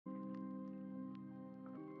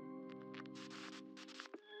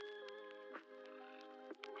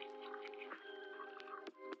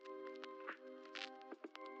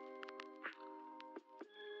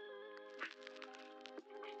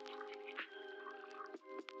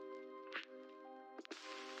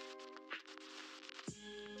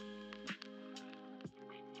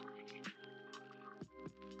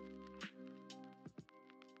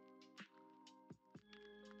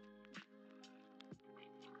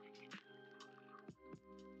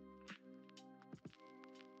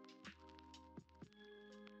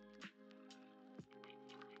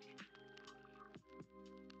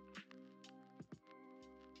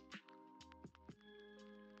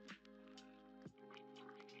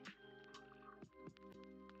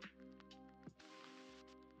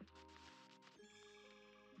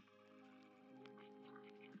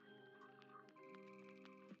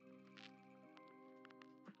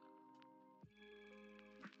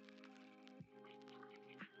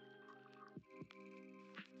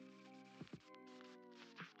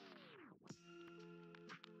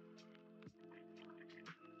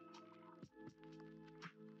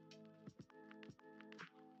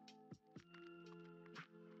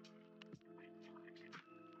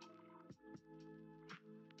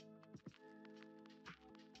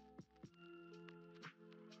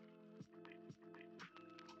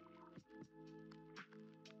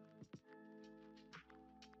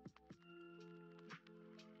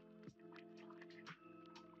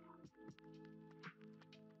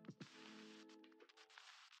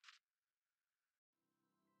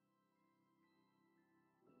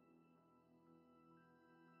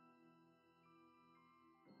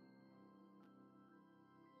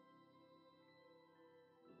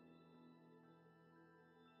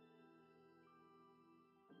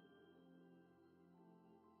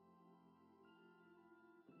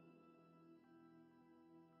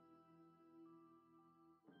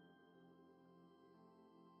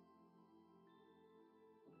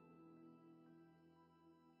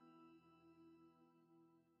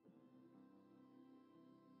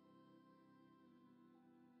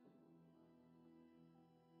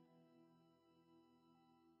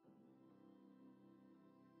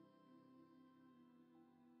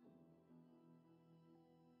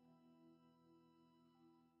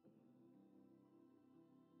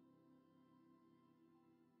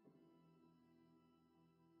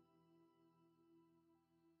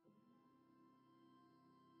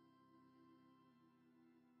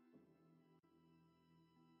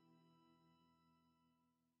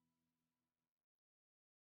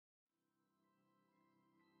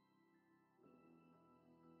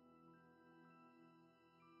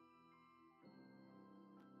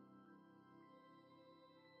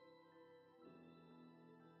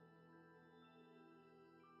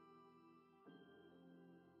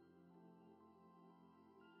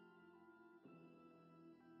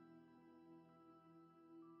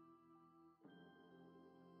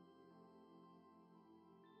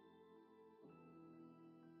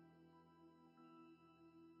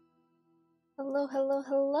Hello, hello,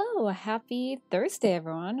 hello. Happy Thursday,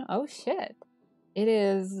 everyone. Oh shit. It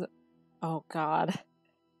is, oh god,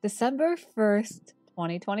 December 1st,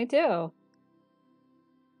 2022.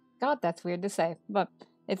 God, that's weird to say, but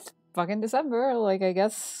it's fucking December. Like, I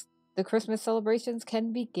guess the Christmas celebrations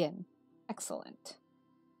can begin. Excellent.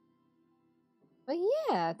 But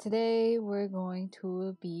yeah, today we're going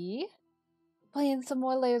to be playing some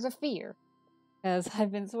more Layers of Fear. As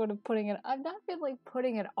I've been sort of I've not been like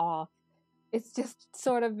putting it off. It's just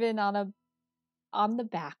sort of been on the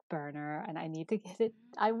back burner, and I need to get it.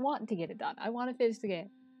 I want to get it done. I want to finish the game.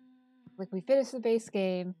 Like, we finished the base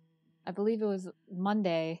game. I believe it was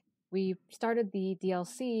Monday. We started the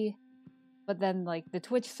DLC, but then, like, the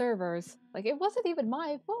Twitch servers, like, it wasn't even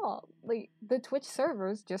my fault. Like, the Twitch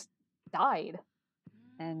servers just died.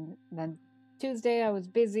 And then Tuesday, I was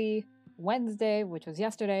busy. Wednesday, which was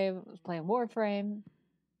yesterday, I was playing Warframe.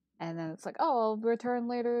 And then it's like, oh, I'll return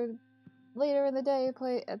later in the day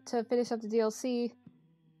to finish up the DLC.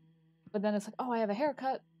 But then it's like, oh, I have a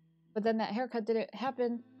haircut. But then that haircut didn't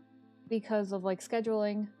happen because of like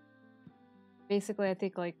scheduling. Basically, I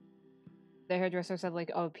think like the hairdresser said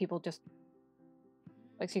like, oh, people just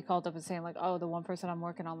like she called up and saying like, oh, the one person I'm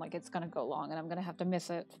working on, like, it's gonna go long and I'm gonna have to miss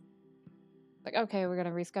it. Like, okay, we're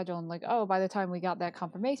gonna reschedule. And like, oh, by the time we got that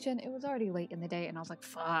confirmation, it was already late in the day, and I was like,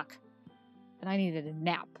 fuck. And I needed a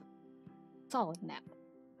nap. Solid nap.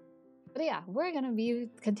 But yeah, we're gonna be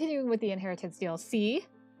continuing with the Inheritance DLC.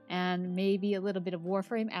 And maybe a little bit of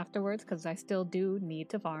Warframe afterwards, because I still do need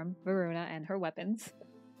to farm Varuna and her weapons.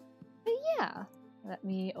 But yeah, let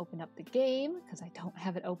me open up the game, because I don't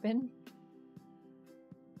have it open.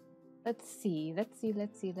 Let's see. Let's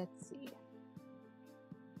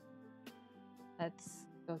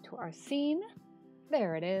go to our scene.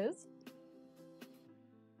 There it is.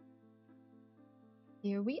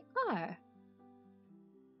 Here we are.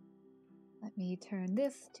 Let me turn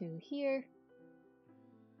this to here.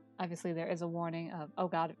 Obviously, there is a warning of, oh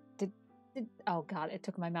god, oh god, it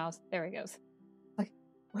took my mouse. There it goes. Like,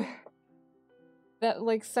 where? That,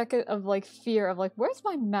 like, second of, like, fear of, like, where's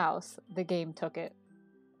my mouse? The game took it.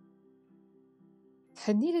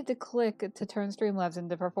 I needed to click to turn Streamlabs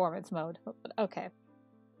into performance mode. But okay.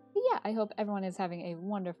 But yeah, I hope everyone is having a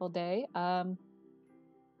wonderful day. Were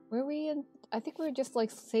we in... I think we were just,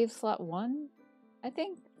 like, save slot 1, I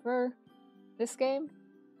think, for this game.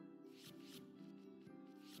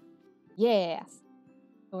 Yes!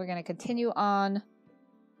 So we're gonna continue on.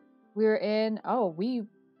 We're in... Oh, we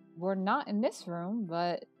were not in this room,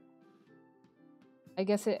 but I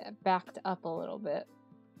guess it backed up a little bit.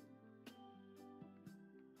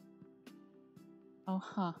 Oh,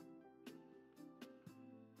 huh.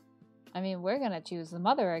 I mean, we're gonna choose the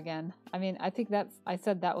mother again. I mean, I think I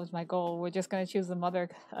said that was my goal. We're just gonna choose the mother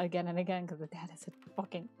again and again, because the dad is a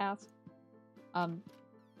fucking ass.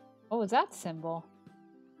 What was that symbol?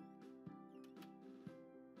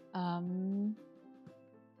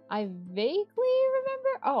 I vaguely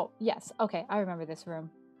remember. Oh, yes. Okay, I remember this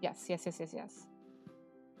room. Yes.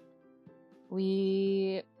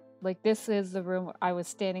 Like, this is the room where I was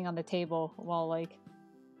standing on the table while, like,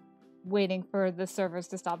 waiting for the servers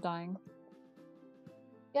to stop dying.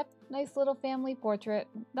 Yep, nice little family portrait.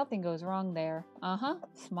 Nothing goes wrong there. Uh-huh,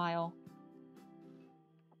 smile.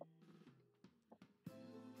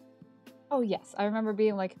 Oh yes, I remember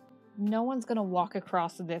being like, no one's gonna walk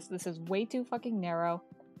across this. This is way too fucking narrow.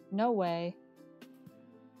 No way.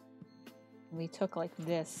 We took like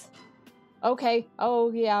this. Okay,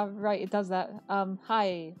 oh yeah, right, it does that.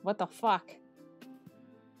 Hi, what the fuck?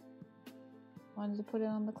 Wanted to put it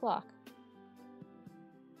on the clock.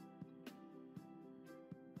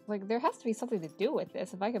 Like, there has to be something to do with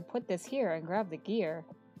this. If I could put this here and grab the gear.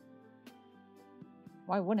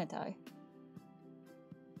 Why wouldn't I?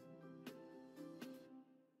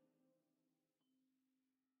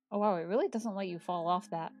 Oh wow, it really doesn't let you fall off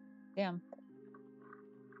that. Damn.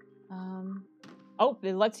 Oh,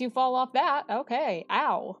 it lets you fall off that. Okay,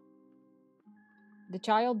 ow. The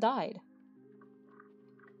child died.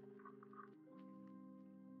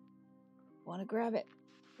 I want to grab it.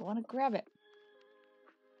 I want to grab it.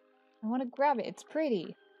 I want to grab it. It's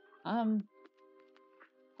pretty. I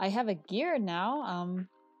have a gear now.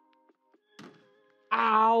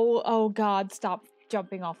 Ow. Oh god, stop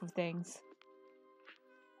jumping off of things.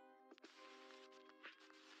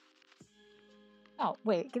 Oh,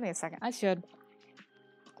 wait, give me a second. I should.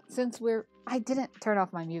 Since I didn't turn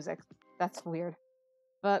off my music. That's weird.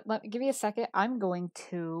 But give me a second. I'm going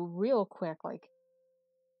to, real quick, like,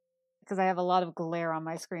 because I have a lot of glare on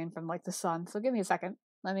my screen from, like, the sun. So give me a second.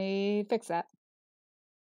 Let me fix that.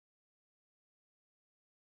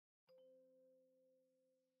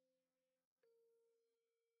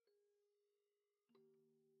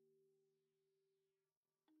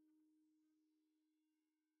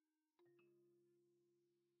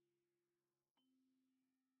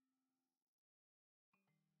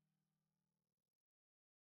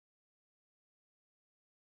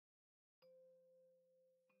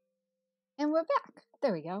 And we're back.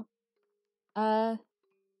 There we go.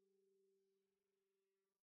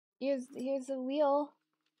 Here's a wheel.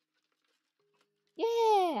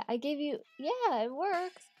 Yeah, I gave you. Yeah, it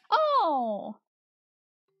works. Oh.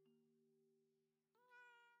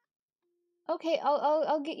 Okay,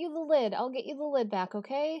 I'll get you the lid. I'll get you the lid back,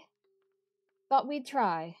 okay? Thought we'd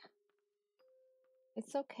try.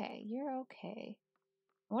 It's okay. You're okay.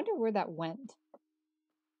 I wonder where that went.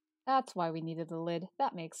 That's why we needed the lid.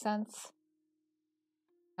 That makes sense.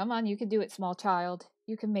 Come on, you can do it, small child.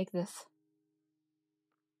 You can make this.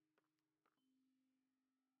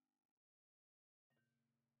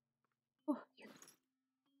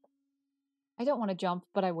 I don't want to jump,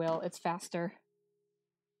 but I will. It's faster.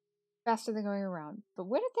 Faster than going around. But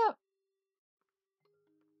where did that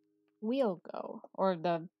wheel go? Or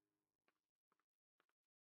the...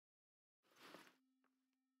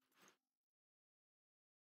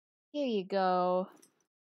 Here you go.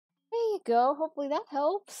 There you go. Hopefully that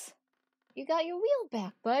helps. You got your wheel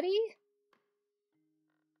back, buddy.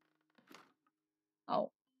 Oh.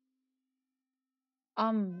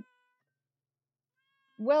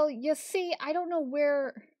 Well, you see, I don't know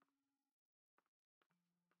where...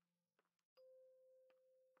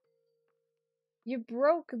 You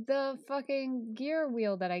broke the fucking gear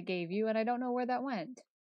wheel that I gave you, and I don't know where that went.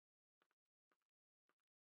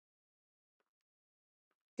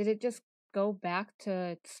 Did it just go back to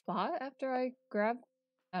its spot after I grabbed?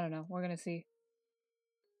 I don't know. We're gonna see.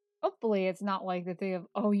 Hopefully it's not like the thing of,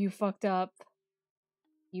 oh, you fucked up.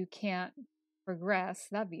 You can't progress.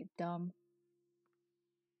 That'd be dumb.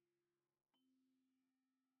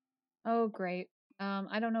 Oh, great.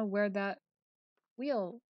 I don't know where that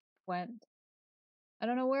wheel went. I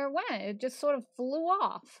don't know where it went. It just sort of flew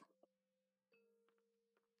off.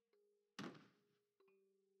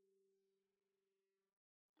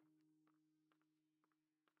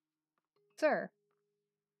 Sir,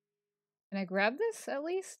 can I grab this at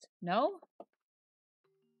least? No?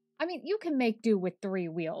 I mean, you can make do with 3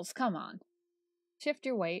 wheels. Come on. Shift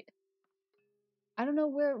your weight. I don't know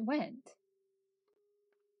where it went.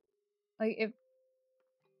 Like,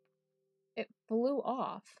 it flew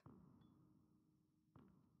off.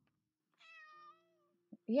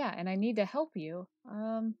 Yeah, and I need to help you.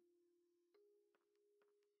 I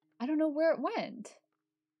don't know where it went.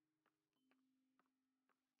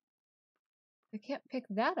 I can't pick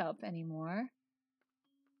that up anymore.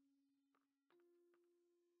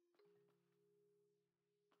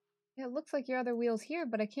 Yeah, it looks like your other wheel's here,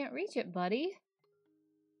 but I can't reach it, buddy.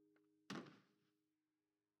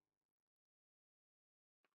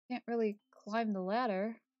 Can't really climb the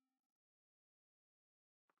ladder.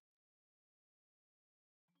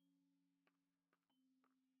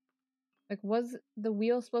 Like, was the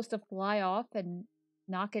wheel supposed to fly off and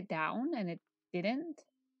knock it down, and it didn't?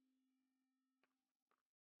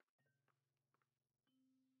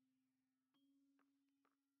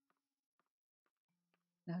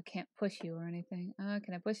 No, I can't push you or anything.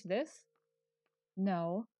 Can I push this?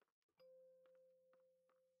 No.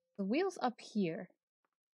 The wheel's up here.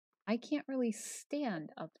 I can't really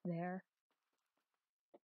stand up there.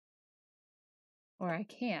 Or I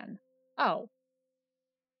can. Oh.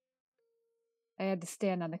 I had to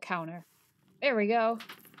stand on the counter. There we go.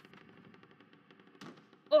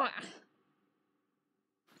 Ugh.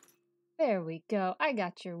 There we go. I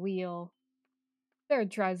got your wheel.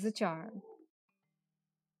 Third tries the charm.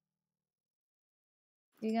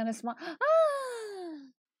 You gonna smile? Ah!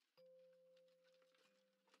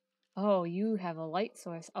 Oh, you have a light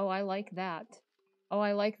source. Oh, I like that. Oh,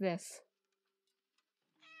 I like this.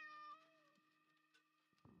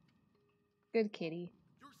 Good kitty.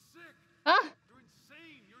 You're sick. Ah! You're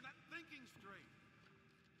insane. You're not thinking straight.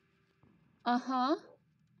 Uh-huh.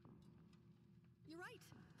 You're right.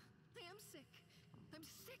 I am sick. I'm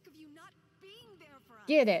sick of you not being there for us.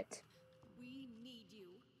 Get it. We need you.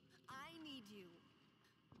 I need you.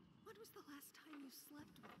 When was the last time you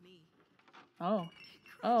slept with me? Oh. Christ,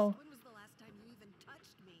 Oh. when was the last time you even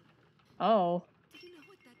touched me? Oh. Do you know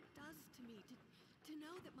what that does to me? To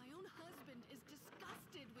know that my own husband is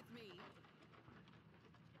disgusted with me.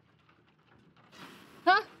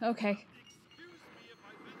 Huh? Okay. Excuse me if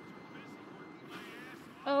I've been too busy working my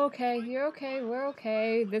ass off. Okay, you're okay. We're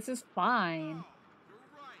okay. This is fine. No, you're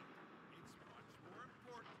right. It's much more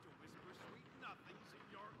important to whisper sweet nothings in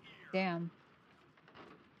your ear. Damn.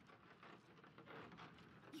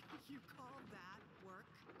 You call that work?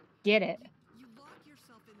 Get it. You lock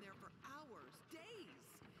yourself in there for hours, days.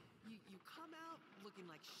 You come out looking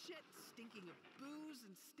like shit, stinking of booze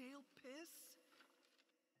and stale piss.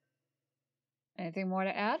 Anything more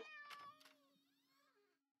to add?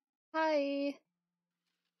 Hi.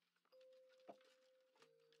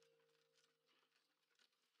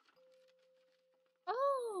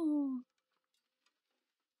 Oh.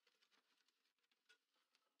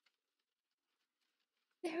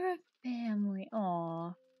 They're a family.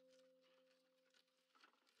 Aw.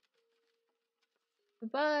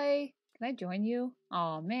 Goodbye. Can I join you?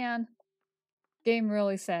 Aw, man. Game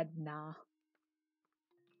really said nah.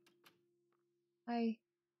 Hi.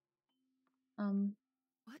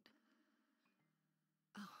 What?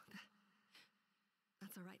 Oh,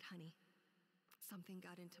 that's all right, honey. Something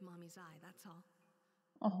got into Mommy's eye, that's all.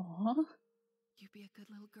 Aw. You be a good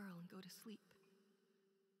little girl and go to sleep.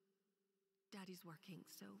 Daddy's working,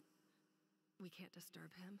 so we can't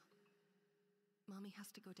disturb him. Mommy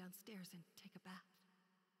has to go downstairs and take a bath.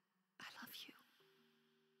 I love you.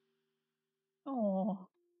 Oh.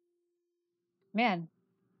 Man,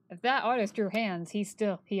 if that artist drew hands, he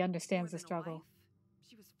understands the More than a struggle. wife,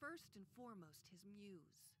 she was first and foremost his muse.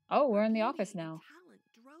 Oh, we're Her in the beauty office and now. talent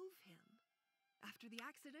drove him. After the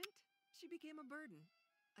accident, she became a burden,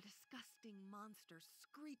 a disgusting monster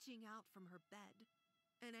screeching out from her bed,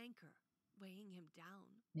 an anchor weighing him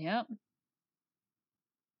down. Yep.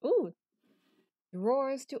 Ooh.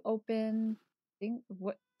 Drawers to open.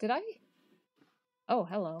 What did I? Oh,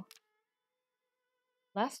 hello.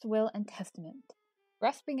 Last will and testament.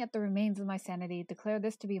 Grasping at the remains of my sanity, declare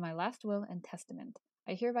this to be my last will and testament.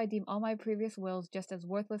 I hereby deem all my previous wills just as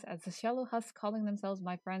worthless as the shallow husks calling themselves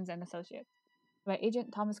my friends and associates. By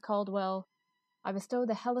Agent Thomas Caldwell, I bestow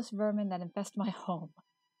the hellish vermin that infest my home,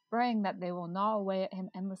 praying that they will gnaw away at him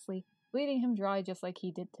endlessly, bleeding him dry just like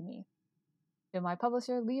he did to me. To my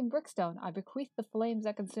publisher, Liam Brickstone, I bequeath the flames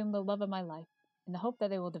that consume the love of my life, in the hope that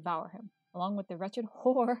they will devour him, along with the wretched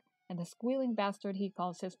whore and the squealing bastard he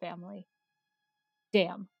calls his family.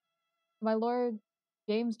 Damn. To my lord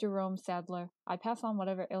James Jerome Sadler, I pass on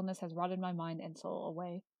whatever illness has rotted my mind and soul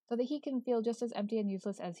away, so that he can feel just as empty and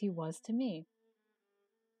useless as he was to me.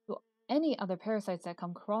 To any other parasites that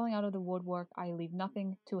come crawling out of the woodwork, I leave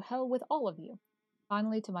nothing. To hell with all of you.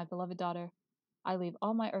 Finally, to my beloved daughter, I leave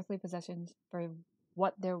all my earthly possessions for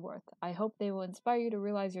what they're worth. I hope they will inspire you to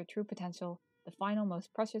realize your true potential. The final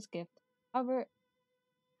most precious gift, however,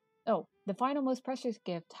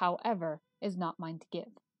 is not mine to give.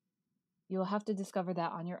 You will have to discover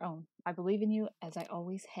that on your own. I believe in you as I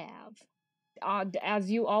always have. As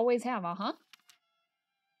you always have, uh-huh.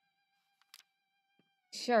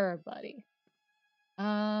 Sure, buddy.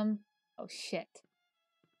 Oh shit.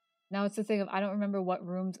 Now it's the thing of I don't remember what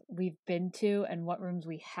rooms we've been to and what rooms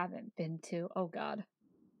we haven't been to. Oh god.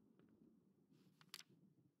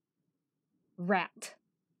 Rat.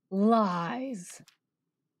 Lies.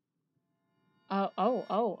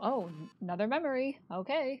 Oh, another memory.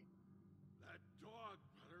 Okay. That dog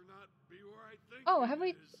better not be where I think Oh, it have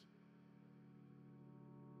we? is.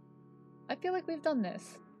 I feel like we've done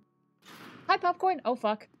this. Hi, Popcorn. Oh,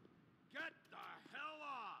 fuck. Get the hell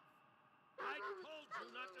off! I told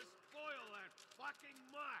you not to spoil that fucking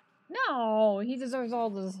mutt! No, he deserves all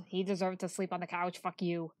this. He deserves to sleep on the couch. Fuck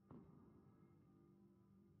you.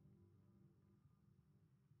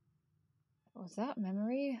 What was that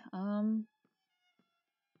memory?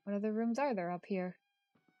 What other rooms are there up here?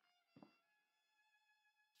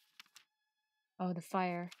 Oh, the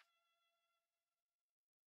fire.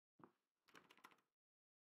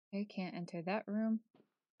 I can't enter that room.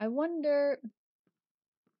 I wonder...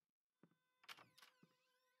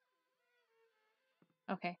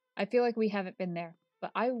 Okay, I feel like we haven't been there.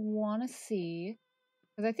 But I want to see...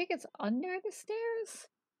 Because I think it's under the stairs?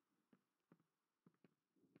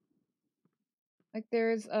 Like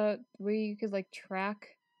there's a... Where you could like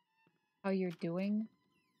track how you're doing.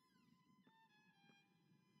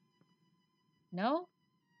 No?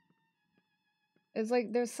 It's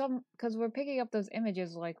like there's some... Because we're picking up those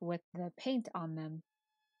images like with the paint on them.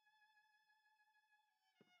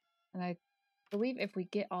 And I believe if we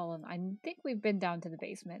get all of them... I think we've been down to the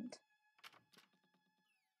basement.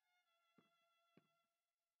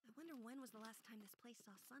 I wonder when was the last time this place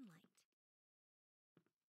saw sunlight?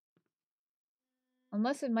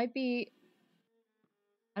 Unless it might be...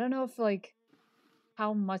 I don't know if like...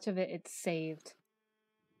 How much of it it's saved.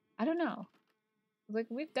 I don't know. Like,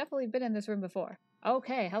 we've definitely been in this room before.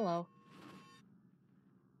 Okay, hello.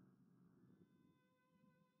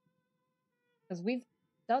 Because we've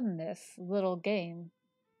done this little game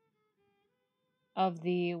of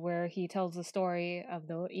the where he tells the story of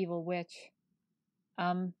the evil witch.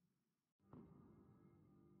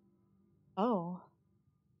 Oh.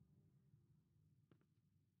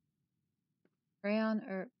 Crayon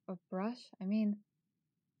or a brush? I mean,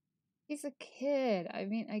 he's a kid. I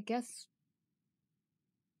mean, I guess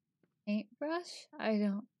paintbrush? I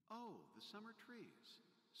don't... Oh, the summer trees.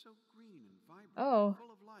 So green and vibrant, Oh.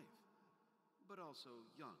 full of life. but also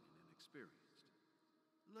young and inexperienced.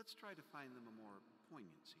 Let's try to find them a more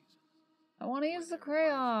poignant season. I want to use the Where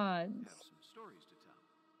their wives crayons. have some stories to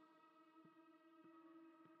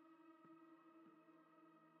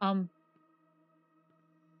tell.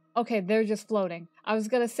 Okay, they're just floating. I was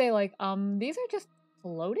gonna say, like, these are just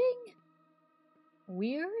floating?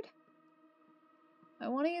 Weird? I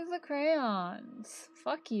want to use the crayons.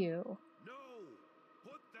 Fuck you. No!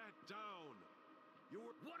 Put that down!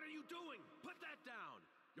 What are you doing? Put that down!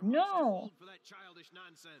 Your heart's too No! old for that childish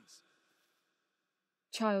nonsense.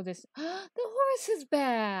 Childish. The horse is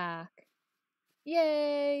back!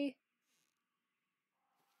 Yay!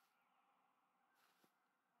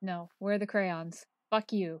 No, where are the crayons?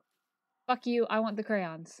 Fuck you. Fuck you, I want the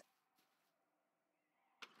crayons.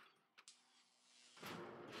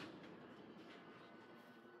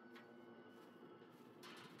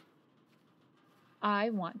 I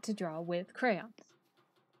want to draw with crayons.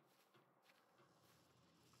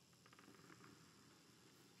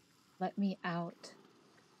 Let me out.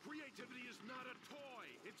 Creativity is not a toy,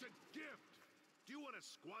 it's a gift. Do you want to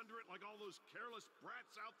squander it like all those careless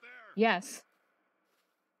brats out there? Yes.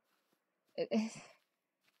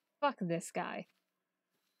 Fuck this guy.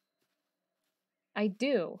 I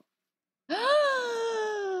do.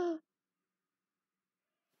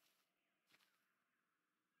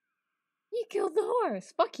 He killed the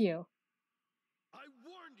horse. Fuck you. I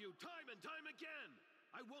warned you time and time again.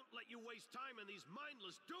 I won't let you waste time on these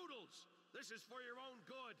mindless doodles. This is for your own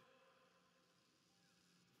good.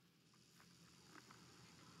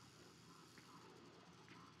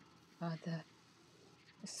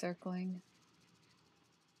 The circling.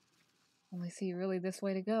 Only see really this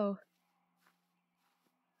way to go.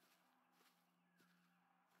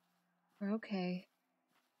 We're okay.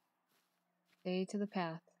 Stay to the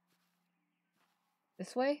path.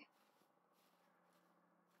 This way?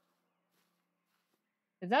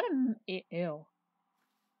 Is that a... Ew.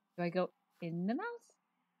 Do I go in the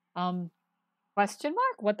mouth? Question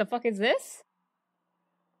mark? What the fuck is this?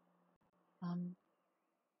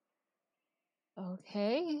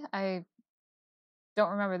 Okay. I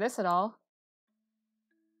don't remember this at all.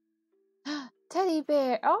 Teddy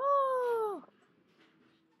bear! Oh!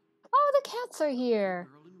 Oh, the cats are here!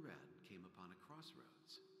 The girl in red came upon a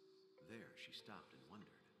crossroads. There she stopped and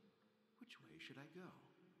wondered, which way should I go?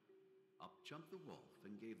 Up jumped the wolf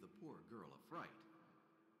and gave the poor girl a fright.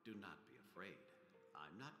 Do not be afraid.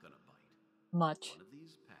 I'm not gonna bite. Much. One of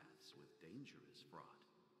these paths with danger is fraught,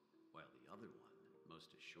 while the other one,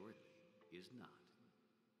 most assuredly, is not.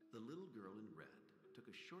 The little girl in red took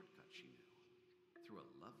a shortcut she knew, through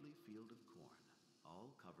a lovely field of corn,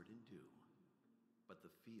 all covered in dew. But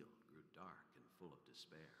the field grew dark and full of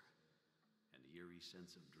despair. An eerie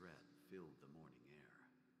sense of dread filled the morning air.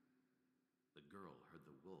 The girl heard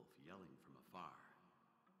the wolf yelling from afar.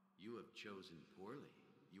 You have chosen poorly.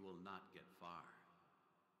 You will not get far.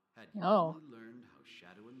 Had you only learned how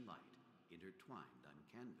shadow and light intertwined on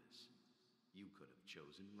canvas, you could have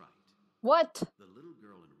chosen right. What? The little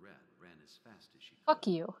girl in red ran as fast as she could. Fuck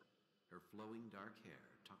you. Her flowing dark hair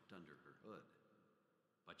tucked under her hood.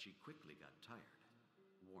 But she quickly got tired,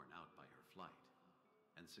 worn out by her flight,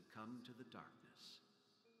 and succumbed to the darkness,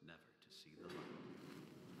 never to see the light.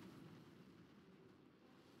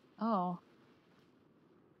 Oh.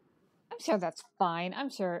 I'm sure that's fine.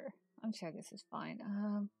 I'm sure this is fine.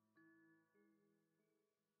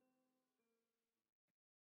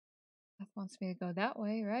 That wants me to go that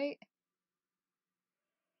way, right?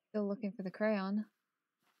 Still looking for the crayon.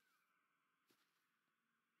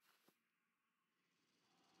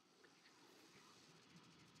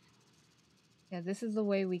 Yeah, this is the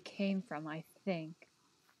way we came from, I think.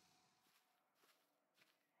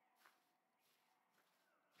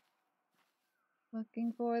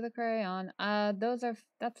 Looking for the crayon.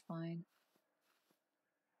 That's fine.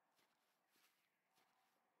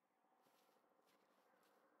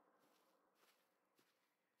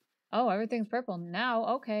 Oh, everything's purple now.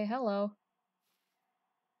 Okay, hello.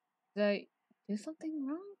 Did I do something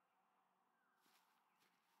wrong?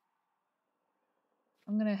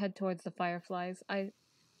 I'm gonna head towards the fireflies.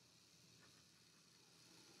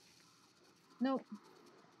 Nope.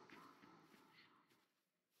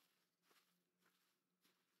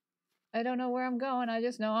 I don't know where I'm going. I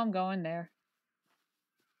just know I'm going there.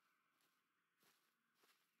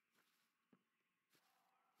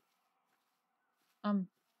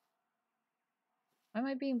 Why am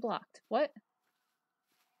I being blocked? What?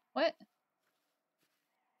 What?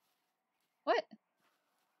 What?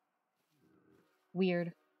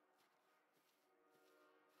 Weird.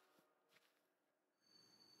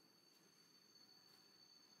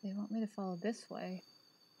 They want me to follow this way.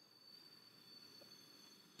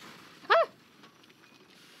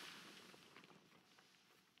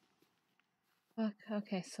 Fuck.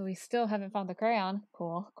 Okay, so we still haven't found the crayon.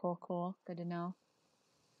 Cool, cool, cool. Good to know.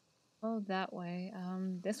 Oh, that way.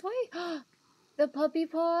 This way? The puppy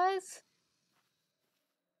paws?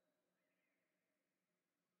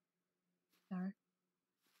 Darn.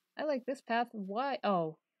 I like this path. Why?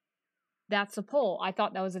 Oh, that's a pole. I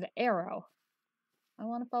thought that was an arrow. I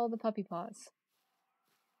want to follow the puppy paws.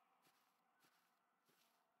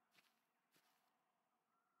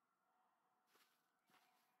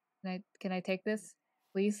 Can I take this?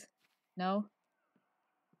 Please? No?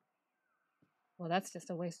 Well, that's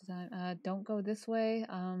just a waste of time. Don't go this way.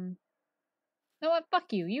 No what?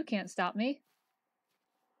 Fuck you. You can't stop me.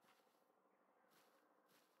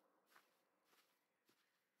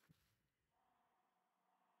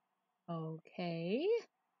 Okay.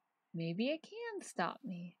 Maybe it can stop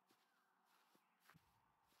me.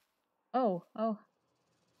 Oh,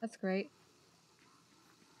 that's great.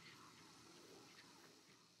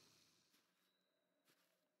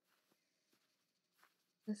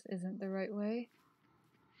 This isn't the right way.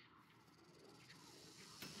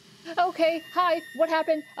 Okay, hi, what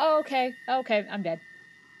happened? Oh, okay, I'm dead.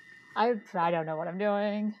 I don't know what I'm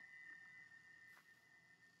doing.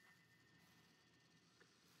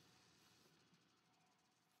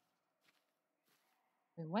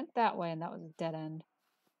 We went that way and that was a dead end.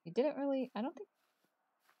 We didn't really, I don't think.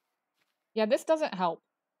 Yeah, this doesn't help.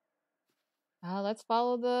 Let's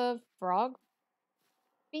follow the frog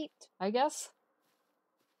feet, I guess.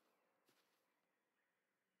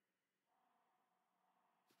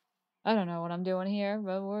 I don't know what I'm doing here,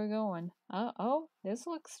 but we're going. Oh, this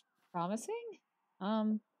looks promising.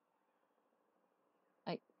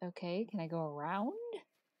 Okay, can I go around?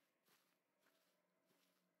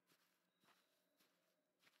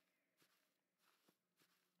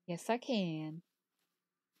 Yes, I can.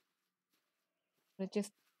 But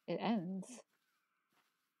it ends.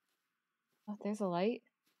 Oh, there's a light.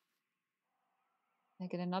 Can I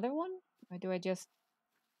get another one? Or do I just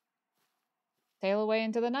sail away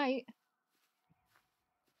into the night?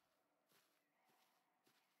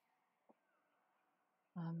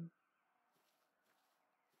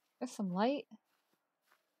 There's some light,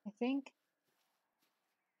 I think.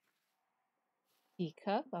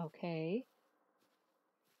 Teacup, okay.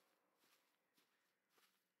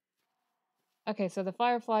 Okay, so the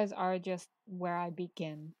fireflies are just where I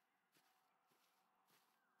begin.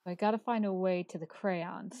 I gotta find a way to the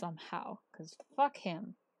crayon somehow, because fuck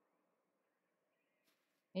him.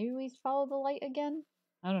 Maybe we follow the light again?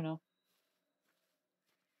 I don't know.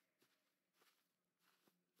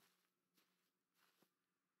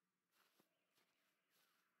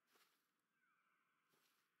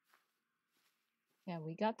 Yeah,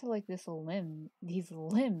 we got to like these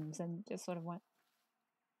limbs, and just sort of went.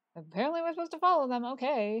 Apparently we're supposed to follow them,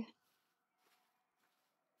 okay.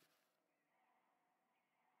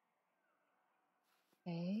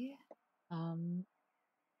 Okay.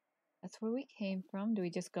 That's where we came from. Do we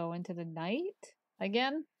just go into the night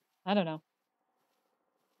again? I don't know.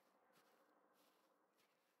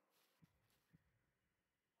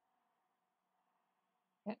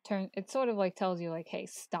 It sort of like tells you like, hey,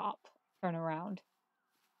 stop, turn around,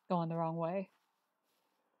 going the wrong way.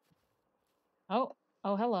 Oh,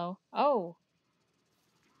 hello. Oh,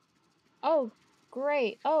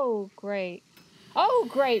 great. Oh, great. Oh,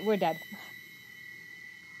 great. We're dead.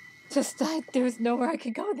 Just there was nowhere I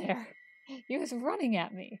could go there. He was running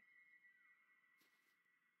at me.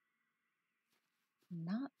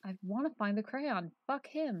 I want to find the crayon. Fuck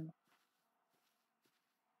him.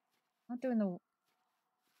 Not doing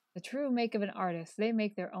the true make of an artist. They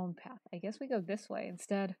make their own path. I guess we go this way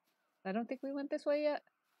instead. I don't think we went this way yet.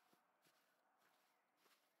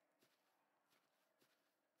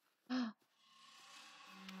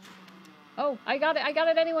 Oh, I got it. I got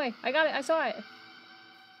it anyway. I got it. I saw it.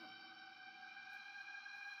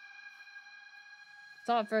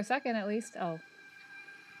 Saw it for a second at least. Oh.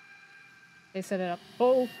 They set it up.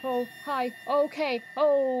 Oh, hi. Okay.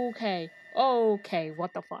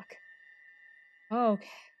 What the fuck? Okay.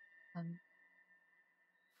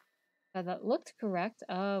 That looked correct.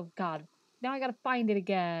 Oh, God. Now I gotta find it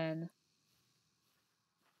again.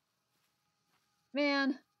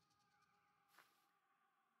 Man.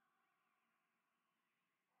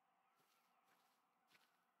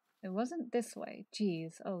 It wasn't this way.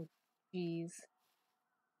 Jeez. Oh, jeez.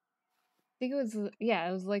 I think it was, yeah,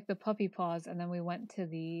 it was like the puppy paws, and then we went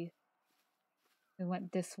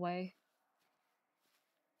this way.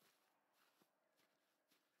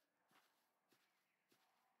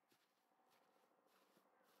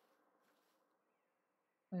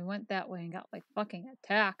 We went that way and got, like, fucking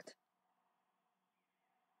attacked.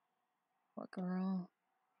 Poor girl.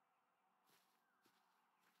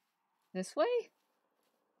 This way?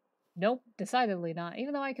 Nope, decidedly not,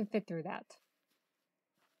 even though I can fit through that.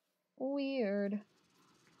 Weird.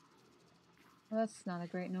 Well, that's not a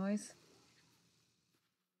great noise.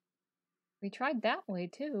 We tried that way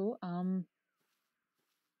too.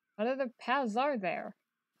 What other paths are there?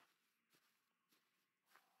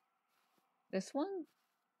 This one?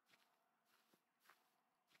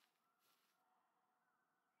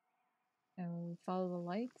 And we follow the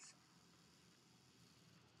lights.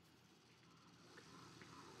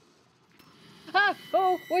 Ah!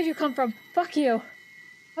 Oh, where'd you come from? Fuck you!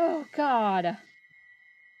 Oh, God.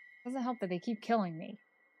 Doesn't help that they keep killing me.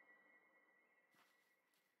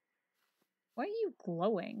 Why are you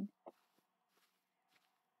glowing?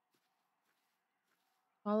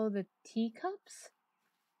 Follow the teacups?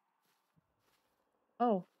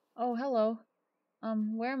 Oh. Oh, hello.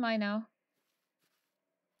 Where am I now?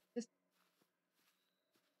 Just...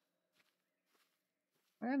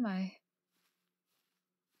 Where am I?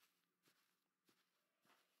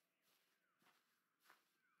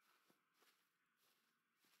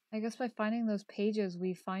 I guess by finding those pages,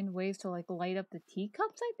 we find ways to, like, light up the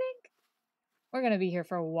teacups, I think? We're gonna be here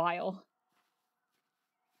for a while.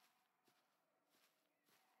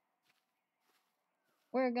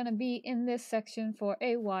 We're gonna be in this section for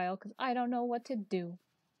a while, because I don't know what to do.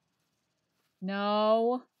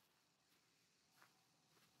 No.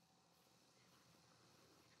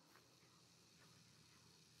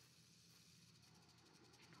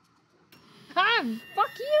 Ah!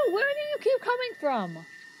 Fuck you! Where do you keep coming from?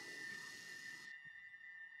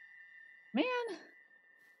 Man.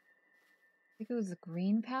 I think it was the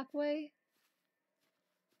green pathway.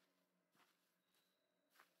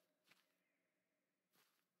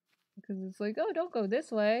 Because it's like, oh, don't go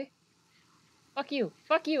this way. Fuck you.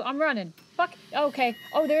 Fuck you. I'm running. Fuck. Okay.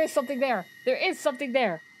 Oh, there is something there. There is something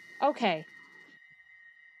there. Okay.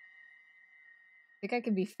 I think I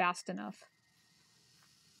can be fast enough.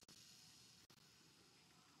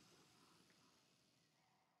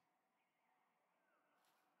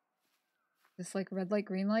 Just like red light,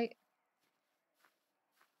 green light.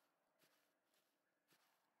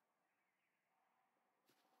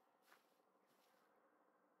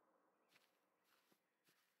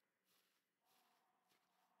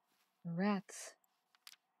 Rats.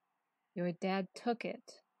 Your dad took it.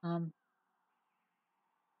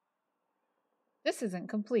 This isn't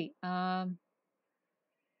complete.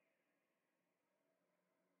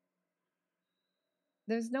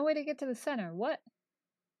 There's no way to get to the center. What?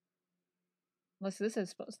 Unless this is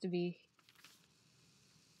supposed to be.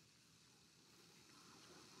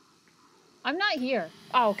 I'm not here.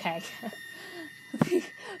 Oh, okay. He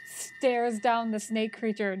stares down the snake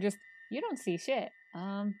creature and just, you don't see shit.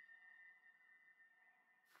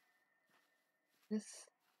 This.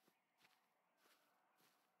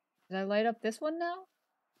 Did I light up this one now?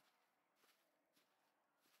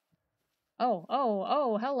 Oh,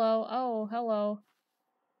 hello. Oh, hello.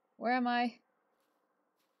 Where am I?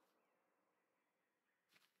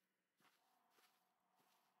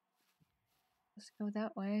 Let's go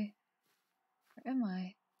that way. Where am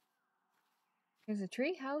I? There's a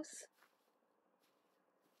tree house.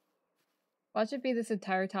 Watch it be this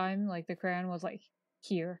entire time, like the crayon was like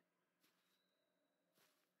here.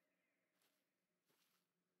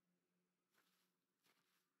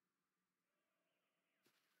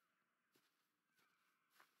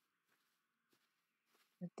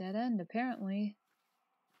 A dead end, apparently.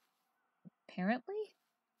 Apparently?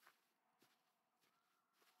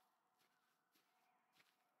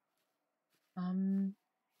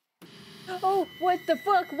 Oh, what the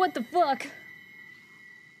fuck? What the fuck?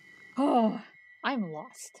 Oh, I'm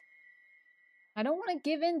lost. I don't want to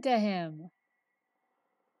give in to him.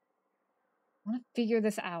 I want to figure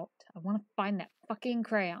this out. I want to find that fucking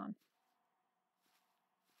crayon.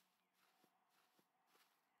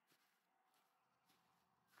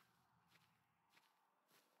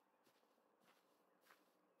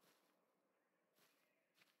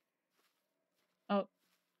 Oh,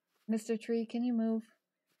 Mr. Tree, can you move?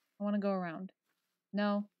 I want to go around.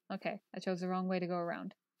 No? Okay, I chose the wrong way to go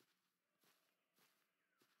around.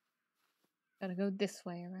 Gotta go this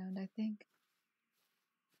way around, I think.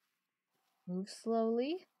 Move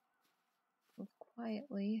slowly. Move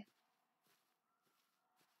quietly.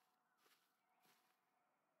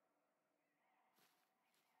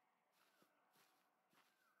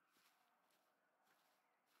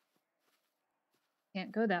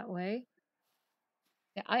 Can't go that way.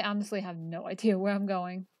 Yeah, I honestly have no idea where I'm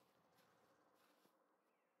going.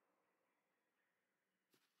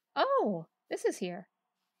 Oh, this is here.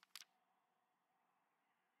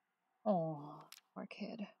 Oh, poor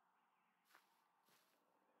kid.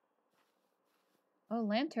 Oh,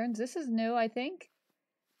 lanterns. This is new, I think.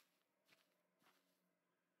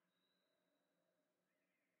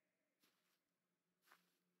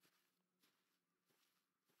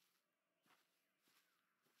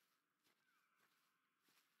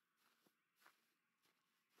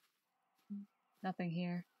 Nothing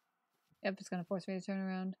here. Yep, it's gonna force me to turn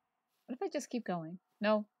around. What if I just keep going?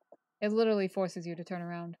 No. It literally forces you to turn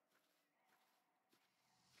around.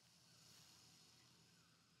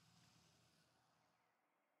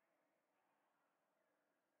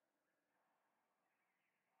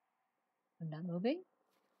 I'm not moving.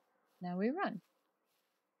 Now we run.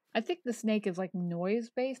 I think the snake is like noise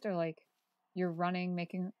based or like you're running,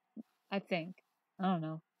 making. I think. I don't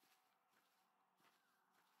know.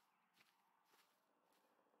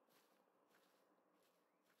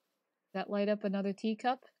 That light up another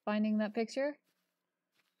teacup, finding that picture?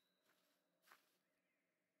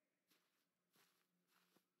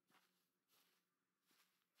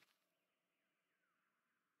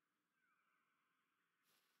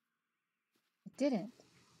 It didn't.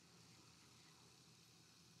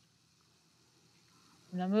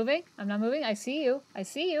 I'm not moving. I'm not moving. I see you. I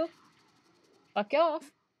see you. Fuck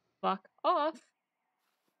off. Fuck off.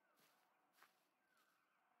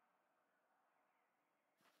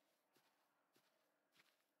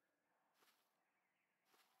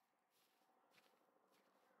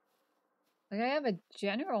 Like, I have a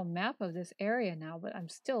general map of this area now, but I'm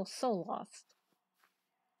still so lost.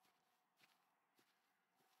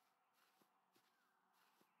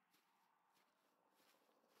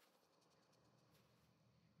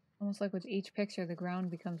 Almost like with each picture, the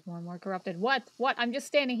ground becomes more and more corrupted. What? What? I'm just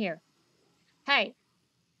standing here. Hey.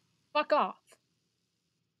 Fuck off.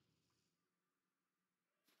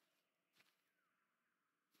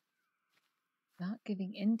 Not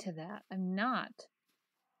giving into that. I'm not.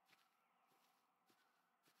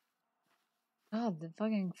 Oh, the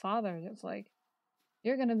fucking father is like,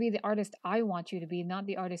 you're gonna be the artist I want you to be, not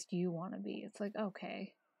the artist you want to be. It's like,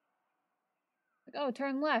 okay. Like, oh,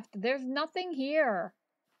 turn left. There's nothing here.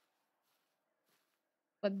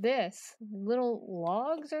 But this. Little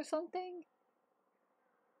logs or something?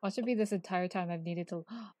 Watch it be this entire time I've needed to...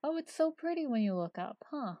 Oh, it's so pretty when you look up,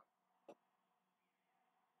 huh?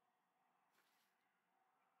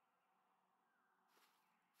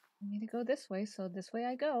 I need to go this way, so this way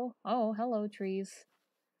I go. Oh, hello, trees.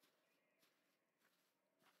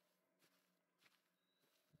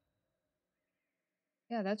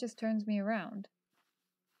 Yeah, that just turns me around.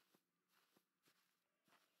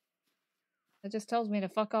 That just tells me to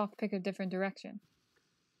fuck off, pick a different direction.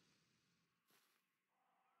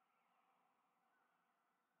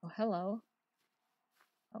 Oh, hello.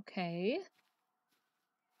 Okay.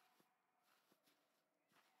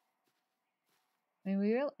 I mean,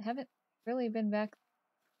 we haven't really been back...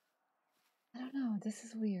 I don't know, this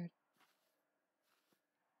is weird.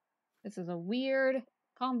 This is a weird,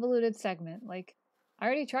 convoluted segment. Like, I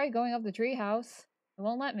already tried going up the treehouse. It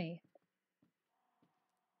won't let me.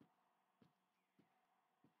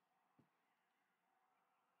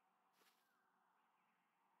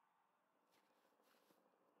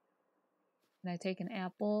 Can I take an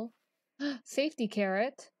apple? Safety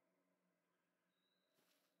carrot.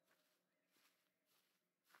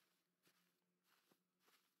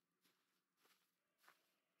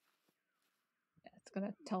 Yeah, it's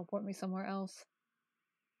gonna teleport me somewhere else.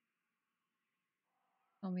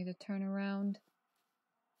 Tell me to turn around.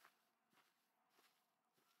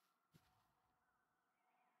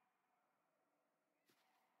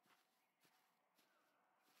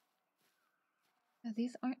 Yeah,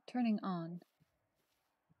 these aren't turning on.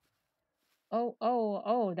 Oh, oh,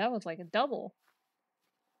 oh, that was like a double.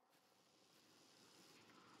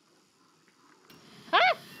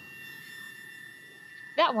 Ah!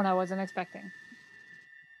 That one I wasn't expecting.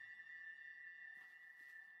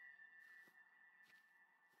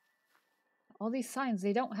 All these signs,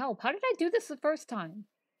 they don't help. How did I do this the first time?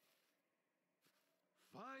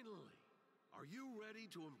 Finally! Are you ready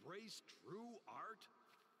to embrace true art?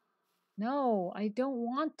 No, I don't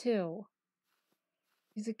want to.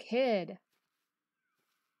 He's a kid.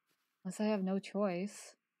 Unless I have no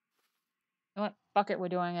choice. You know what? Fuck it, we're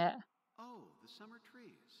doing it. Oh, the summer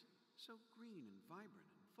trees. So green and vibrant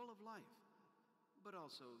and full of life, but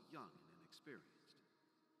also young and inexperienced.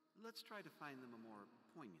 Let's try to find them a more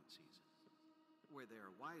poignant season, where they are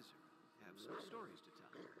wiser and have some stories to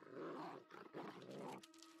tell.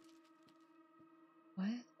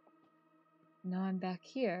 What? Now I'm back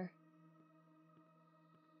here.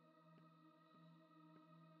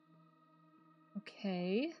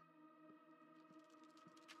 Okay.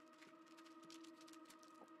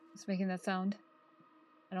 It's making that sound.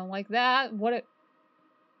 I don't like that. What it...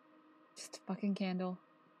 Just a fucking candle.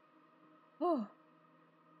 Oh.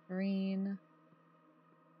 Green.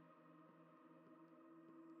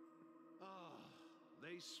 Ah,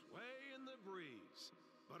 they sway in the breeze,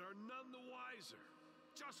 but are none the wiser,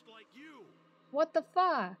 just like you. What the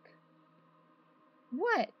fuck?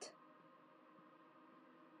 What?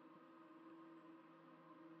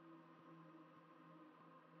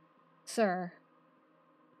 Sir.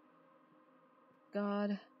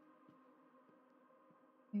 God.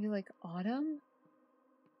 Maybe like autumn?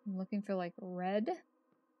 I'm looking for like red.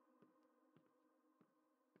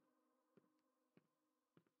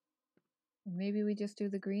 Maybe we just do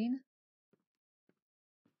the green?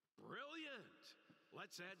 Brilliant!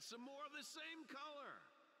 Let's add some more of the same color.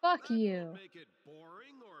 Fuck That you. won't make it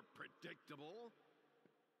boring or predictable.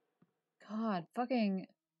 God, fucking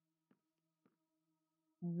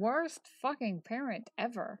worst fucking parent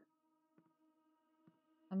ever.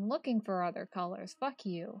 I'm looking for other colors. Fuck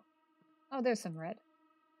you. Oh, there's some red.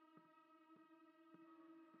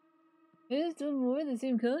 It's some more the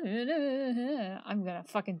same color. I'm gonna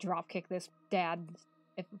fucking dropkick this dad.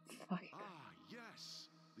 If fuck. Ah, yes,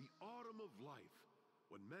 the autumn of life,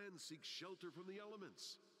 when man seeks shelter from the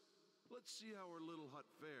elements. Let's see how our little hut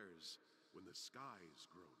fares when the skies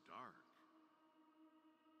grow dark.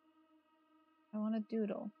 I want a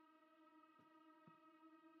doodle.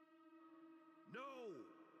 No!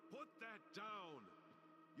 Put that down!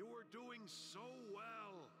 You are doing so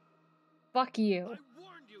well! Fuck you. I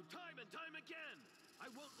warned you time and time again! I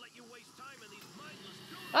won't let you waste time in these mindless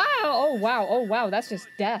doodles! Oh wow, oh wow, that's just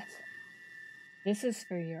death. This is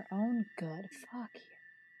for your own good. Fuck you.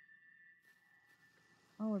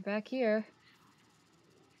 Oh, we're back here.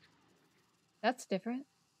 That's different.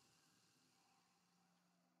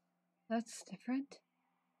 That's different.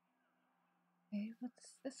 Okay,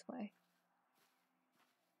 what's this way?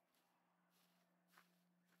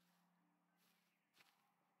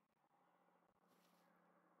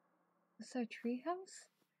 Is this our treehouse?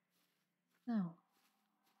 No.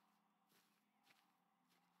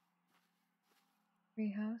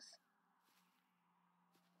 Treehouse.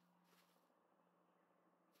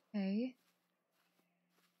 Okay.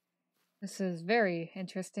 This is very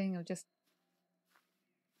interesting. I'll just...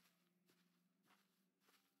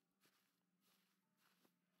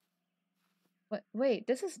 What? Wait,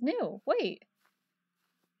 this is new. Wait.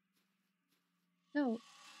 No.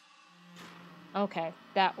 Okay,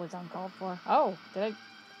 that was uncalled for. Oh, did I...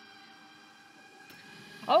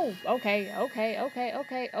 Oh, okay.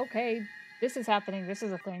 This is happening. This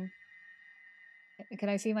is a thing. Can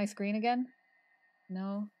I see my screen again?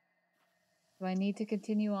 No. Do I need to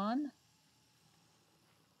continue on?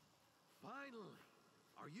 Finally!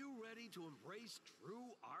 Are you ready to embrace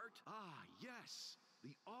true art? Ah, yes!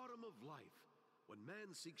 The autumn of life, when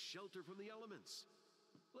man seeks shelter from the elements.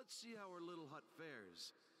 Let's see how our little hut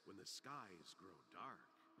fares when the skies grow dark.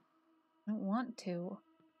 I don't want to.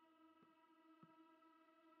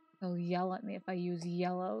 They'll yell at me if I use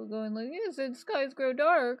yellow, going like, yes, and skies grow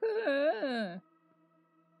dark.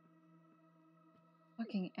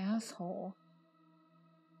 Fucking asshole.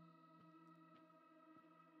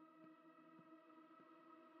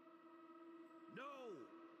 No!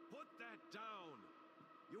 Put that down!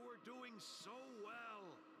 You are doing so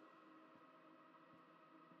well!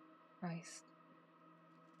 Christ.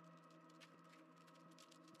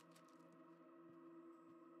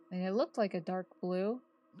 I mean, it looked like a dark blue.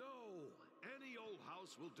 No! Any old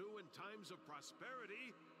house will do in times of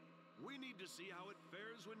prosperity. We need to see how it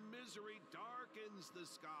fares when misery darkens the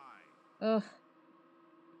sky. Ugh.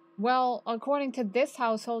 Well, according to this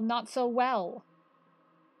household, not so well.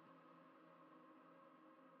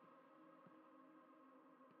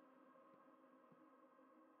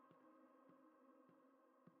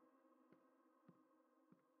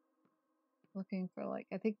 Looking for, like,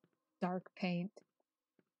 I think dark paint.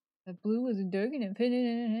 The blue wasn't dark enough.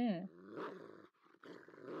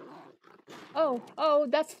 Oh,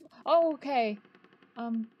 that's... Oh, okay.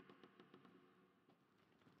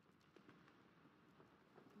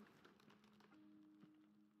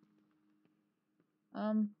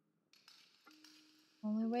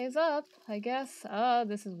 Only ways up, I guess. Oh,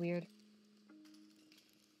 this is weird.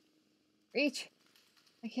 Reach!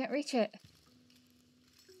 I can't reach it.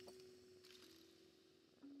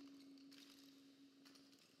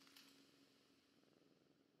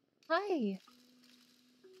 Hi!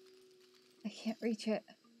 I can't reach it.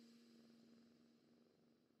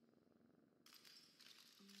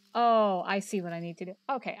 Oh, I see what I need to do.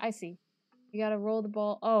 Okay, I see. You gotta roll the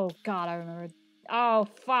ball. Oh, God, I remember. Oh,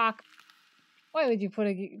 fuck. Why would you put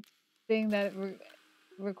a thing that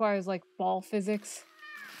requires, like, ball physics?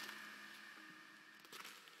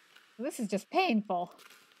 This is just painful.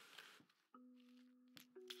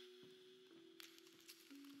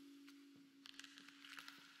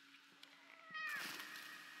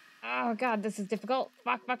 Oh god, this is difficult.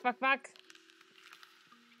 Fuck, fuck, fuck, fuck.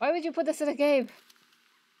 Why would you put this in a cave?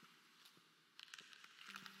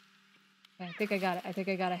 Okay, I think I got it. I think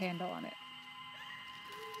I got a handle on it.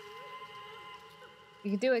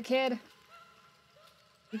 You can do it, kid.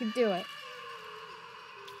 You can do it.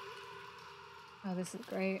 Oh, this is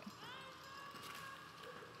great.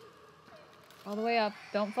 All the way up.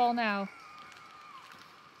 Don't fall now.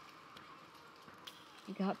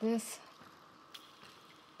 You got this.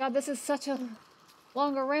 God, this is such a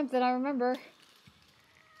longer ramp than I remember.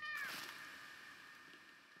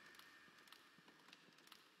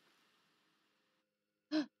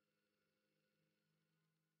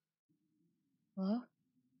 Hello?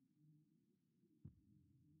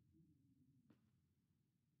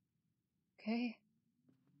 Okay.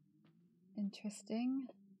 Interesting.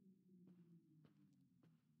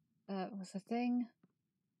 That was a thing.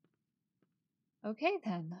 Okay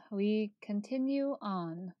then, we continue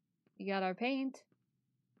on. We got our paint.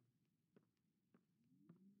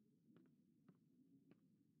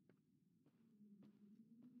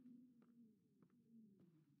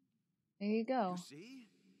 There you go. You see?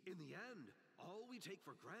 In the end, all we take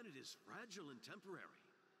for granted is fragile and temporary.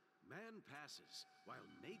 Man passes, while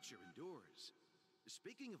nature endures.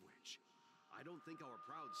 Speaking of which, I don't think our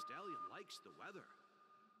proud stallion likes the weather.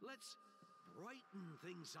 Let's brighten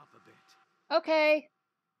things up a bit. Okay.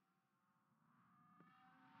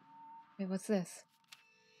 Wait, what's this?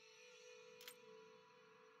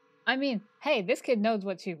 I mean, hey, this kid knows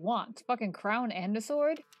what she wants. Fucking crown and a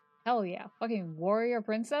sword? Hell yeah. Fucking warrior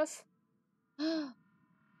princess? Horsey!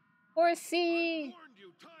 I've warned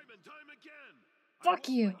you time and time again. Fuck I won't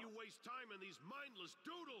you. let you waste time in these mindless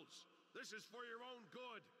doodles. This is for your own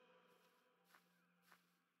good.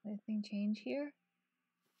 Anything change here?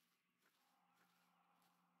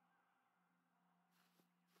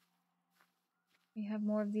 We have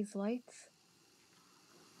more of these lights?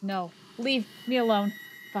 No. Leave me alone.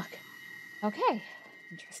 Fuck. Okay.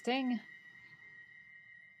 Interesting.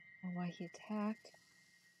 I don't know why he attacked.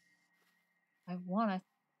 I wanna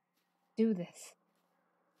do this.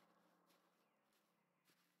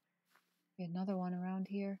 Another one around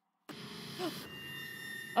here.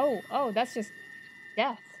 Oh, that's just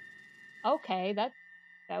death. Okay, that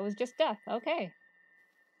was just death. Okay.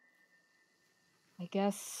 I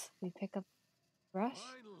guess we pick up brush.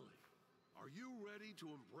 Finally, are you ready to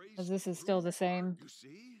embrace? Because this is still the same. You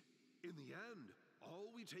see, in the end, all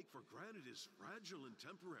we take for granted is fragile and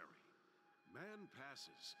temporary. Man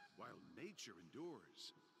passes while nature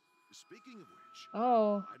endures. Speaking of which,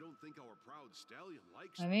 Oh. I don't think our proud stallion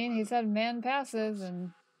likes. I mean, he said man passes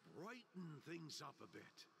and brighten things up a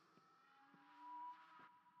bit.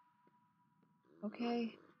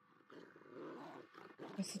 okay.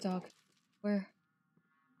 Where's the dog? Where?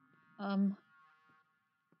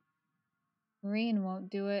 Green won't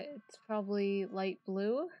do it. It's probably light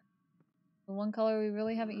blue. The one color we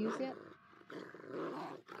really haven't used yet.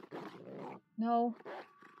 No.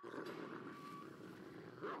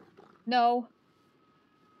 No.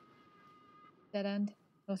 Dead end.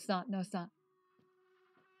 No, it's not. No, it's not.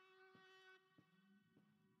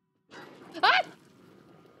 Ah!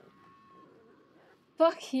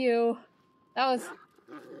 Fuck you. That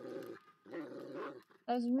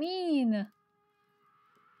was mean.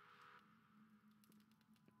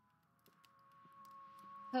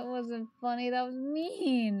 That wasn't funny. That was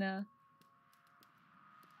mean.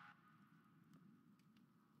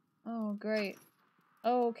 Oh, great.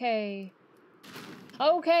 Okay.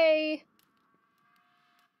 Okay.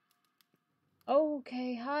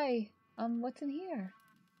 Okay, hi. What's in here?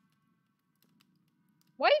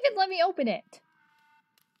 Why even let me open it?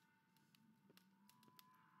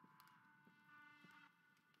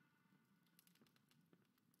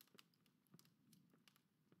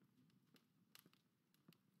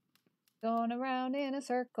 Going around in a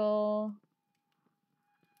circle.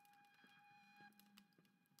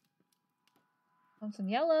 Some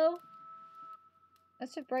yellow.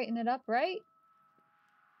 That should brighten it up, right?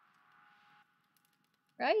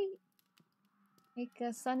 Right? Make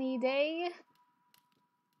a sunny day.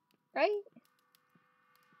 Right?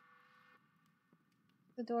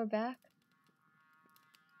 The door back.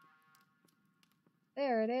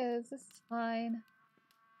 There it is. This is fine.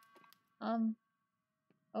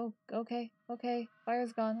 Oh, okay. Okay.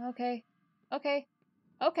 Fire's gone. Okay. Okay.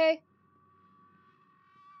 Okay.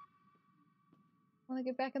 I want to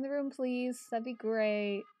get back in the room, please. That'd be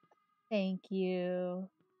great. Thank you.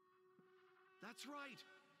 That's right.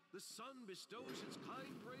 The sun bestows its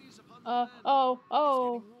kind rays upon the planet. Oh, It's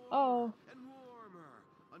oh, getting warmer oh. and warmer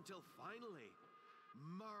until finally,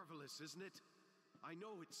 marvelous, isn't it? I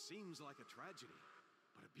know it seems like a tragedy,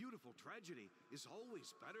 but a beautiful tragedy is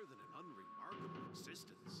always better than an unremarkable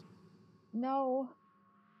existence. No.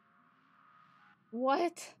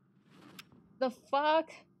 What? The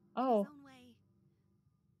fuck? Oh. In his own way,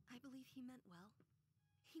 I believe he meant well.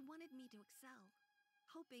 He wanted me to excel,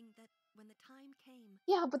 hoping that when the time came,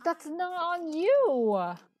 Yeah, but that's I would not on succeed you. in the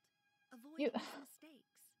field, avoid his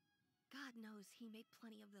mistakes. God knows he made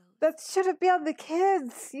plenty of those. That shouldn't be on the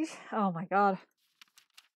kids. Oh my god.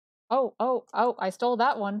 Oh, oh, oh, I stole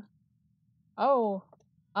that one. Oh.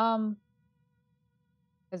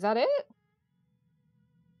 Is that it?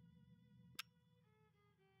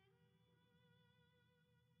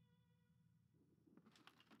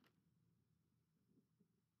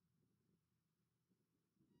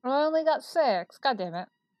 I only got 6. God damn it.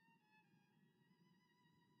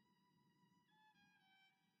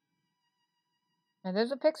 And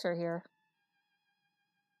there's a picture here.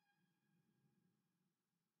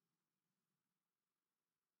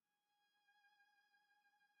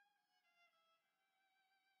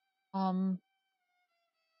 I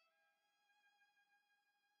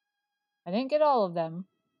didn't get all of them.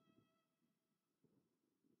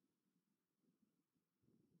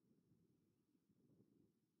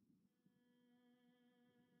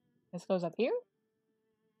 This goes up here?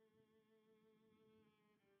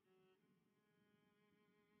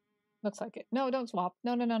 Looks like it. No, don't swap.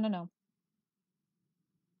 No, no, no, no, no.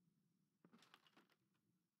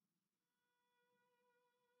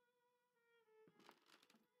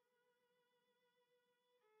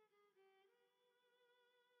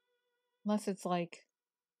 Unless it's like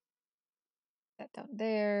that down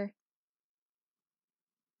there.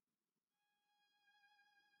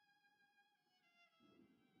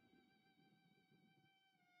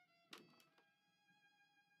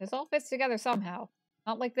 This all fits together somehow.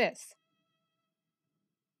 Not like this.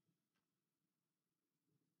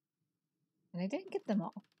 And I didn't get them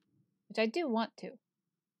all, which I do want to.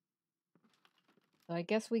 So I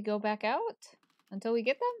guess we go back out until we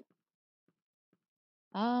get them?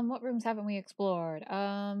 What rooms haven't we explored?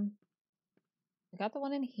 We got the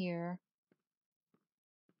one in here.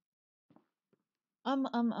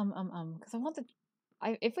 Because I want the...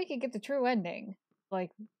 if we could get the true ending, like,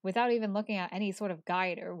 without even looking at any sort of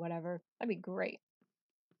guide or whatever, that'd be great.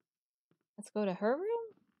 Let's go to her room?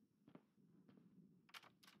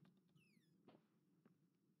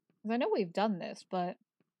 Because I know we've done this, but...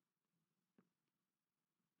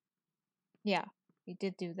 yeah, we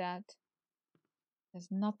did do that. There's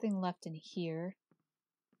nothing left in here.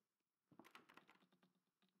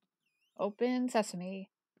 Open sesame.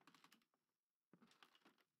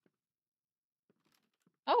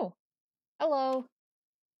 Oh, hello.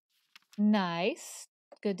 Nice.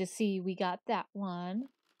 Good to see we got that one.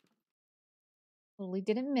 Totally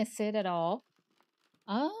didn't miss it at all.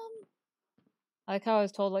 I like how I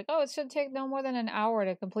was told, like, oh, it should take no more than an hour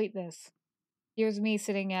to complete this. Here's me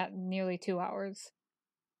sitting at nearly 2 hours.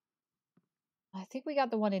 I think we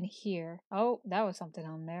got the one in here. Oh, that was something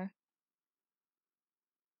on there.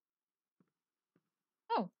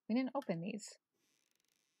 Oh, we didn't open these.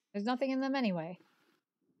 There's nothing in them anyway.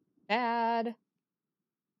 Bad. I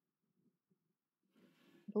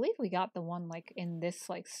believe we got the one, like, in this,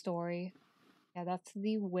 like, story. Yeah, that's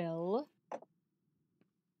the will.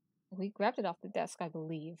 We grabbed it off the desk, I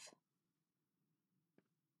believe.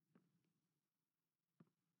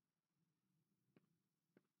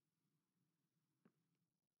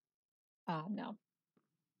 No.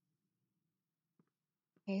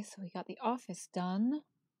 Okay, so we got the office done.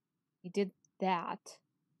 We did that.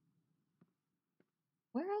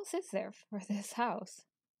 Where else is there for this house?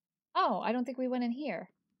 Oh, I don't think we went in here.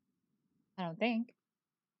 I don't think.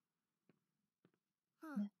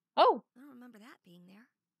 Huh. Oh! I don't remember that being there.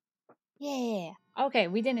 Yeah. Okay,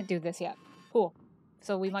 we didn't do this yet. Cool.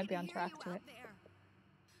 So we might be on track to it. There.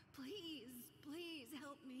 Please, please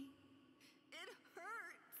help me. It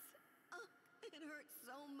hurts. It hurts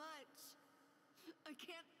so much. I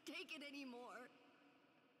can't take it anymore.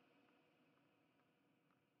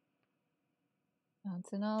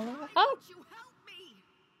 Bouncing all over. Why Oh! won't you help me?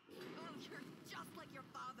 Oh, you're just like your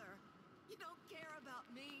father. You don't care about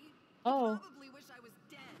me. Oh. You probably wish I was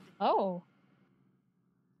dead. Oh.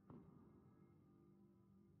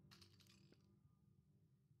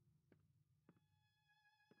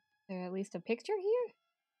 Is there at least a picture here?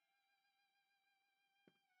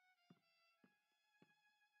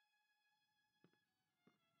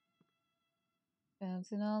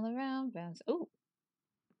 Bouncing all around, bounce. Ooh.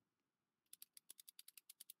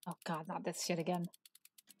 Oh god, not this shit again.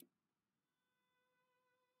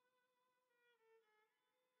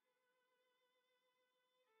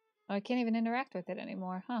 Oh, I can't even interact with it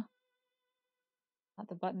anymore, huh? Not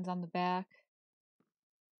the buttons on the back.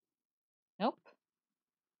 Nope.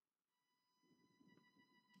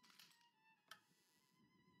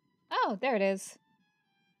 Oh, there it is.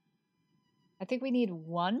 I think we need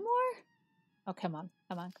one more? Oh, come on.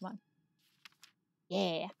 Come on, come on.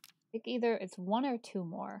 Yeah. I think either it's one or two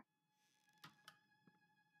more.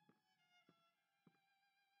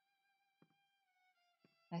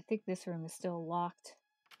 I think this room is still locked.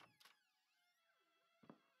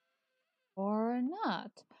 Or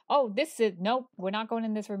not. Oh, this is... Nope, we're not going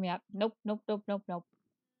in this room yet. Nope, nope, nope, nope, nope.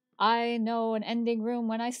 I know an ending room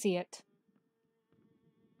when I see it.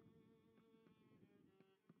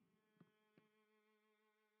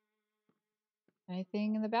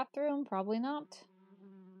 Anything in the bathroom? Probably not.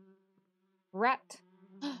 Rat.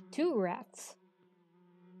 2 rats.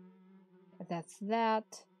 That's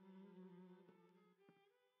that.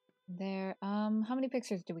 There. How many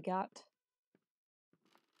pictures do we got?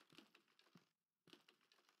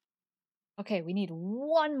 Okay, we need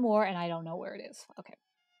one more, and I don't know where it is. Okay.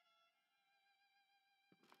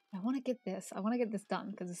 I want to get this. I want to get this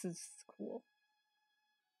done, because this is cool.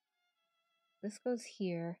 This goes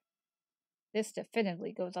here. This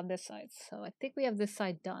definitively goes on this side. So I think we have this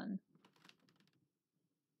side done.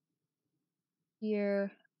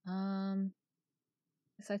 Here.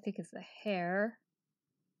 This I think is the hair.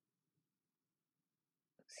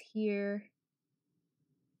 It's here.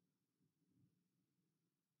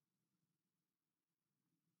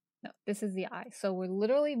 No, this is the eye. So we're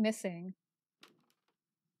literally missing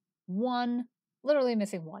one. Literally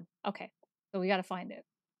missing one. Okay. So we got to find it.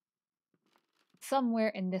 Somewhere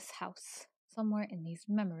in this house. Somewhere in these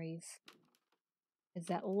memories. Is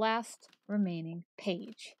that last remaining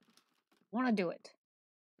page. I want to do it.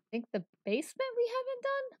 I think the basement we haven't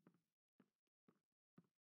done?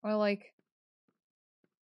 Or like,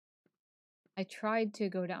 I tried to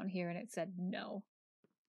go down here and it said no.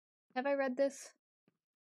 Have I read this?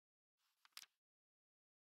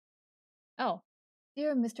 Oh.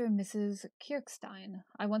 Dear Mr. and Mrs. Kirkstein,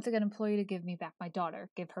 I once again implore you to give me back my daughter.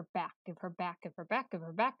 Give her back, give her back, give her back, give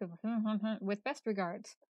her back, give her with best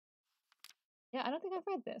regards. Yeah, I don't think I've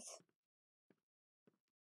read this.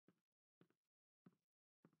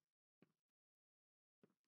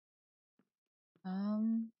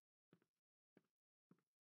 Come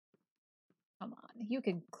on, you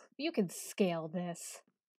can scale this.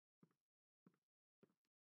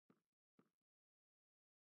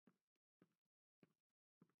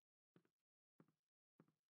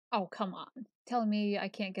 Oh, come on. Telling me I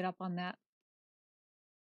can't get up on that.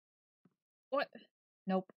 What?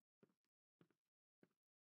 Nope.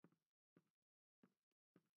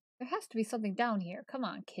 There has to be something down here. Come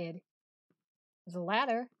on, kid. There's a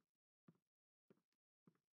ladder.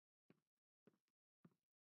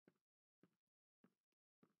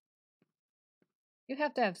 You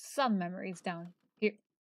have to have some memories down here.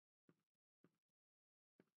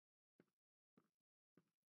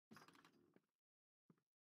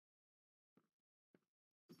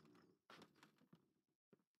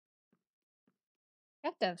 You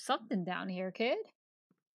have to have something down here, kid.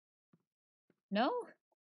 No?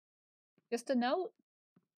 Just a note?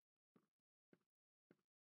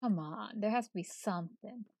 Come on, there has to be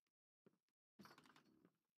something.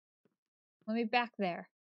 Let me back there.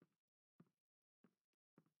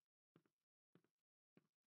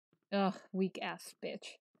 Ugh, weak ass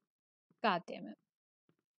bitch. God damn it.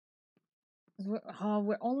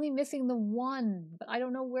 We're only missing the one, but I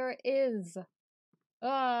don't know where it is.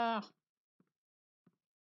 Ah.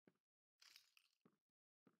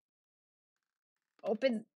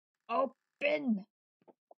 Open. Open.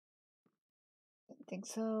 Don't think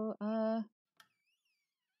so. I'm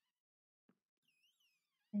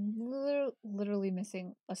literally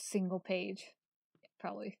missing a single page.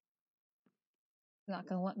 Probably. Not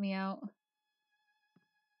gonna let me out.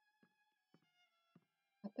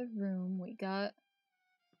 At the room, we got...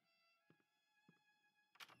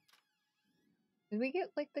 Did we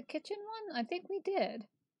get, like, the kitchen one? I think we did.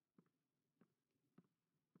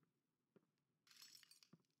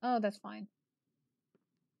 Oh, that's fine.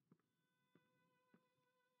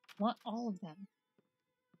 Want all of them.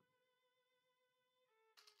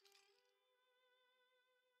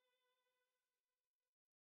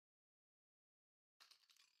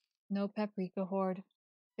 No paprika horde.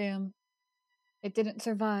 Damn. It didn't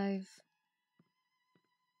survive.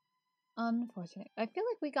 Unfortunate. I feel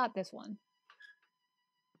like we got this one.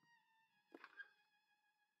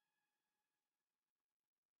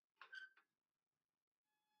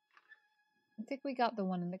 think we got the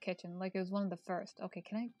one in the kitchen. Like, it was one of the first. Okay,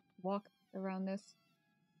 can I walk around this?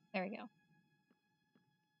 There we go.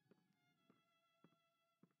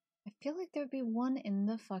 I feel like there'd be one in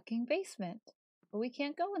the fucking basement. But we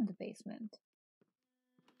can't go in the basement.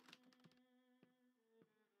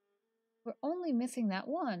 We're only missing that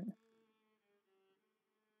one.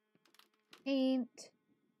 Paint.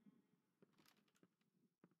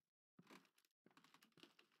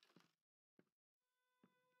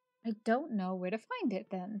 I don't know where to find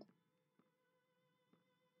it then.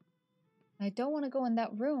 I don't want to go in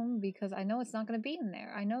that room because I know it's not going to be in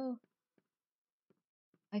there.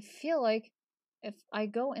 I feel like if I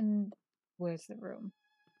go in... Where's the room?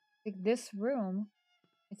 Like this room,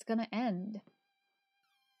 it's going to end.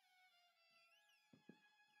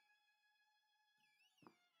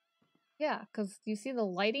 Yeah, because you see the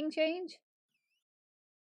lighting change?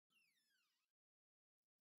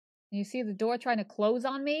 You see the door trying to close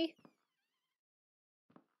on me?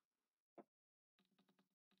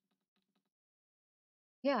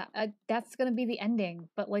 Yeah, that's gonna be the ending,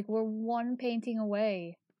 but like we're one painting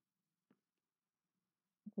away.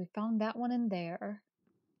 We found that one in there.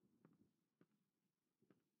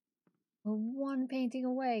 We're one painting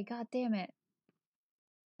away, god damn it.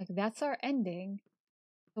 Like that's our ending.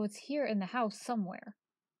 So it's here in the house somewhere.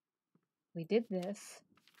 We did this.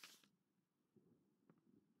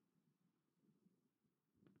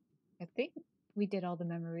 I think we did all the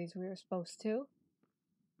memories we were supposed to.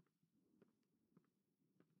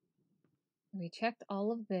 We checked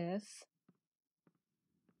all of this.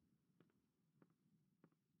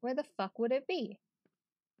 Where the fuck would it be?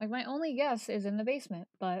 Like my only guess is in the basement,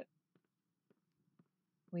 but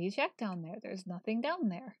we checked down there. There's nothing down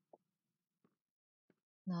there.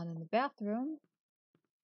 Not in the bathroom.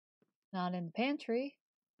 Not in the pantry.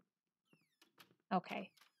 Okay.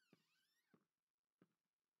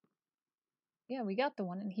 Yeah, we got the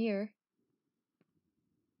one in here.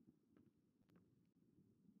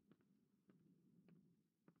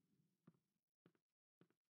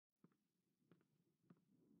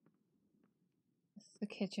 This is the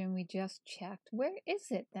kitchen we just checked. Where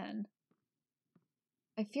is it then?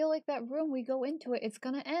 I feel like that room we go into it's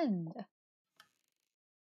gonna end.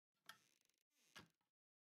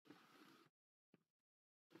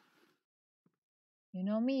 You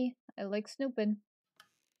know me, I like snooping.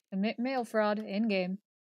 Admit mail fraud in-game.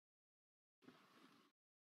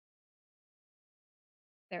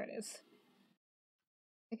 There it is.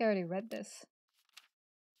 I think I already read this.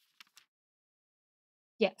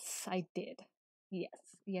 Yes, I did.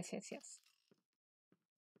 Yes.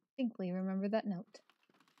 Distinctly remember that note.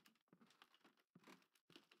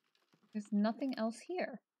 There's nothing else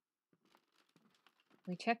here.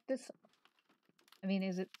 We checked this. I mean,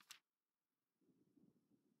 is it...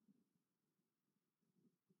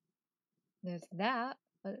 There's that,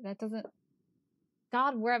 but that doesn't...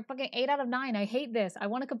 God, we're at fucking 8 out of 9. I hate this. I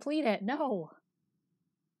want to complete it. No.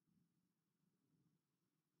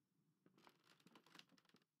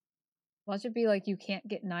 Watch it be like you can't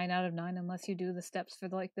get 9 out of 9 unless you do the steps for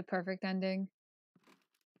like the perfect ending.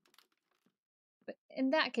 But in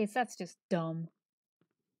that case, that's just dumb.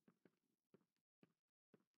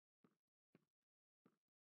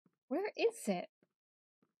 Where is it?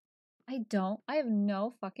 I have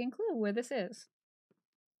no fucking clue where this is.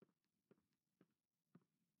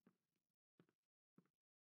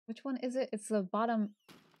 Which one is it? It's the bottom.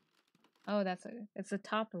 Oh, it's the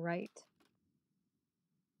top right.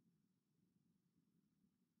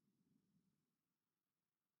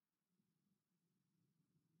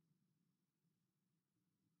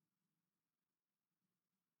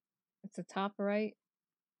 It's the top right.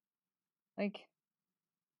 Like,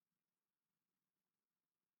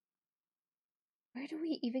 where do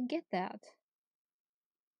we even get that?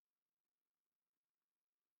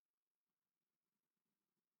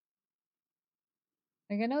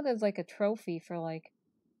 Like, I know there's like a trophy for like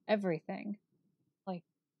everything. Like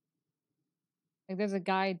there's a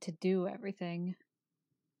guide to do everything.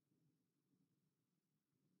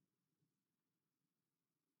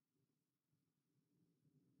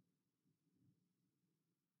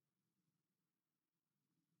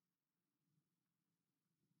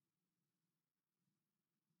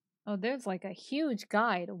 Oh, there's like a huge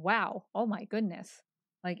guide. Wow. Oh my goodness.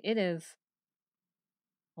 Like it is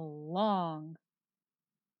a long,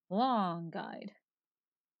 long guide.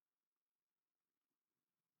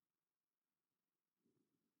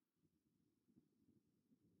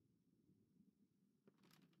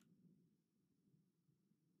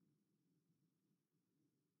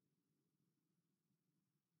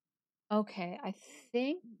 Okay, I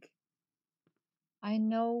think I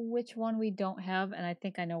know which one we don't have, and I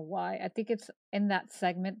think I know why. I think it's in that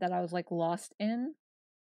segment that I was like lost in.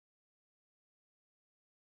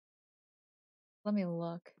 Let me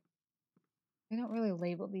look. They don't really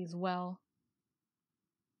label these well.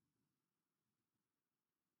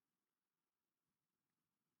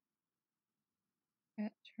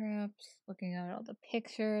 Rat traps, looking at all the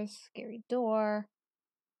pictures, scary door.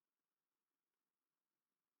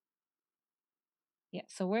 Yeah,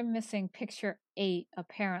 so we're missing picture 8,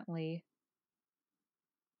 apparently.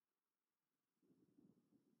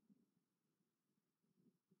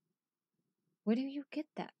 Where do you get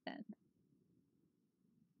that then?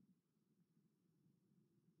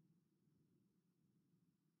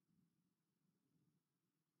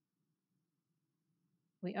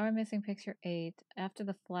 We are missing picture 8 after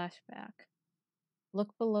the flashback.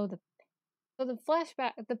 Look below the... So the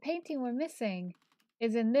flashback, the painting we're missing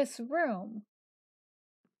is in this room.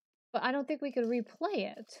 But I don't think we could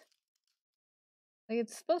replay it. Like,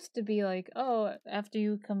 it's supposed to be like, oh, after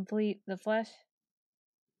you complete the flash...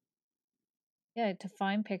 Yeah, to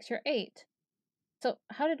find picture 8. So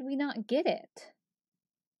how did we not get it?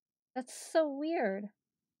 That's so weird.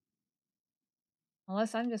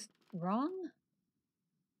 Unless I'm just wrong?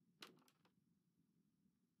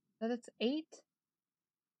 That it's 8?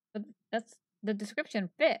 But that's... the description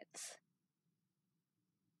fits.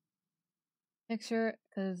 Picture,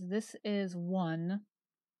 because this is 1.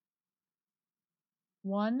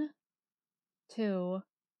 1, 2,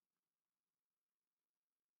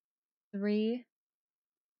 3,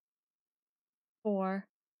 4,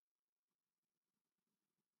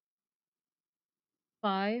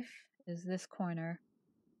 5 is this corner.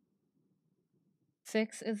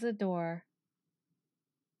 6 is the door.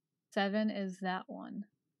 7 is that one.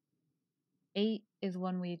 8 is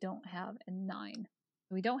one we don't have, and 9.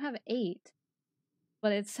 We don't have 8,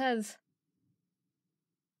 but it says...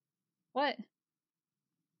 What?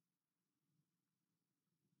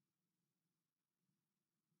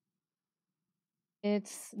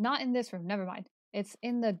 It's not in this room, never mind. It's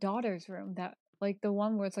in the daughter's room, that, like, the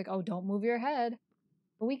one where it's like, oh, don't move your head.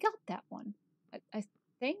 But we got that one. I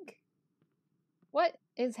think? What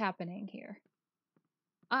is happening here?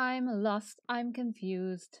 I'm lost. I'm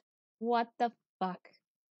confused. What the fuck?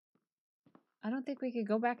 I don't think we could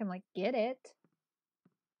go back and, like, get it.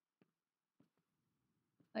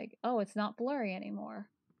 Like, oh, it's not blurry anymore.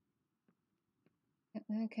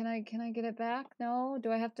 Can I get it back? No?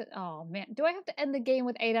 Do I have to... Oh, man. Do I have to end the game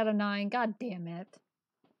with 8 out of 9? God damn it.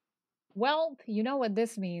 Well, you know what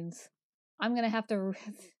this means. I'm gonna have to...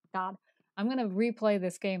 God. I'm gonna replay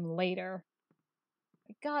this game later.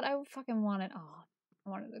 God, I fucking want it. Oh, I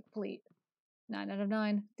wanted to complete. 9 out of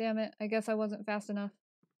 9. Damn it. I guess I wasn't fast enough.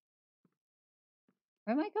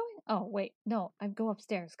 Where am I going? Oh, wait. No, I go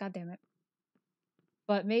upstairs. God damn it.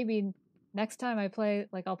 But maybe next time I play,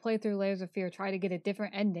 like, I'll play through Layers of Fear, try to get a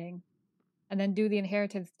different ending, and then do the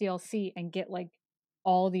Inheritance DLC and get, like,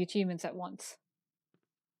 all the achievements at once.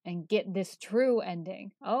 And get this true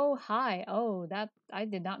ending. Oh, hi. Oh, that... I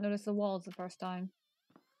did not notice the walls the first time.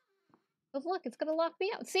 But look, it's gonna lock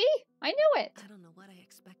me out. See? I knew it! I don't know what I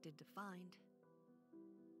expected to find.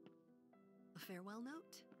 A farewell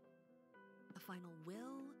note? A final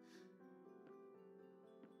will?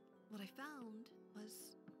 What I found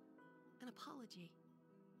was an apology.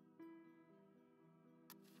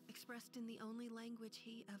 Expressed in the only language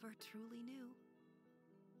he ever truly knew.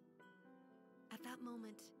 At that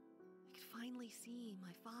moment, I could finally see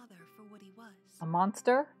my father for what he was. A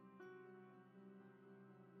monster?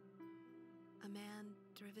 A man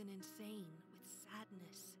driven insane with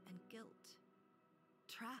sadness and guilt.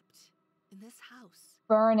 Trapped in this house.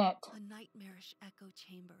 Burn it. A nightmarish echo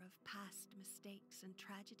chamber of past mistakes and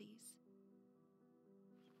tragedies.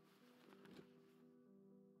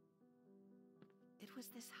 It was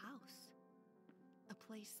this house. A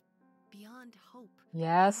place beyond hope.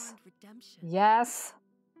 Yes. Beyond redemption. Yes.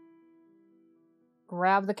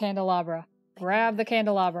 Grab the candelabra. Grab the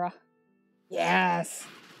candelabra. Yes.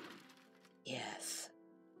 Yes.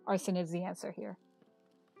 Arson is the answer here.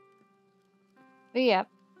 But yeah,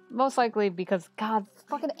 most likely because, God,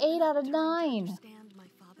 fucking 8 out of 9. Understand my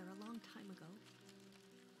father a long time ago.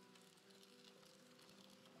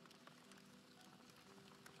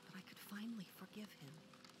 But I could finally forgive him.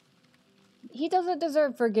 He doesn't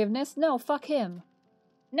deserve forgiveness. No, fuck him.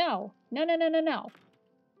 No. No, no, no, no, no.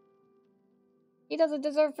 He doesn't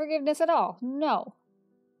deserve forgiveness at all. No.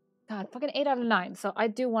 God, fucking 8 out of 9. So I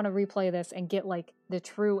do want to replay this and get, like, the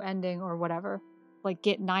true ending or whatever. Like,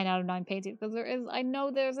 get 9 out of 9 paintings. Because there is... I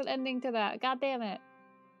know there's an ending to that. God damn it.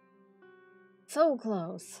 So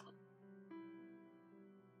close.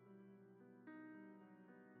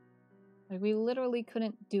 Like, we literally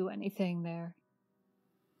couldn't do anything there.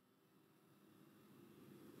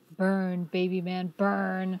 Burn, baby man,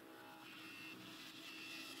 burn.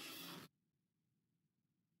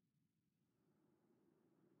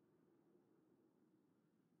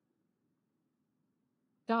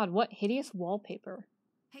 God, what hideous wallpaper.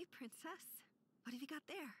 Hey, princess. What have you got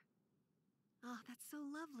there? Oh, that's so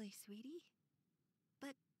lovely, sweetie.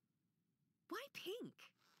 But why pink?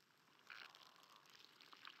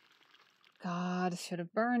 God, should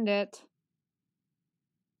have burned it.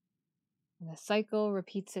 And the cycle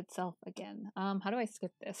repeats itself again. How do I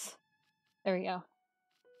skip this? There we go.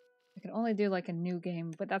 I can only do like a new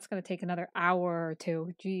game, but that's gonna take another hour or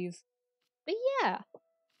two. Jeez. But yeah.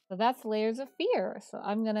 So that's Layers of Fear. So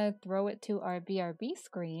I'm gonna throw it to our BRB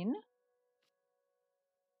screen.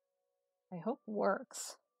 I hope it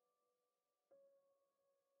works.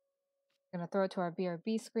 We're gonna throw it to our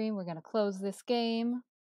BRB screen. We're gonna close this game.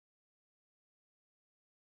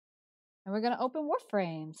 And we're gonna open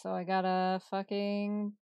Warframe. So I gotta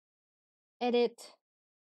fucking edit.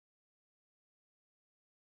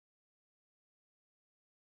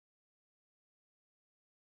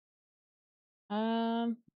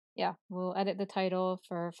 Yeah, we'll edit the title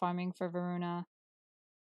for Farming for Varuna.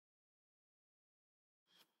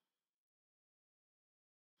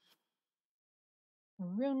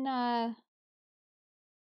 Varuna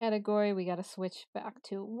category, we gotta switch back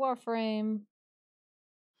to Warframe.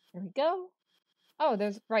 There we go. Oh,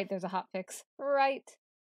 there's a hotfix. Right.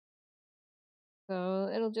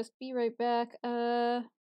 So it'll just be right back. Yep.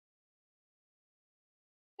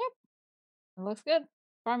 It looks good.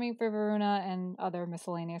 Farming for Varuna and other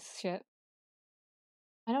miscellaneous shit.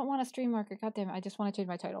 I don't want a stream marker. God damn it. I just want to change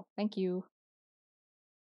my title. Thank you.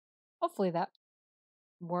 Hopefully that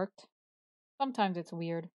worked. Sometimes it's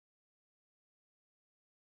weird.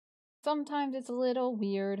 Sometimes it's a little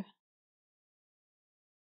weird.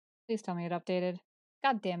 Please tell me it updated.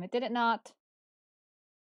 God damn it. Did it not?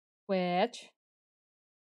 Twitch.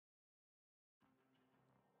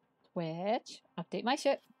 Update my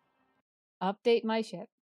shit. Update my shit.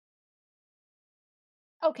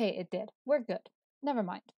 Okay, it did. We're good. Never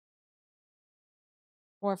mind.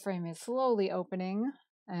 Warframe is slowly opening.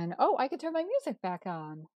 And oh, I can turn my music back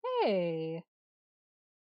on. Hey.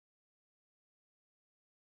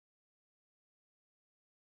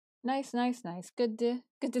 Nice. Good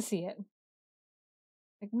to see it.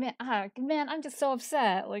 Like, man, I'm just so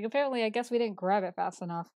upset. Like, apparently I guess we didn't grab it fast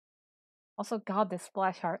enough. Also, God, this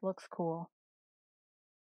splash art looks cool.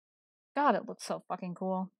 God, it looks so fucking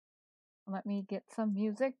cool. Let me get some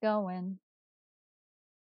music going.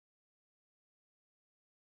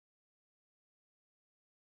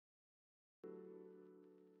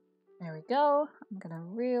 There we go. I'm gonna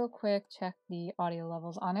real quick check the audio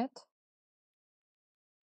levels on it.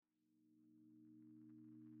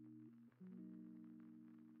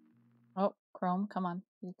 Oh, Chrome, come on.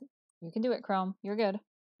 You can do it, Chrome. You're good.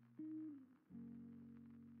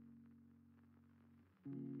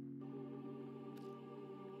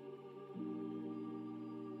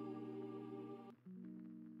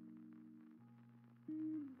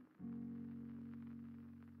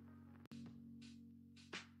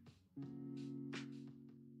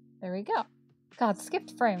 There we go. God,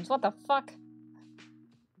 skipped frames. What the fuck?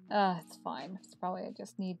 It's fine. It's probably I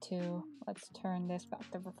just need to... Let's turn this back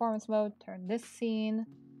to performance mode. Turn this scene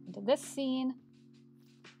into this scene.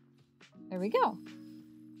 There we go.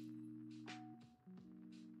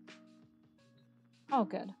 Oh,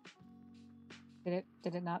 good. Did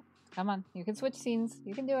it not? Come on. You can switch scenes.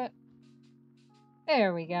 You can do it.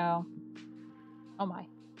 There we go. Oh my.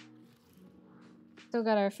 Still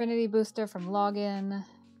got our affinity booster from login.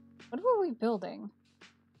 What were we building?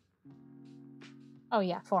 Oh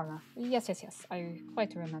yeah, Forma. Yes. I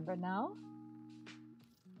quite remember now.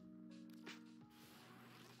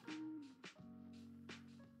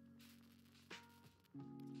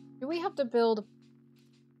 Do we have to build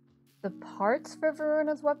the parts for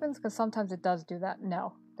Varuna's weapons? Because sometimes it does do that.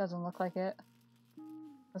 No, doesn't look like it.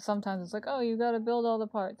 But sometimes it's like, oh, you gotta build all the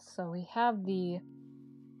parts. So we have the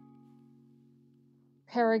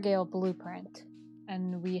Paragale blueprint.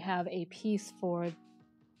 And we have a piece for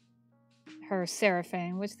her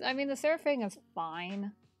Seraphine, which, I mean, the Seraphine is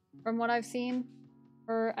fine from what I've seen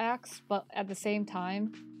for axe, but at the same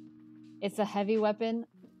time, it's a heavy weapon.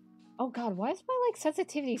 Oh god, why is my, like,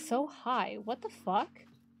 sensitivity so high? What the fuck?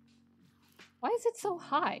 Why is it so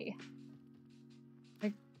high?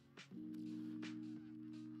 Like...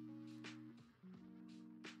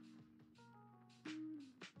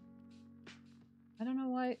 I don't know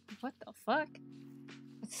why... What the fuck?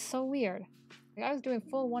 It's so weird. Like, I was doing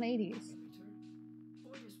full 180s.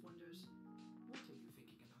 Boy just wonders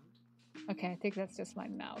Okay, I think that's just my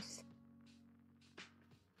mouse.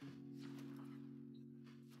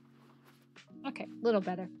 Okay, a little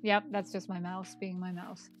better. Yep, that's just my mouse being my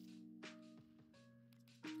mouse.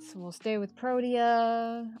 So we'll stay with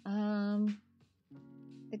Protea. I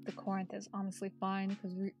think the Corinth is honestly fine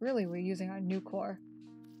because really we're using our new core.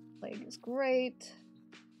 Plague is great.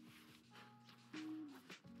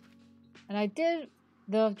 And I did,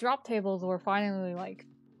 the drop tables were finally like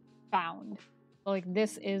found. Like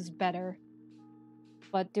this is better.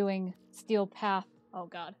 But doing Steel Path, oh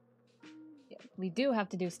god. Yeah, we do have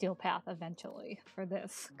to do Steel Path eventually for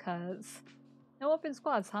this because no open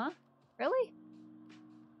squads, huh? Really?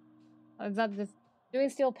 Is that just doing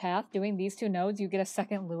Steel Path, doing these two nodes, you get a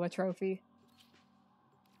second Lua trophy.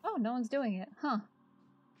 Oh, no one's doing it, huh?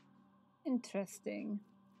 Interesting.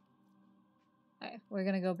 Alright, we're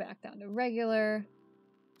gonna go back down to regular.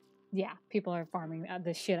 Yeah, people are farming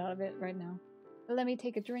the shit out of it right now. Let me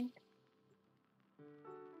take a drink.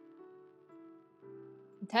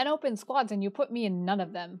 10 open squads and you put me in none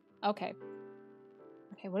of them. Okay.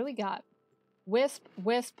 Okay, what do we got? Wisp,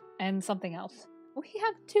 Wisp, and something else. We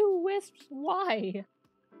have 2 Wisps. Why?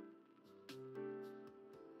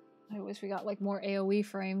 I wish we got like more AoE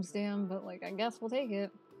frames, damn, but like I guess we'll take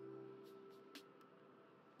it.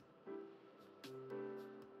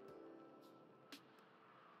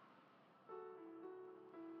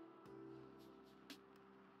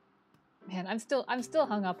 Man, I'm still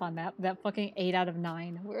hung up on that fucking 8 out of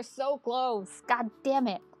 9. We're so close. God damn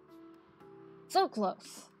it. So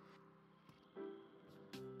close.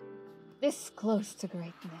 This close to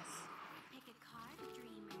greatness. Pick a card,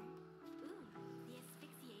 dreamer. Ooh, the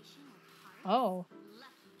asphyxiation of hearts. Oh.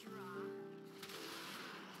 Lucky draw.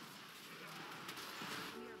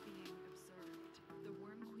 We are being observed. The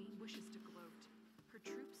Worm Queen wishes to gloat. Her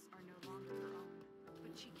troops are no longer her own,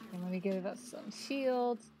 but she cares. And let me give us some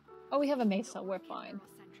shields. Oh, we have a Mesa. We're fine.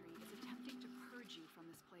 Sentry is attempting to purge you from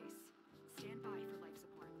this place. Stand by for life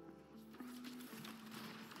support.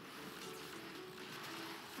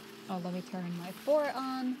 Oh, let me turn my fort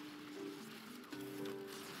on.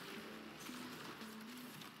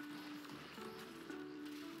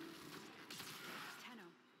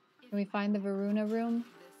 Can we find the Varuna room?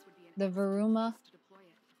 The Varuma?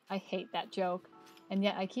 I hate that joke. And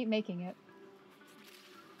yet I keep making it.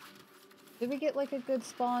 Did we get like a good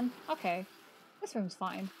spawn? Okay. This room's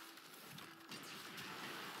fine.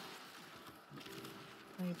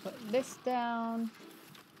 Let me put this down.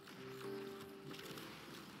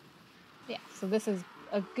 Yeah, so this is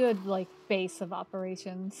a good like base of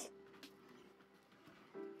operations.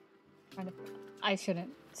 I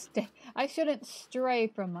shouldn't stray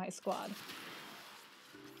from my squad.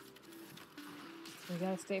 We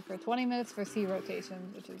gotta stay for 20 minutes for C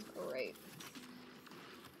rotations, which is great.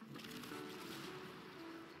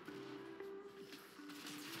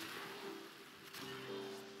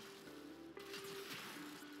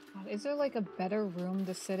 God, is there like a better room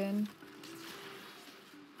to sit in?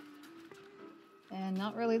 And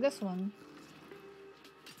not really this one.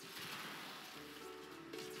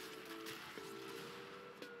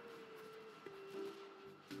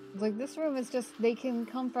 Like this room is just, they can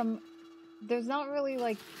come from, there's not really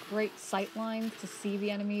like great sight lines to see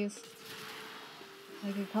the enemies.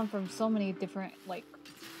 They can come from so many different like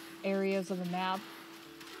areas of the map.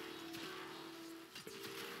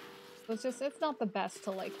 So it's just, it's not the best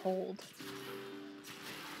to like hold.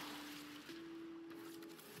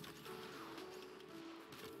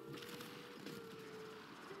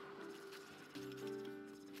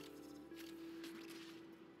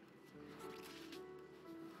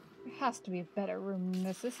 There has to be a better room than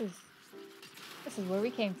this. This is where we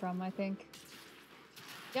came from, I think.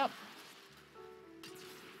 Yep.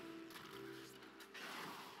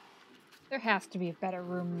 There has to be a better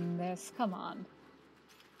room than this. Come on.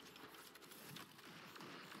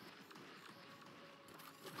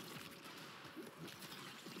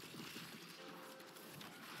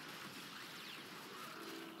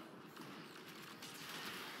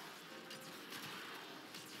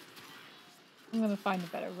 I'm gonna find a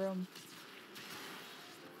better room.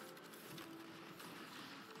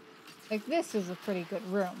 Like, this is a pretty good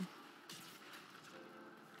room.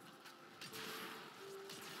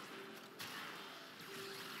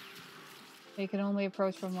 They can only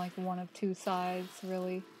approach from, like, one of 2 sides,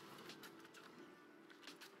 really.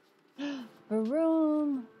 A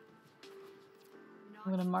room!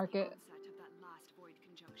 I'm gonna mark it.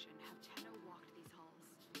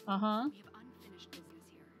 Uh-huh.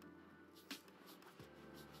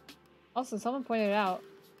 Also, someone pointed out,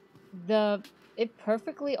 it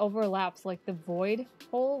perfectly overlaps, like, the void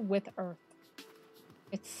hole with Earth.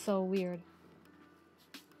 It's so weird.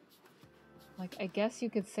 Like, I guess you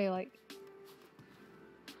could say, like,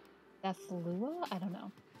 that's Lua? I don't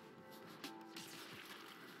know.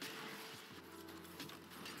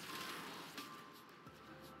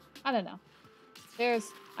 I don't know.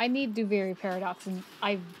 I need Duviri Paradox, and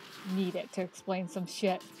I need it to explain some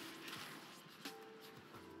shit.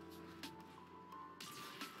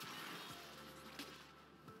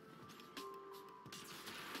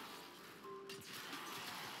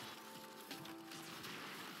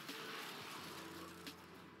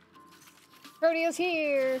 Protea's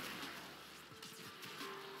here!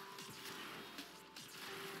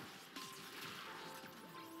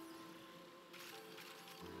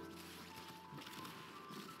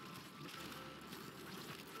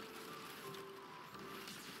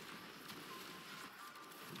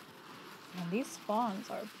 And these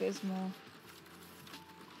spawns are abysmal.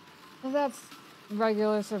 Well, that's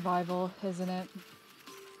regular survival, isn't it?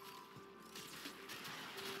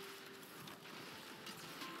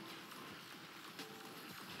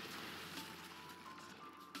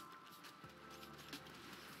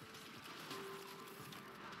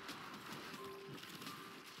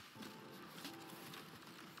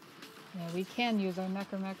 Yeah, we can use our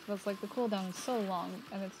Necromech, but it's like the cooldown is so long,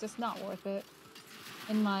 and it's just not worth it.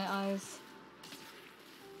 In my eyes.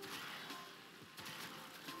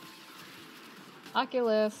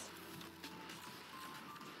 Oculus.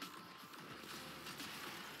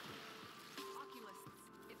 Oculists,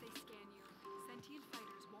 if they scan you, sentient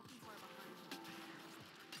fighters won't be far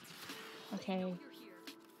behind. Okay. They know you're here.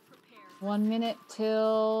 Prepare. 1 minute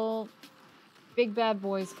till big bad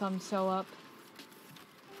boys come show up.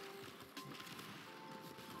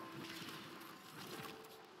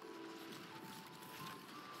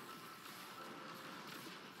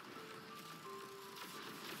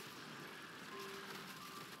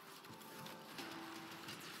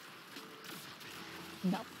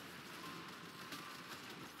 No.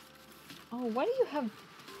 Oh, why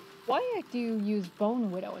do you use Bone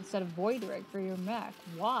Widow instead of Void Rig for your mech?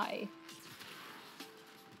 Why?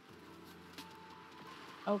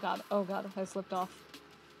 Oh god, I slipped off.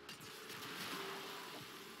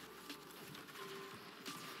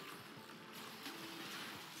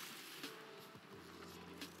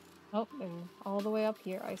 Oh, they're all the way up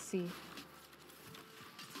here, I see.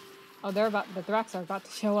 Oh, the Thrax are about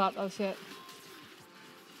to show up, oh shit.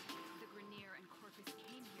 The Grenier and Corpus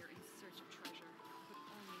came here in search of treasure, but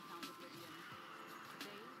only found oblivion.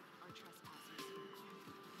 They are trespassers.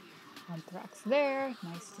 One Thrax there,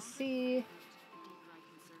 nice to see. The deeper I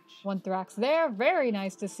can search, One Thrax there, very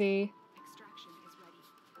nice to see. extraction is ready.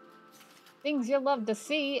 Things you love to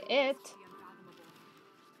see, it. The unfathomable.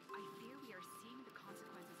 I fear we are seeing the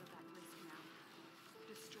consequences of that risk now.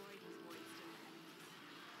 Destroy these void stone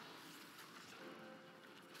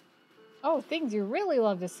enemies. Oh, things you really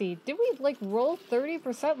love to see. Did we, like, roll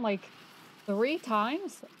 30% like 3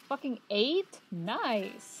 times? Fucking 8?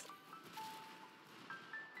 Nice.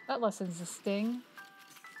 That lessens the sting.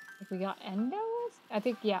 If we got endo? I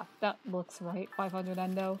think, yeah, that looks right. 500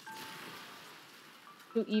 endo.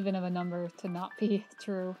 Too even of a number to not be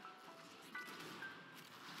true.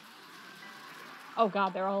 Oh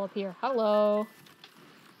god, they're all up here. Hello.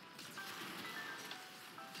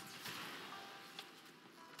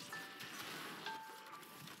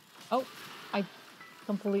 Oh, I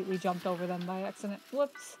completely jumped over them by accident.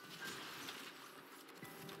 Whoops.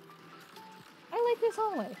 I like this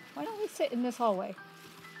hallway. Why don't we sit in this hallway?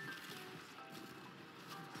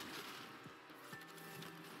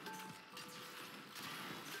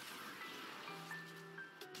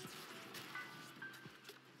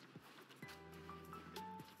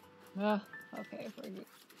 Okay,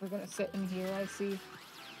 we're gonna sit in here, I see.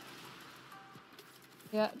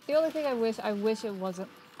 Yeah, the only thing I wish it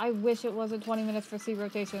wasn't 20 minutes for sea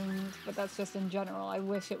rotations, but that's just in general. I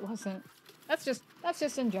wish it wasn't. That's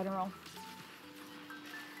just in general.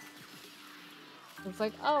 It's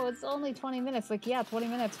like, oh, it's only 20 minutes. Like, yeah, 20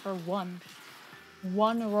 minutes for one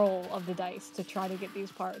roll of the dice to try to get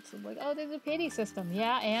these parts. I'm like, oh, there's a pity system.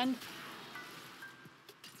 Yeah, and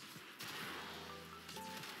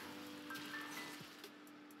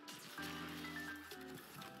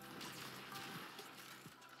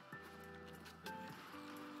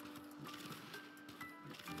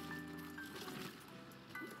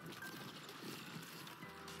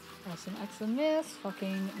some extra miss.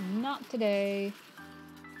 Fucking not today.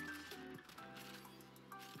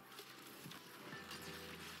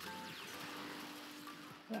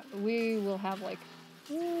 Yeah, we will have, like,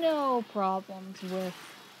 no problems with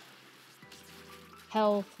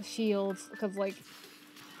health, shields, because, like,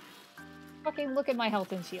 fucking look at my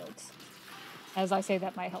health and shields. As I say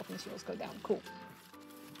that, my health and shields go down. Cool.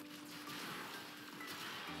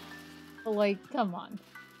 But like, come on.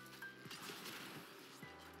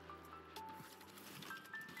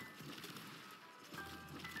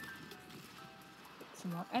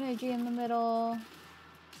 Some more energy in the middle.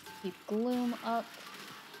 Keep Gloom up.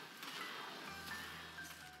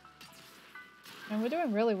 And we're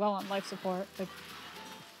doing really well on life support. Like,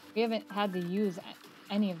 we haven't had to use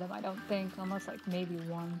any of them, I don't think, unless like maybe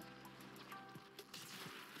one.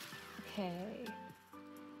 Okay.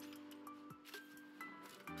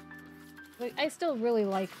 But I still really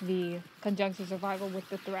like the conjuncture survival with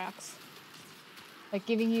the Thrax. Like,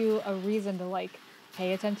 giving you a reason to, like,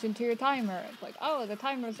 pay attention to your timer. It's like, oh, the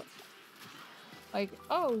timer's... Like,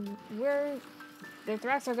 oh, the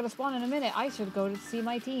Thrax are gonna spawn in a minute. I should go to see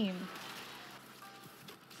my team.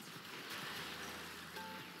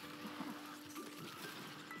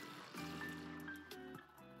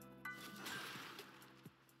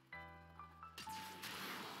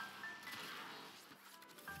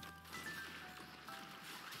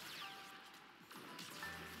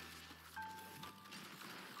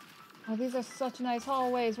 Oh, these are such nice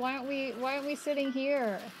hallways. Why aren't we sitting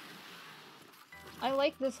here? I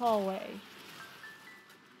like this hallway.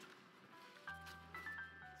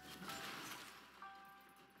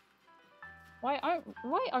 Why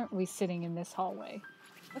aren't we sitting in this hallway?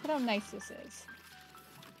 Look at how nice this is.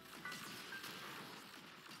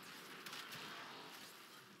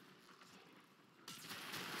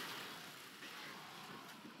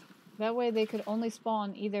 That way they could only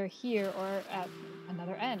spawn either here or at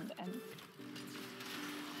another end, and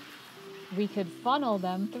we could funnel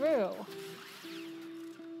them through.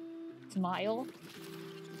 Smile.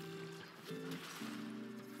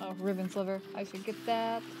 Oh, ribbon sliver. I should get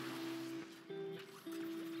that.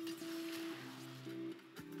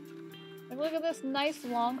 Like, look at this nice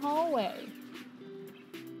long hallway.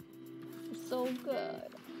 It's so good.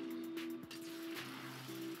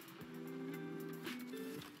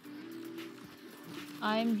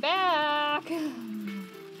 I'm back! And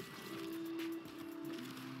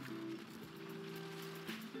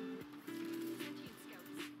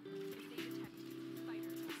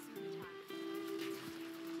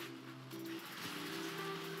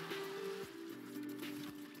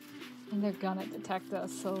they're gonna detect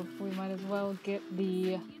us, so we might as well get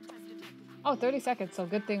the... Oh, 30 seconds, so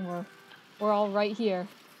good thing we're all right here.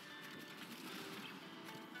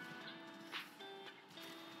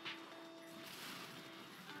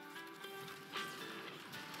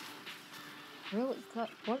 Really?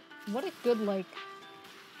 What a good, like,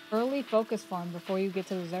 early focus farm before you get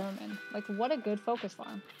to the Zeramin. Like, what a good focus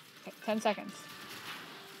farm. Okay, 10 seconds.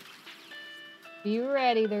 Be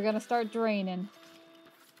ready, they're gonna start draining.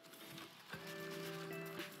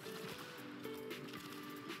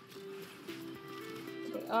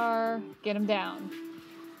 They are. Get them down.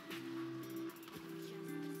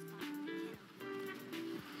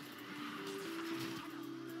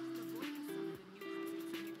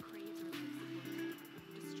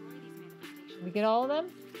 Did we get all of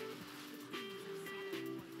them?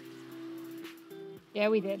 Yeah,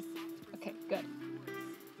 we did. Okay, good.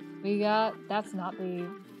 We got... That's not the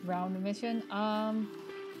round mission.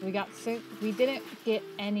 We got 6... We didn't get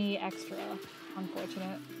any extra.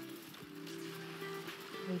 Unfortunate.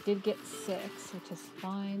 We did get 6, which is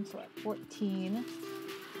fine. So at 14.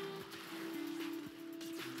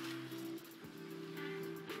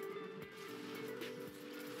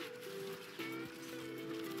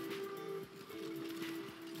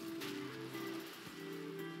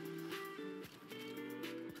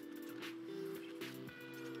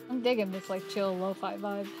 I'm digging this, like, chill lo-fi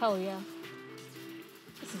vibe. Hell yeah.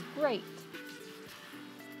 This is great.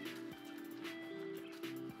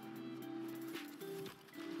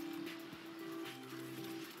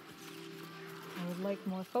 I would like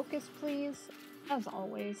more focus, please. As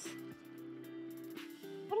always.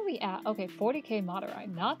 What are we at? Okay, 40k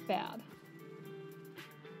Madurai. Not bad.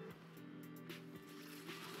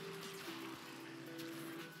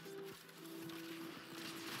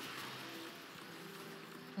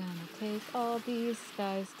 Gonna take all these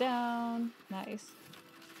guys down. Nice.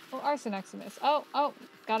 Oh, Arson Eximus. Oh,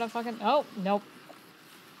 gotta fucking... Oh, nope.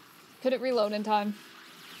 Couldn't reload in time.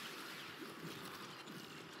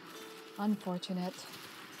 Unfortunate.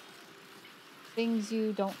 Things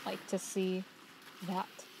you don't like to see. That.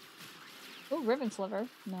 Oh, Ribbon Sliver.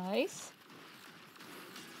 Nice.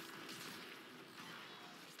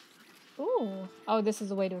 Ooh. Oh, this is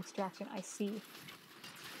the way to extraction. I see.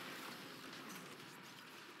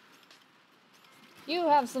 You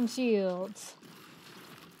have some shields.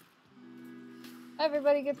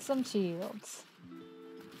 Everybody gets some shields.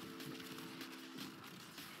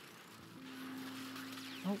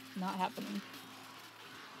 Nope, not happening.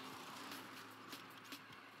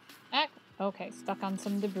 Okay, stuck on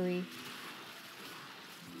some debris.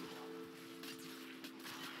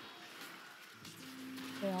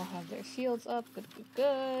 They all have their shields up. Good, good,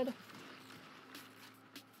 good.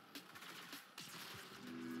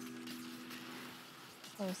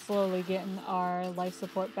 We're slowly getting our life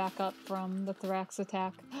support back up from the Thrax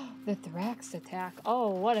attack. The Thrax attack. Oh,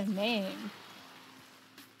 what a name.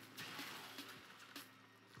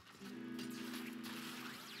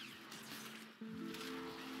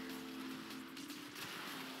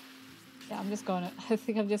 Yeah, I'm just going to... I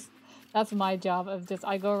think I'm just... That's my job of just...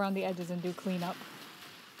 I go around the edges and do cleanup.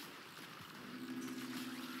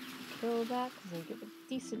 Kill that because they get a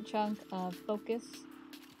decent chunk of focus.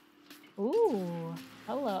 Ooh,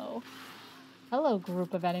 hello. Hello,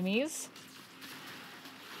 group of enemies.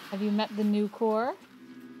 Have you met the new core?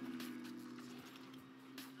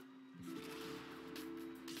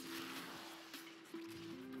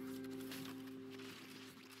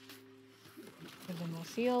 Give them more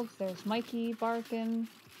shields. There's Mikey barking.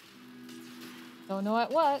 Don't know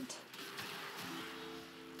at what.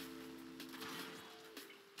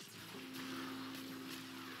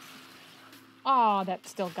 Aw, that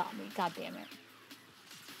still got me. God damn it.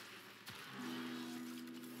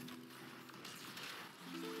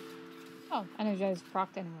 Oh, energized proc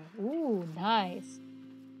anyway. Ooh, nice.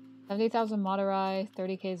 70,000 Madurai,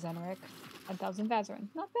 30k Zenric, 10,000 Vazarin.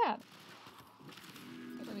 Not bad.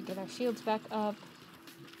 Okay, let me get our shields back up.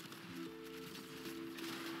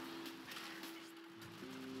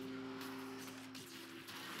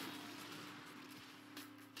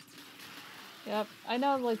 Yep, I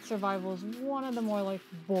know like survival is one of the more like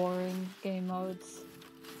boring game modes.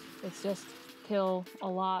 It's just kill a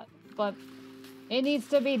lot, but it needs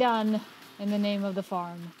to be done in the name of the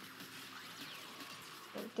farm.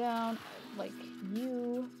 Go down, like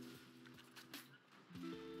you.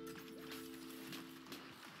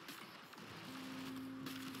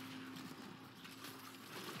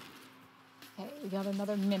 Okay, we got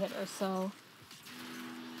another minute or so.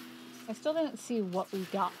 I still didn't see what we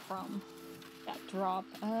got from that drop.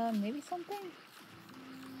 Maybe something?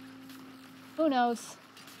 Who knows?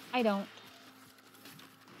 I don't.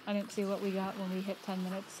 I didn't see what we got when we hit 10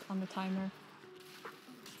 minutes on the timer.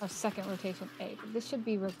 Our second rotation A. This should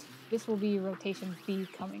be this will be rotation B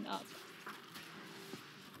coming up.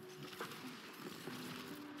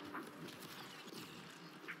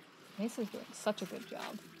 Mesa's doing such a good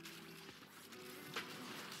job.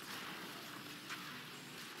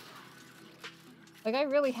 Like, I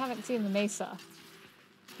really haven't seen the Mesa.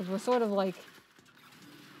 Because we're sort of, like,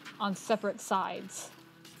 on separate sides.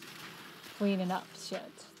 Cleaning up shit.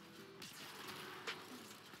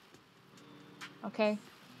 Okay.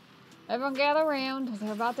 Everyone gather around.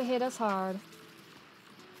 They're about to hit us hard.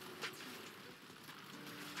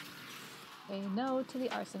 Say no to the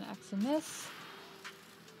Arsenax in this.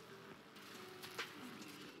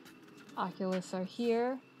 Oculus are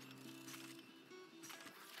here.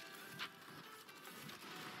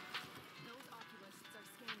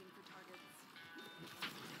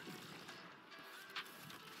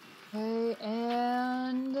 Okay,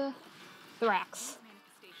 and Thrax.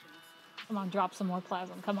 Come on, drop some more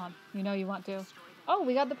plasm. Come on. You know you want to. Oh,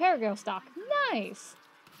 we got the Paragale stock. Nice!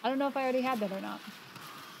 I don't know if I already had that or not.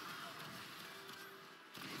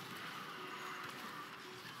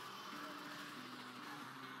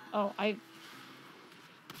 Oh,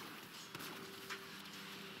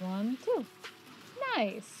 1, 2.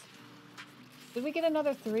 Nice! Did we get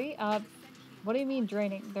another 3? What do you mean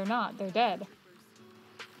draining? They're not. They're dead.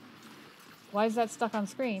 Why is that stuck on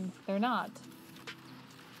screen? They're not.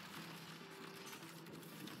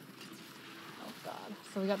 Oh god.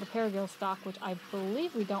 So we got the Paragale stock, which I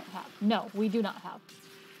believe we don't have. No, we do not have.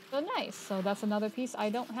 So nice. So that's another piece I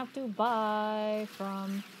don't have to buy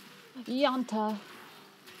from Yanta.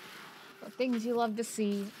 For things you love to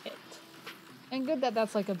see, it. And good that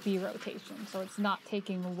that's like a B rotation, so it's not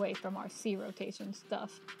taking away from our C rotation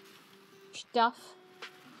stuff. Stuff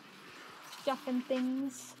and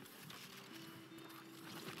things.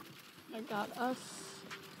 I got us.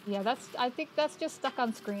 Yeah, I think that's just stuck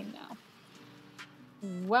on screen now.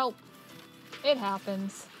 Well, it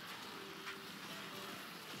happens.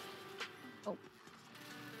 Oh.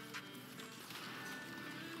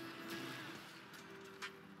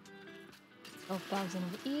 $12,000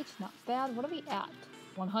 of each, not bad. What are we at?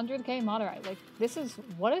 100k Madurai. Like, this is,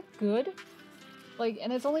 what a good, like,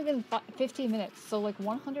 and it's only been 15 minutes, so like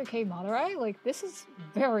 100k Madurai, like, this is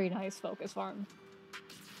very nice focus farm.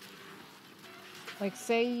 Like,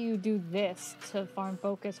 say you do this to farm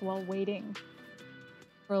focus while waiting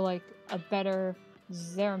for, like, a better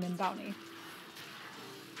Zeramin bounty.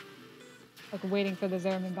 like waiting for the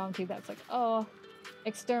Zerman bounty that's like, oh,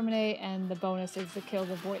 exterminate, and the bonus is to kill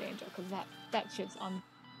the Void Angel, because that shit's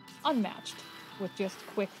unmatched with just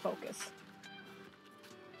quick focus.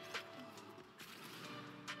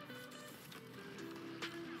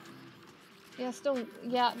 Yeah, still,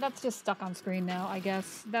 yeah, that's just stuck on screen now, I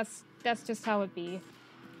guess. That's just how it be.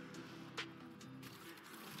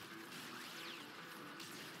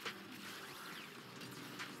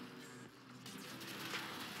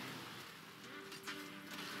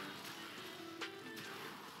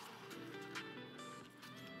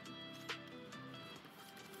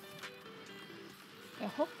 Yeah,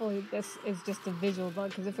 hopefully this is just a visual bug,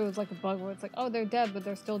 because if it was like a bug where it's like, oh, they're dead, but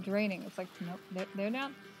they're still draining, it's like, nope, they're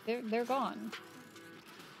not, they're gone.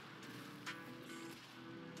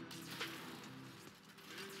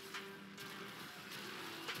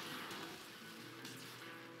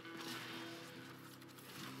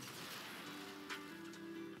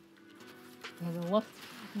 Yeah,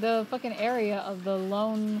 the fucking area of the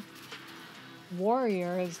lone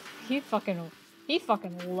warrior is, he fucking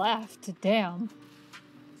left, damn.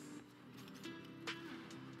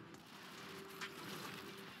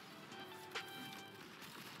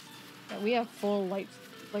 Yeah, we have full life,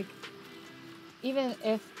 like, even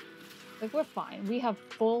if, like, we're fine. We have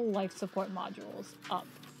full life support modules up.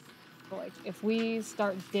 So, like, if we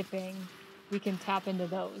start dipping, we can tap into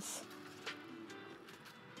those.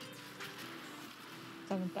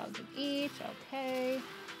 7,000 each, okay.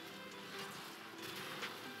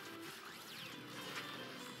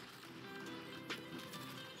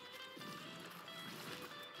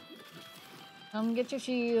 Come get your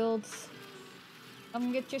shields.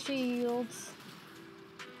 Come get your shields.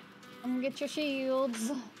 Come get your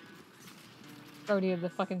shields. Brody of the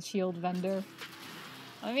fucking shield vendor.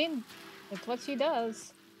 I mean, it's what she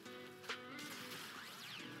does.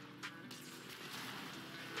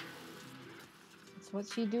 It's what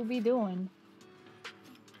she do be doing.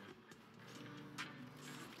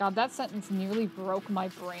 God, that sentence nearly broke my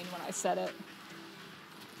brain when I said it.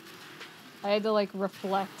 I had to, like,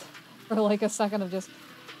 reflect for, like, a second of just...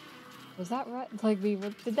 Was that right? Like,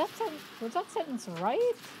 was that sentence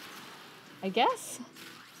right? I guess?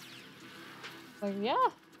 Like, yeah.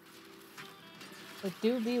 It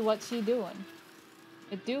do be what she doing.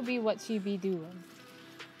 It do be what she be doing.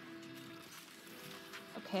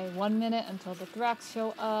 Okay, 1 minute until the Thrax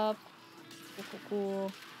show up.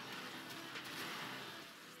 Cool.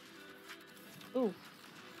 Ooh.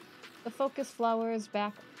 The focus flower is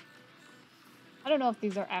back. I don't know if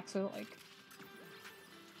these are actually, like...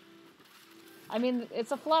 I mean,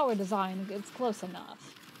 it's a flower design. It's close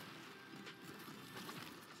enough.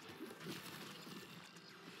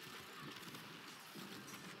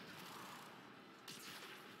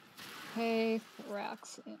 Okay,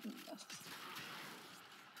 Thrax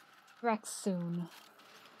soon.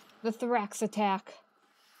 The Thrax attack.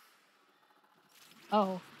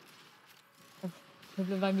 Oh.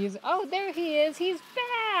 My music. Oh, there he is! He's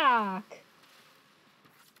back!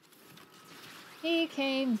 He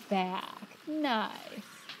came back. Nice.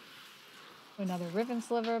 Another Riven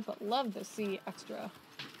Sliver, but love to see extra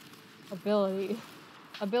ability.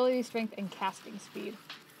 Ability, strength, and casting speed.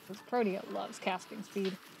 Because Protea loves casting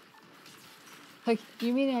speed. Like,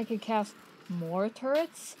 you mean I could cast more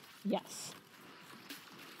turrets? Yes.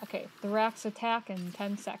 Okay, Thrax attack in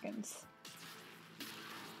 10 seconds.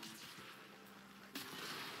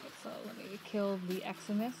 Okay, so let me kill the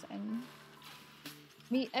Eximus and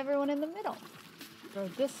meet everyone in the middle. Throw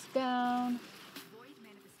this down. Void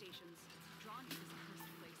manifestations drawn to this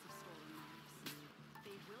cursed place of stolen lives.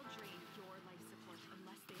 They will drain your life support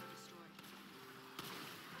unless they are destroyed.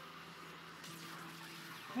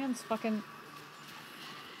 Man's fucking...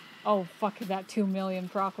 Oh, fuck, that 2 million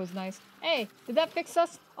proc was nice. Hey, did that fix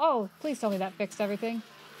us? Oh, please tell me that fixed everything.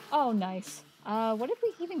 Oh, nice. What did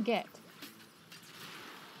we even get?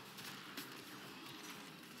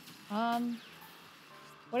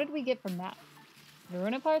 What did we get from that? The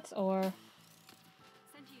Runa parts or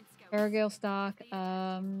Aragale stock?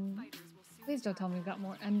 Please don't tell me we got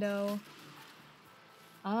more endo.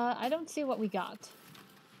 I don't see what we got.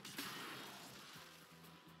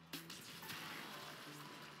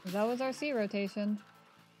 That was our C rotation.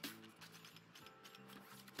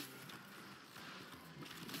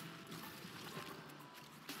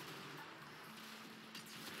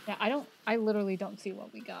 Yeah, I literally don't see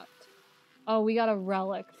what we got. Oh, we got a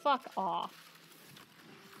relic. Fuck off.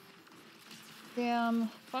 Damn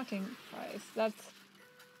fucking Christ.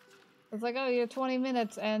 It's like, oh, you have 20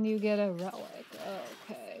 minutes and you get a relic.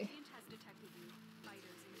 Okay.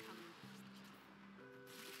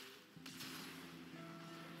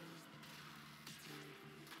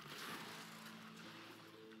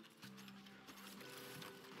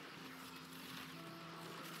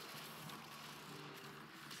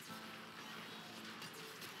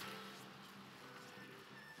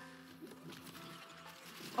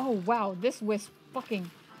 Oh wow, this wisp fucking...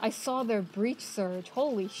 I saw their breach surge.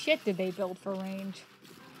 Holy shit did they build for range.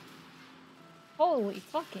 Holy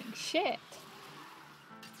fucking shit.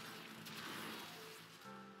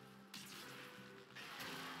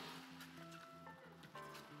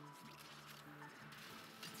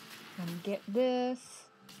 And get this.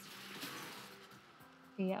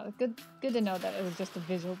 Yeah, good to know that it was just a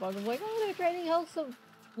visual bug of like, oh, they're draining health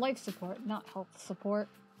life support, not health support.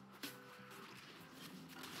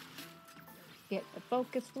 Get the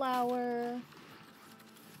focus flower.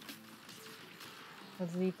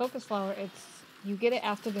 Because the focus flower, you get it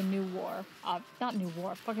after the new war. Not new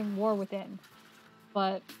war, fucking war within.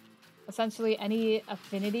 But essentially any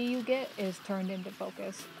affinity you get is turned into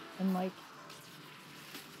focus. And like,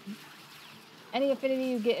 any affinity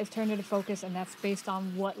you get is turned into focus, and that's based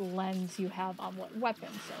on what lens you have on what weapon.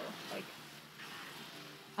 So, like,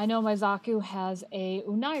 I know my Zaku has a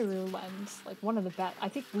Unairu lens, like one of the best, I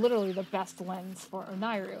think literally the best lens for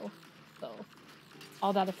Unairu. So,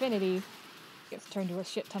 all that affinity gets turned to a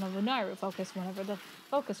shit ton of Unairu focus whenever the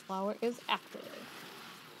focus flower is active.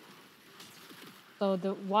 So,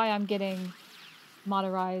 why I'm getting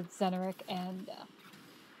Madurai, Zeneric, and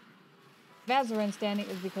Vazarin standing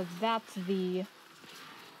is because that's the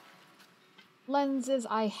lenses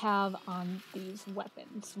I have on these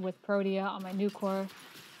weapons. With Protea on my new core.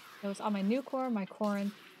 It was on my new core, my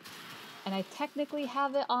Corin, and I technically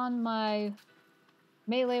have it on my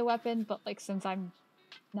melee weapon, but like since I'm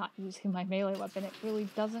not using my melee weapon, it really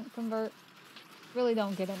doesn't convert. Really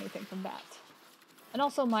don't get anything from that. And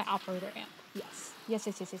also my operator amp. Yes. Yes,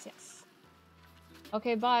 yes, yes, yes, yes.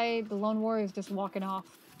 Okay, bye. The Lone Warrior's just walking off.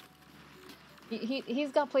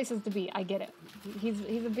 He's got places to be. I get it. He's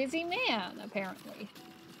a busy man, apparently.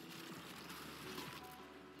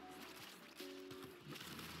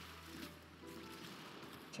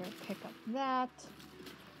 Sure, pick up that.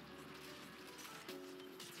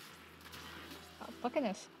 Oh, fucking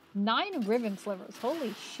this. 9 ribbon slivers.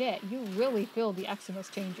 Holy shit, you really feel the Eximus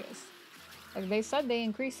changes. Like, they said they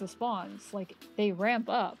increase the spawns. Like, they ramp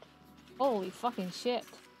up. Holy fucking shit.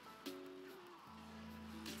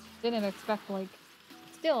 Didn't expect, like...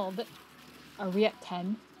 Still, are we at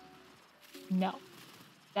 10? No.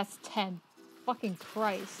 That's 10. Fucking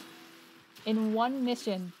Christ. In one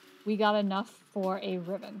mission, we got enough for a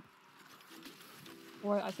ribbon.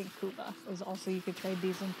 Or, I think Kuba is also you could trade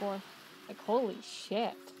these in for. Like, holy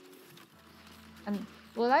shit. And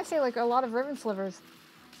when I say, like, a lot of ribbon slivers,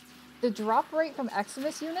 the drop rate from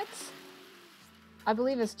Eximus units, I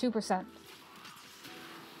believe is 2%.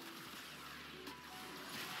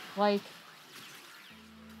 Like,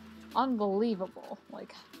 unbelievable.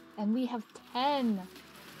 Like, and we have 10.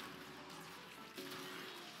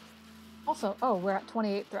 Also, oh, we're at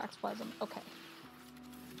 28 Thraxplasm. Okay.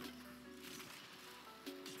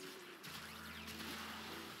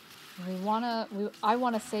 I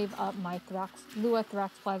wanna save up my Lua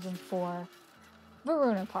Thraxplasm for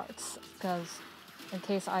Varuna parts, because in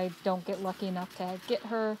case I don't get lucky enough to get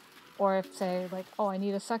her, or if, say, like, oh, I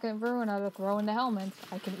need a second Varuna to throw into Helminth,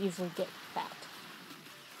 I can easily get that.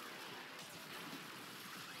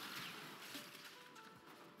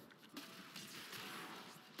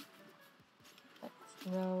 Let's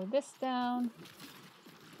throw this down.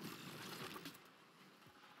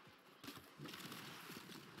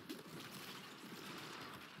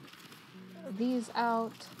 Throw these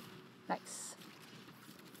out. Nice.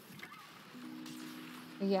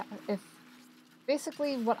 Yeah,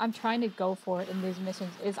 basically what I'm trying to go for in these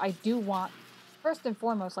missions is I do want, first and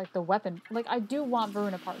foremost, like the weapon, like I do want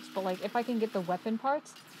Varuna parts, but like if I can get the weapon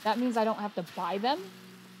parts, that means I don't have to buy them,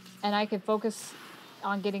 and I can focus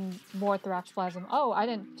on getting more Thraxplasm. Oh, I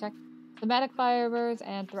didn't check. Thematic fibers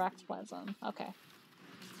and Thraxplasm. Okay.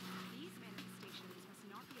 These manifestations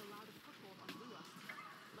must not be allowed a foothold on Lua.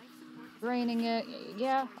 Life support is Draining it.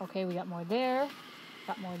 Yeah. Okay, we got more there.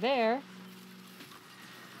 Got more there.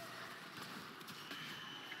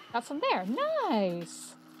 Got some there.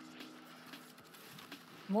 Nice!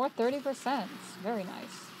 More 30%. Very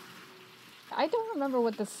nice. I don't remember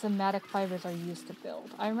what the somatic fibers are used to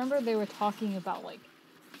build. I remember they were talking about, like,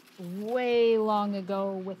 way long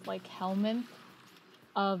ago with, like, Helminth,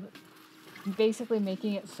 of basically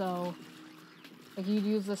making it so, like, you'd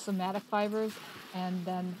use the somatic fibers and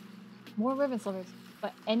then more ribbon slivers,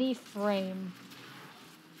 but any frame,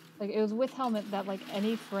 like, it was with Helminth that, like,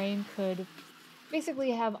 any frame could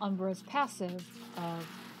basically have Umbra's passive of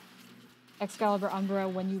Excalibur Umbra.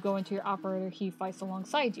 When you go into your operator, he fights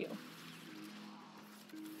alongside you.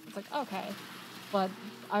 It's like, okay. But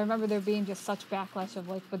I remember there being just such backlash of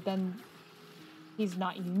like, but then he's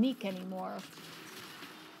not unique anymore.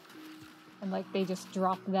 And like they just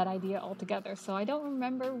dropped that idea altogether. So I don't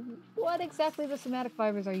remember what exactly the somatic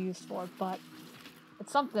fibers are used for, but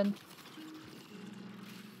it's something.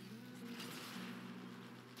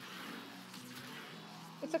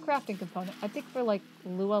 It's a crafting component. I think for like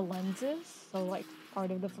Lua lenses, so like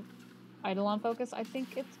part of the Eidolon focus, I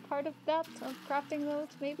think it's part of that, of crafting those,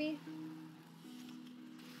 maybe?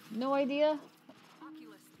 No idea.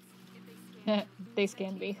 Oculists, if they scan, They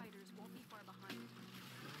scan me. fighters won't be far behind.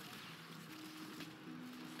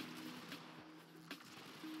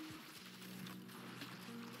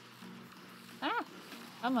 Ah!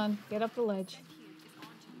 Come on, get up the ledge. Sentient is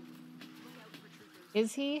onto you. Look out for troopers.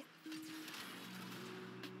 Is he?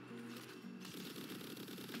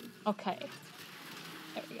 Okay.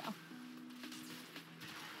 There we go.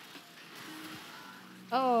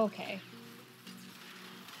 Okay.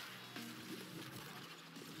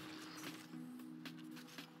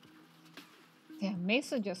 Damn,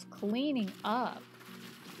 Mesa just cleaning up.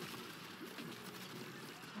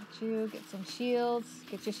 Got you, get some shields.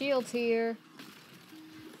 Get your shields here.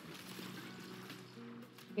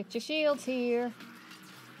 Get your shields here.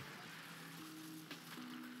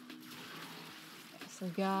 So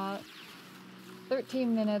we got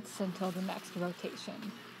 13 minutes until the next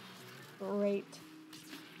rotation. Great.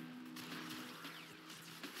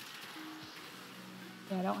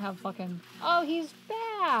 Yeah, I don't have fucking... Oh, he's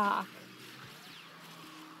back!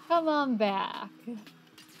 Come on back.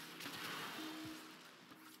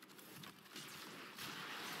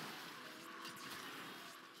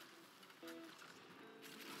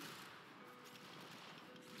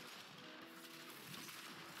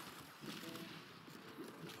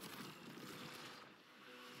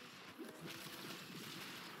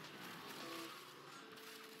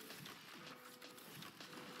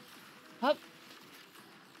 Up.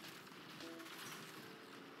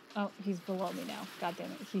 Oh, he's below me now. God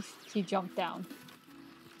damn it. He jumped down.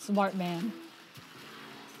 Smart man.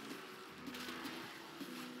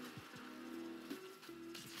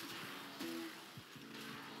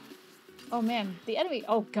 Oh man, the enemy...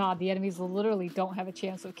 Oh god, the enemies literally don't have a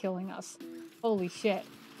chance of killing us. Holy shit.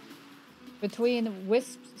 Between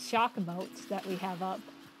Wisp's shock motes that we have up.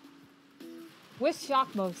 Wisp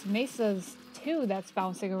shock motes, Mesa's 2 that's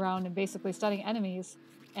bouncing around and basically stunning enemies.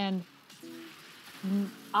 And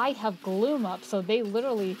I have Gloom up, so they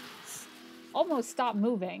literally almost stop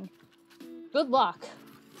moving. Good luck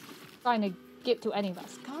trying to get to any of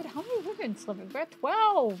us. God, how many ribbons living? We're at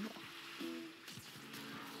 12!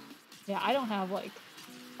 Yeah, I don't have, like,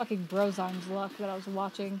 fucking Brozyme's luck that I was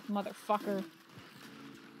watching. Motherfucker.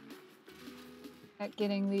 At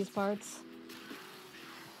getting these parts.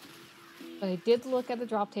 But I did look at the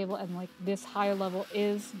drop table, and, like, this higher level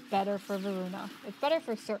is better for Varuna. It's better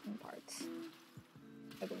for certain parts.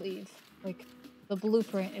 I believe. Like, the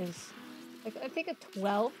blueprint is, like, I think a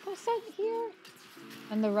 12% here?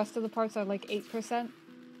 And the rest of the parts are, like, 8%.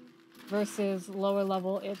 Versus lower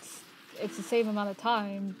level, it's the same amount of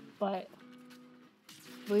time, but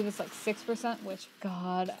I believe it's, like, 6%, which,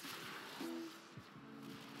 God...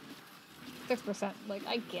 6%, like,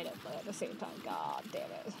 I get it, but at the same time, god damn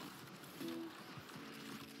it.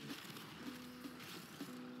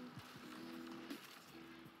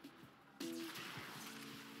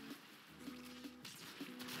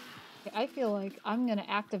 I feel like I'm gonna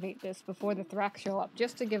activate this before the Thrax show up,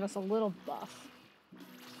 just to give us a little buff.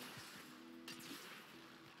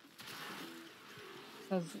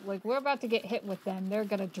 Because, like, we're about to get hit with them, they're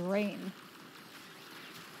gonna drain.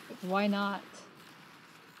 Like, why not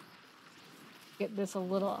get this a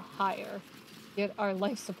little higher? Get our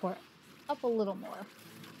life support up a little more.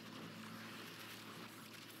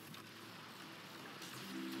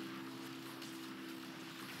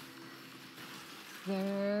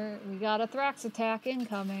 There, we got a Thrax attack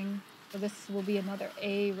incoming. So this will be another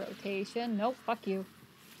A rotation. Nope, fuck you.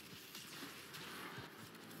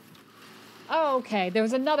 Oh, okay, there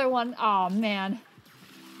was another one. Oh man.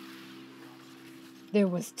 There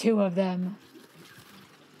was 2 of them.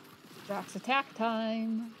 Thrax attack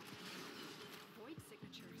time. Void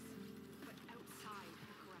signatures, but outside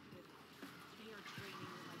the corrupted. They are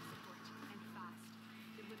draining your life support, and fast.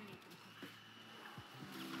 Eliminate them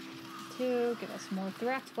quickly. 2, get us more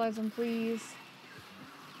Thraxplasm, please.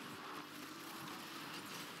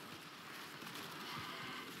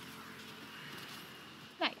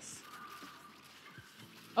 Nice.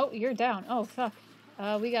 Oh, you're down. Oh, fuck.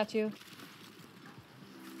 We got you.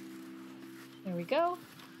 There we go.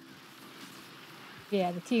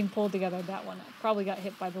 Yeah, the team pulled together that one. Probably got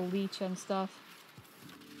hit by the leech and stuff.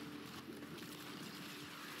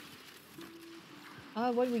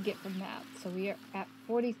 What did we get from that? So we are at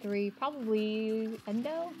 43. Probably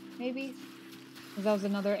Endo, maybe? That was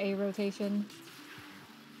another A rotation.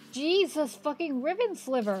 Jesus fucking ribbon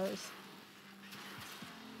slivers!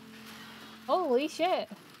 Holy shit!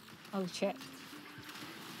 Oh shit.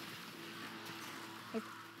 Like,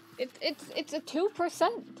 it's a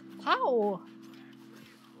 2%. How?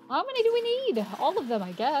 How many do we need? All of them,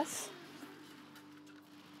 I guess.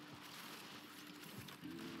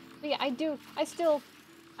 But yeah, I know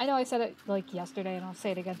I said it like yesterday and I'll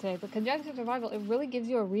say it again today, but conjecture survival, it really gives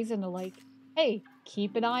you a reason to like, hey,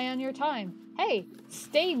 keep an eye on your time. Hey,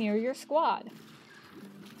 stay near your squad.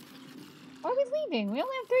 Why are we leaving? We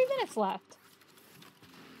only have 3 minutes left.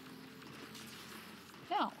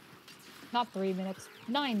 No. Not 3 minutes.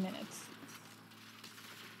 9 minutes.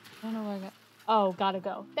 I don't know where I got. Oh, gotta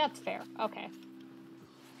go. That's fair. Okay.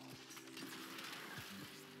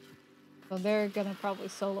 So they're gonna probably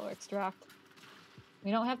solo extract.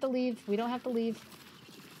 We don't have to leave. We don't have to leave.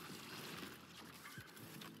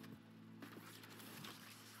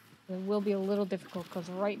 It will be a little difficult because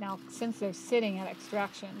right now, since they're sitting at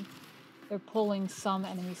extraction, they're pulling some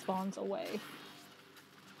enemy spawns away.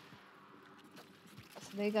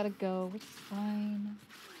 So they gotta go. It's fine.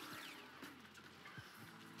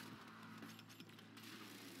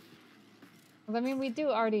 I mean, we do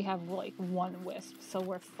already have like 1 wisp, so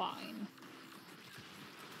we're fine.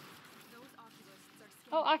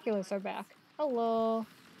 Oh, Oculus are back. Hello.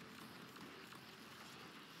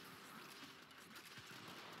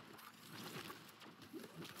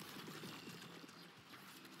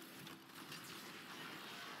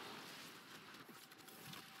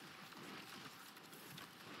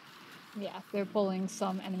 Yeah, they're pulling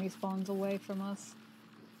some enemy spawns away from us.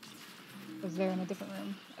 Because they're in a different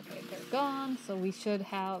room. Okay, they're gone, so we should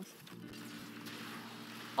have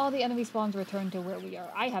all the enemy spawns returned to where we are.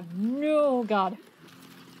 I have no... God.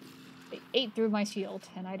 They ate through my shield,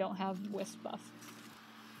 and I don't have wisp buff.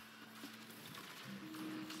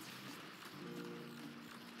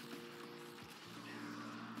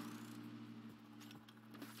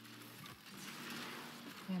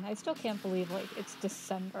 And I still can't believe, like, it's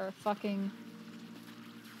December. Fucking...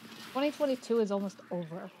 2022 is almost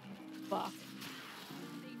over. Fuck.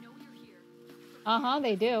 Uh-huh,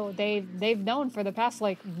 they do. They've known for the past,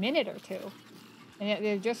 like, minute or two. And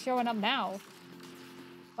they're just showing up now.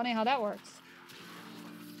 Funny how that works.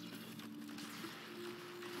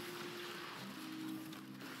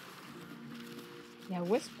 Yeah,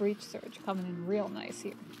 Wisp Breach Surge coming in real nice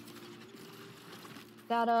here.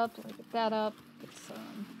 That up, get that up,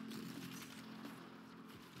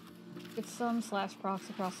 get some slash procs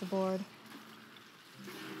across the board.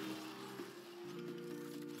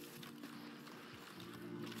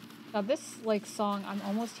 Now this, like, song, I'm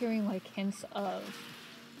almost hearing, like, hints of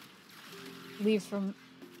Leaves from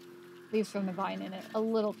the Vine in it, a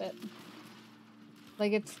little bit.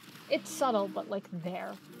 Like, it's subtle, but, like,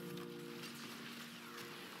 there.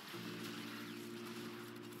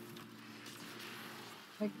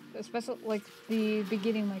 Like, especially, like, the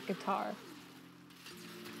beginning, like, guitar.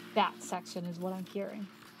 That section is what I'm hearing.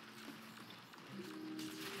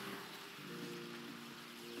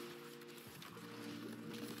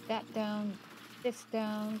 That down, this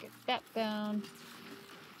down, get that down.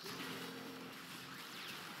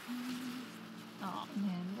 Oh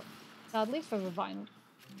man, God, Leaves from the Vine.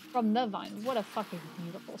 From the Vine, what a fucking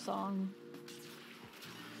beautiful song.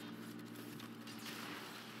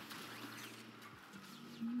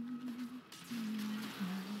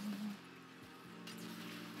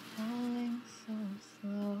 Falling so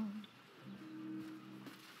slow.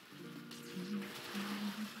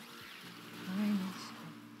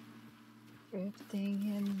 Drifting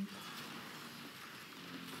in.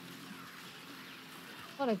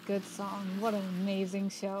 What a good song. What an amazing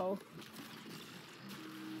show.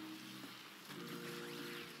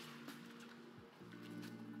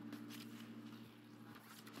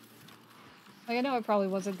 Like, I know it probably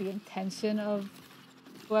wasn't the intention of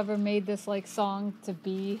whoever made this, like, song to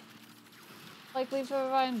be like Leaves from the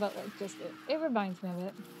Vine, but, like, just it reminds me of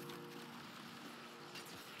it.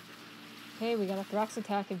 Okay, we got a Thrax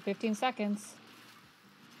attack in 15 seconds.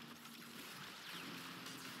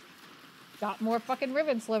 Got more fucking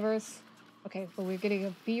ribbon slivers. Okay, but we're getting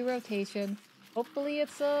a B rotation. Hopefully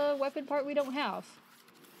it's a weapon part we don't have.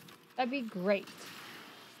 That'd be great.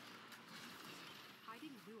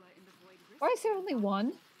 Why is there only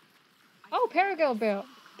one? Oh, Paragale Barrel.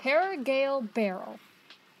 Paragale Barrel.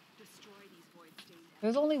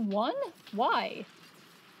 There's only one? Why?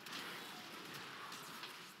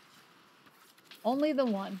 Only the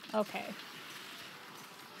one. Okay.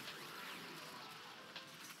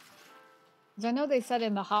 Because I know they said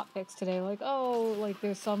in the hotfix today, like, oh, like,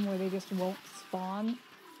 there's some where they just won't spawn.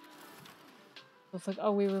 It's like,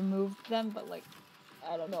 oh, we removed them, but like,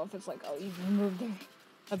 I don't know if it's like, oh, you removed their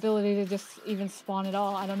ability to just even spawn at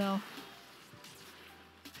all. I don't know.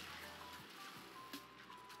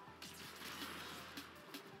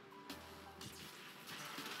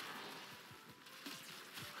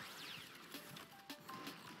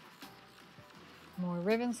 More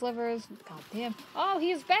ribbon slivers. God damn. Oh,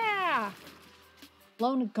 he's back!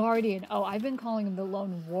 Lone Guardian. Oh, I've been calling him the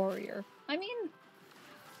Lone Warrior. I mean,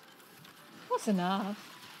 close enough.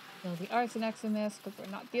 Kill the Arsoneximist, because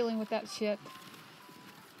we're not dealing with that shit.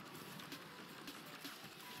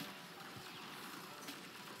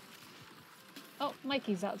 Oh,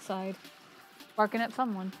 Mikey's outside. Barking at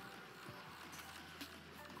someone.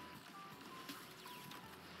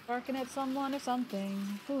 Barking at someone or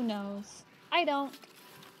something. Who knows? I don't.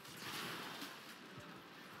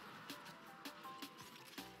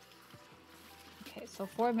 Okay, so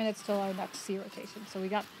 4 minutes till our next sea rotation. So we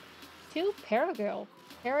got 2 Paragale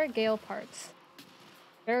parts.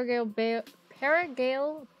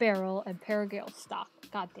 Paragale barrel and Paragale stock.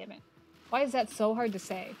 God damn it. Why is that so hard to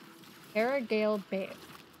say? Paragale bale.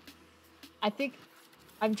 I think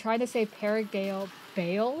I'm trying to say Paragale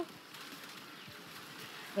bale.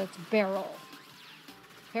 That's barrel.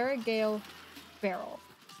 Paragale barrel.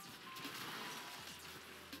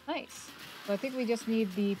 Nice. So I think we just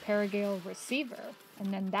need the Paragale receiver,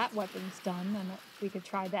 and then that weapon's done, and we could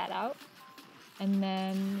try that out. And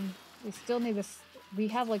then we still need this. We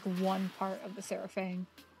have like one part of the Seraphang.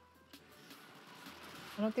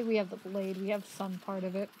 I don't think we have the blade. We have some part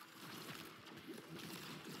of it.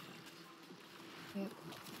 Yep.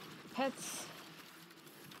 Pets.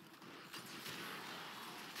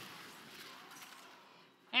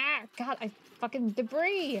 Ah, God, I fucking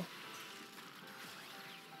debris.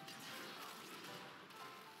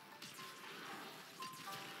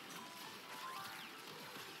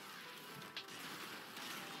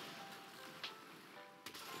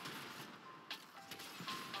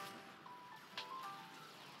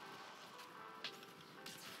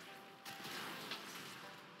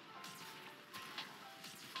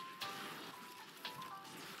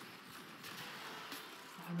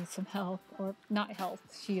 I need some health, or not health,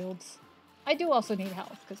 shields. I do also need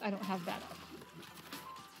health, because I don't have that up.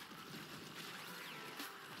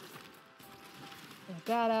 Put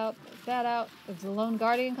that out, put that out. Is the Lone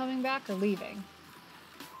Guardian coming back or leaving?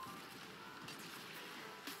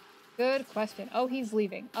 Good question. Oh, he's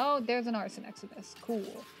leaving. Oh, there's an Arsoneximist.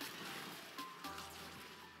 Cool.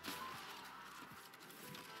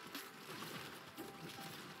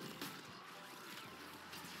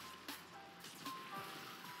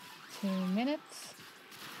 Two minutes.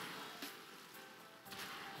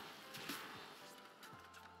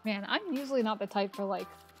 Man, I'm usually not the type for like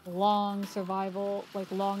long survival,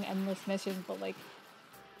 like long endless missions, but like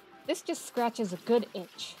this just scratches a good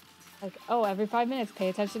itch. Like, oh, every 5 minutes pay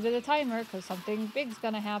attention to the timer because something big's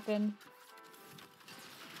gonna happen.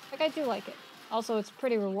 Like, I do like it. Also, it's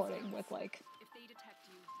pretty rewarding with like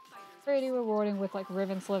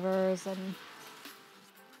ribbon slivers and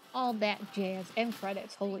all that jazz and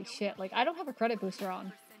credits. Holy shit. Like, I don't have a credit booster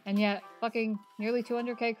on. And yet, fucking nearly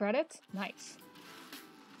 200k credits? Nice.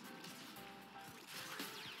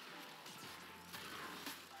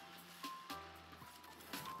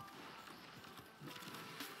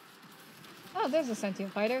 Oh, there's the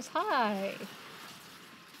sentient fighters. Hi!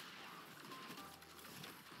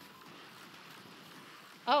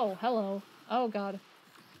 Oh, hello. Oh, God.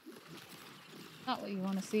 Not what you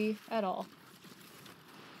want to see at all.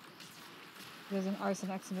 There's an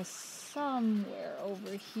Arsoneximist somewhere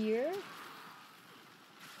over here.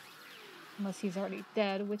 Unless he's already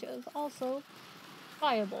dead, which is also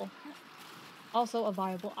viable. Also a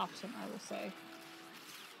viable option, I will say.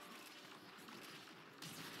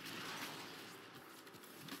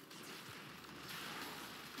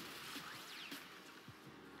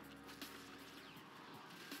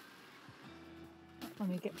 Let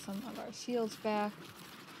me get some of our shields back.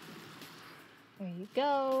 There you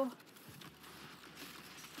go.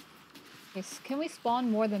 Okay, so can we spawn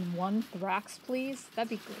more than one Thrax, please? That'd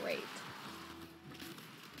be great.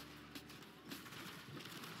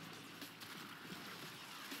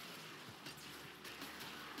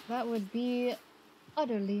 That would be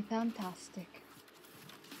utterly fantastic.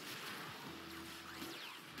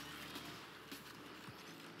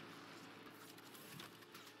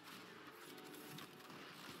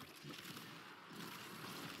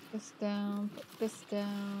 This down, put this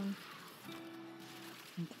down.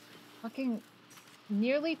 Fucking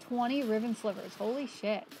nearly 20 ribbon slivers. Holy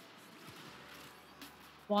shit.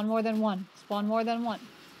 Spawn more than one. Spawn more than one.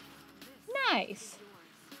 Nice!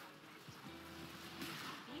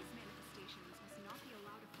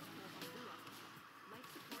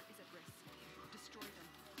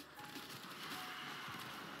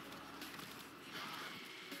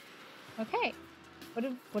 Okay.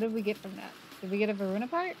 What did we get from that? Did we get a Varuna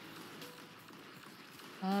part?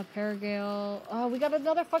 Paragale. Oh, we got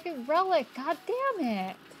another fucking relic. God damn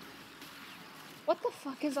it. What the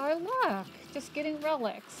fuck is our luck? Just getting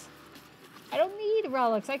relics. I don't need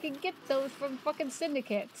relics. I can get those from fucking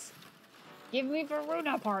syndicates. Give me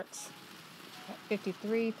Varuna parts.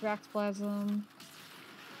 53 Thraxplasm.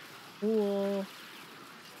 Cool.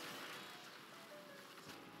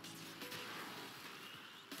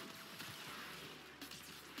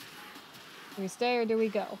 Do we stay or do we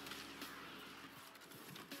go?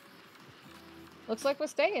 Looks like we're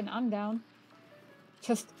staying. I'm down.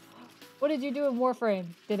 Just, what did you do in Warframe?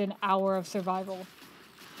 Did an hour of survival.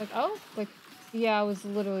 Like, oh, like, yeah, it was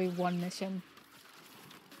literally one mission.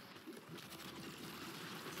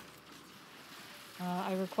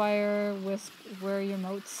 I require Wisp. Where are your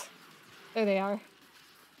moats? There they are.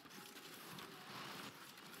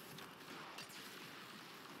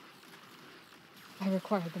 I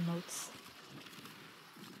require the moats.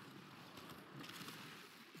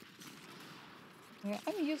 Yeah,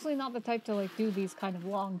 I'm usually not the type to like do these kind of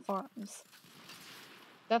long farms.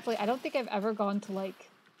 Definitely, I don't think I've ever gone to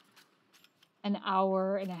like an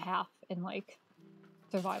hour and a half in like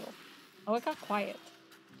survival. Oh, it got quiet.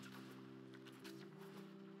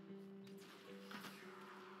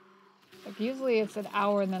 Like usually it's an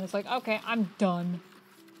hour and then it's like, okay, I'm done.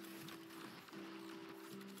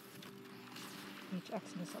 Each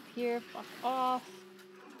Xmas up here, fuck off.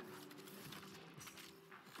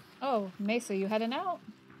 Oh, Mesa, you heading out?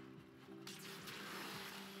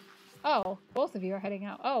 Oh, both of you are heading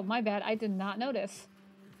out. Oh, my bad, I did not notice.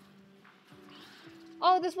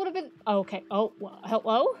 Oh, this would have been... Okay, oh,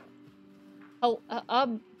 hello? Oh,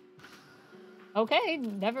 okay,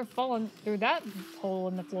 never fallen through that hole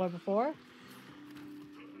in the floor before.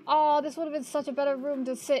 Oh, this would have been such a better room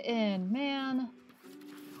to sit in, man.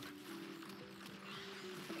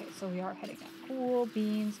 Okay, so we are heading out. Cool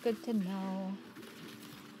beans, good to know.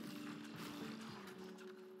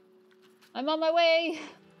 I'm on my way!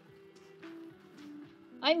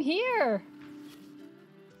 I'm here!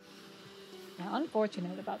 Yeah,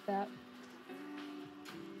 unfortunate about that.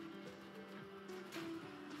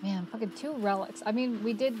 Man, fucking 2 relics. I mean,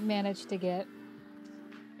 we did manage to get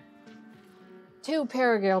 2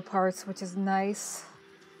 Paragale parts, which is nice.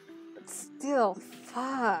 But still,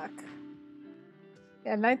 fuck.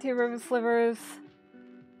 Yeah, 19 River Slivers.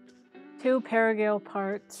 2 Paragale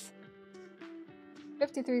parts.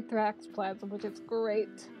 53 Thraxplasm, which is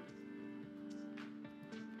great.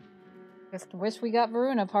 Just wish we got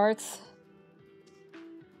Varuna parts.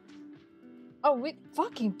 Oh, we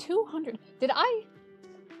fucking 200. Did I?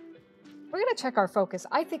 We're gonna check our focus.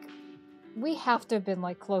 I think we have to have been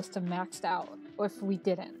like close to maxed out if we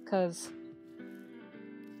didn't, because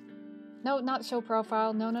no, not show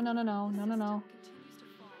profile. No.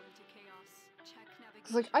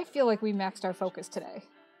 Because like I feel like we maxed our focus today.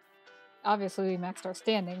 Obviously, we maxed our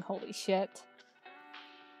standing. Holy shit.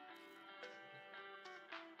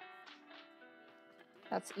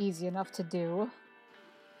 That's easy enough to do.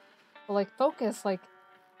 But like focus, like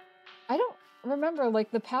I don't remember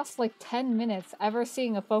like the past like 10 minutes ever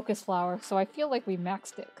seeing a focus flower, so I feel like we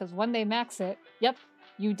maxed it, because when they max it, yep,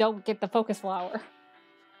 you don't get the focus flower.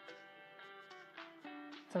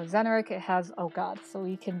 So Zeneric, it has, oh god, so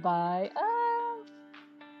we can buy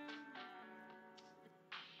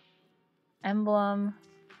emblem,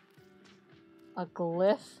 a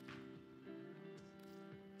glyph,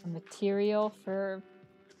 a material for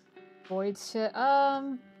void shit.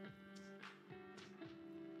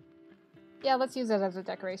 Yeah, let's use it as a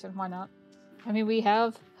decoration. Why not? I mean, we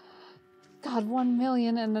have, god, 1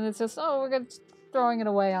 million, and then it's just, oh, we're gonna throwing it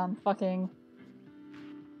away on fucking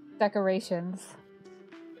decorations.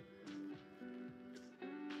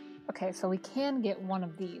 Okay, so we can get one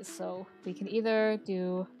of these. So we can either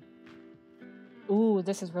do... Ooh,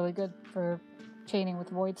 this is really good for chaining with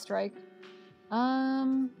Void Strike.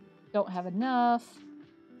 Don't have enough.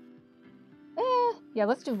 Yeah,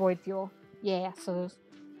 let's do Void Fuel. Yeah, so there's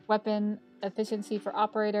weapon efficiency for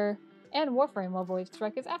operator and Warframe while Void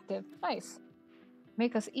Strike is active. Nice.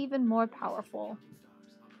 Make us even more powerful.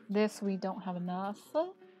 This we don't have enough.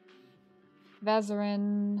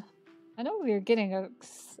 Vazarin. I know we were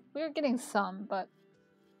getting some, but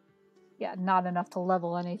yeah, not enough to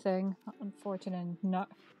level anything. Unfortunate.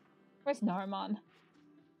 Where's Narmon?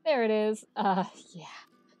 There it is.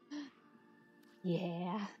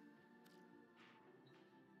 Yeah.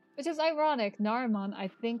 Which is ironic. Narmon, I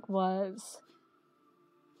think, was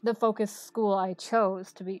the focus school I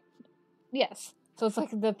chose to be. Yes. So it's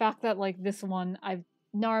like the fact that like this one,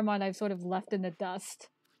 Narmon I've sort of left in the dust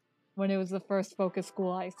when it was the first focus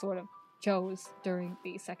school I sort of chose during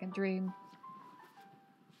the second dream.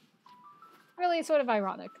 Really sort of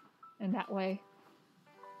ironic in that way.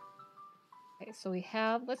 Okay, so we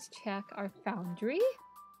have, let's check our foundry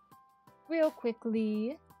real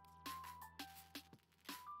quickly.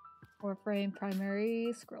 Warframe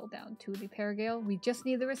primary, scroll down to the Paragale. We just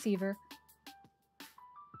need the receiver.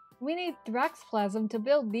 We need Thraxplasm to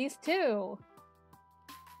build these two.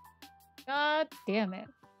 God damn it.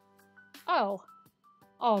 Oh.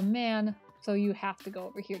 Oh man. So you have to go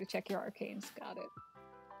over here to check your arcanes. Got it.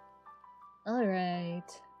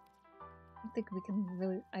 Alright. I don't think we can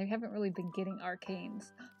really... I haven't really been getting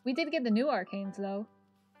arcanes. We did get the new arcanes though.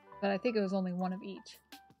 But I think it was only one of each.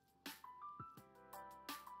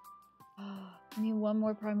 I need one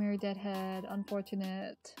more primary deadhead.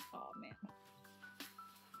 Unfortunate. Oh man.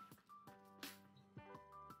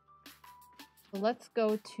 So let's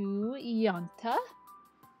go to Yanta.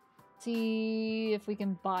 See if we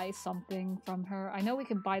can buy something from her. I know we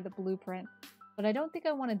can buy the blueprint, but I don't think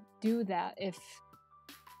I want to do that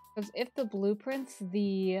because if the blueprint's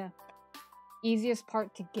the easiest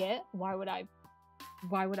part to get, why would I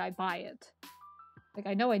buy it? Like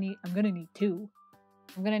I know I'm gonna need two.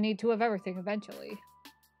 I'm gonna need two of everything eventually.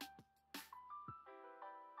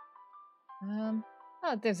 Oh,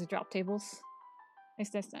 there's the drop tables.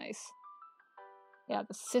 Nice. Yeah,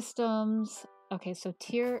 the systems. Okay, so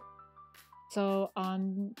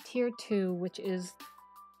on tier 2, which is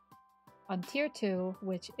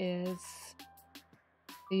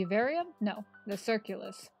the Vivarium? No, the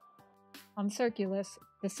Circulus. On Circulus,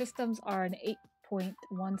 the systems are an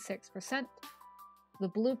 8.16%. The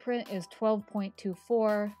blueprint is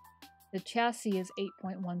 12.24. The chassis is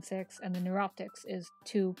 8.16, and the neuroptics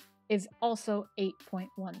is also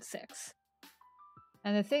 8.16.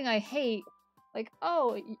 And the thing I hate, like,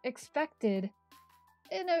 oh, expected,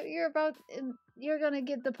 you're gonna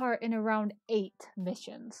get the part in around 8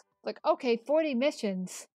 missions. Like, okay, 40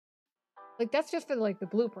 missions. Like, that's just for, like, the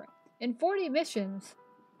blueprint. In 40 minutes,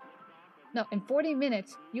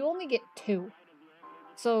 you only get 2.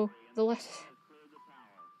 So, the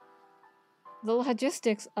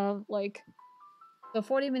logistics of, like, the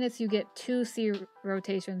 40 minutes you get 2 C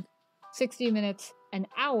rotations, 60 minutes, an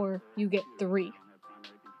hour, you get 3.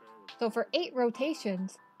 So for 8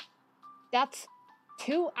 rotations, that's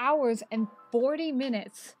 2 hours and 40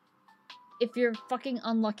 minutes if you're fucking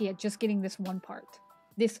unlucky at just getting this one part.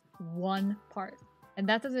 This one part. And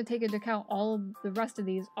that doesn't take into account all of the rest of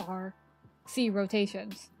these are C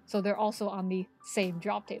rotations. So they're also on the same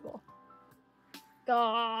drop table.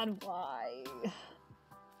 God, why?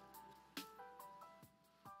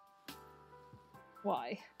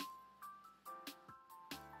 Why?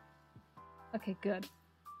 Okay, good.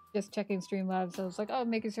 Just checking Streamlabs, so I was like, oh,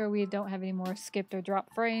 making sure we don't have any more skipped or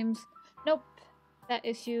dropped frames. Nope. That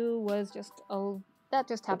issue was that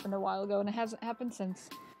just happened a while ago, and it hasn't happened since.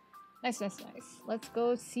 Nice. Let's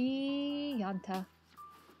go see Yanta.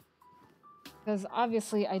 Because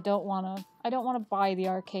obviously I don't wanna buy the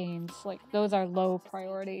arcanes. Like, those are low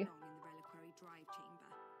priority.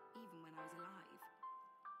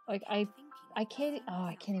 Like, I can't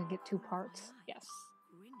even get 2 parts. Yes.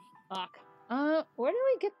 Fuck. Where do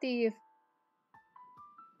we get the...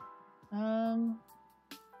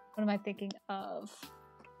 What am I thinking of?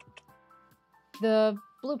 The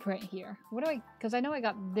blueprint here. Because I know I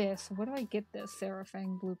got this. Where do I get this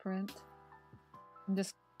Seraphang blueprint?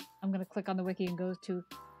 I'm gonna click on the wiki and go to...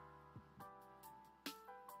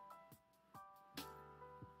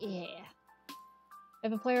 Yeah.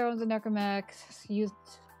 If a player owns a necromech, used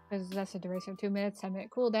possess a duration of 2 minutes, 10-minute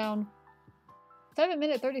cooldown. 7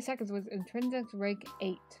 minute 30 seconds with intrinsic rank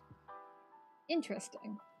 8.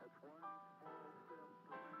 Interesting.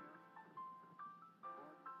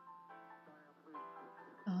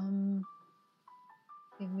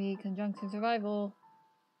 Give me conjunction survival.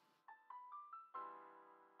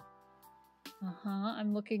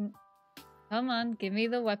 I'm looking. Come on, give me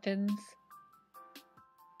the weapons.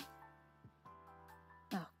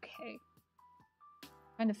 Okay.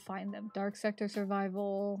 Trying to find them. Dark sector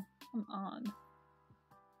survival. Come on.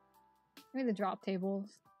 Give me the drop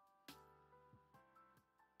tables.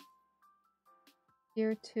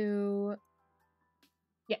 Tier 2.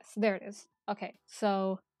 Yes, there it is. Okay,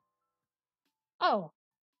 so... Oh!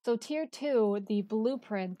 So tier 2, the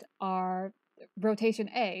blueprint are rotation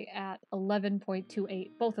A at 11.28.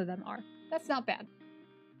 Both of them are. That's not bad.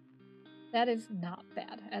 That is not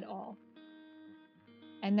bad at all.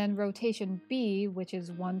 And then rotation B, which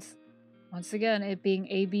is once again, it being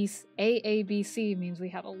AABC means we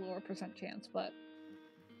have a lower percent chance, but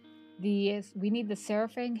we need the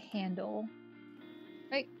Seraphang handle.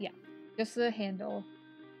 Right? Yeah. Just the handle.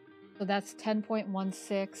 So that's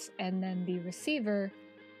 10.16, and then the receiver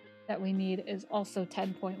that we need is also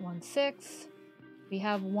 10.16. We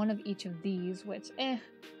have one of each of these, which,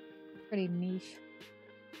 pretty niche.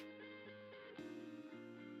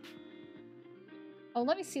 Oh,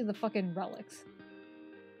 let me see the fucking relics.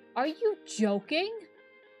 Are you joking?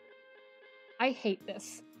 I hate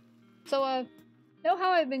this. So, know how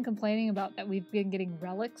I've been complaining about that we've been getting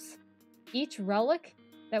relics? Each relic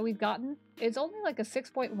that we've gotten is only like a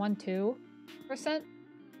 6.12%.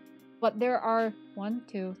 But there are 1,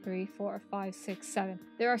 2, 3, 4, 5, 6, 7.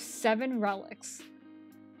 There are 7 relics.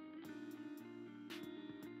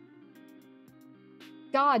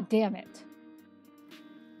 God damn it.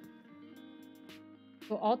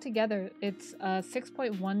 So altogether, it's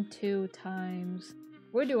 6.12 times...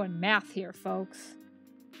 We're doing math here, folks.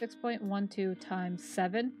 6.12 times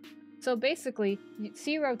 7. So basically,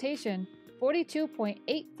 C rotation,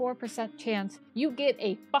 42.84% chance you get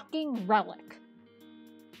a fucking relic.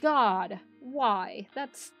 God, why?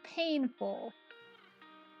 That's painful.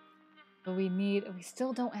 But we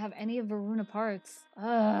still don't have any of Varuna parts.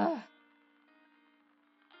 Ugh.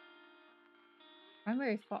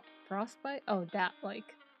 Primary frostbite? Oh, that,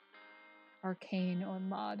 like, arcane or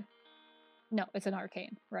mod. No, it's an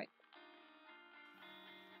arcane, right.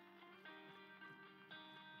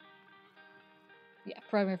 Yeah,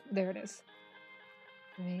 primary, there it is.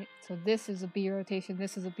 Right, so this is a B rotation,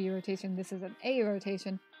 this is a B rotation, this is an A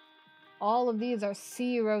rotation. All of these are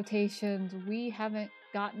C rotations. We haven't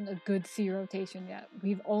gotten a good C rotation yet.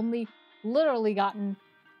 We've only literally gotten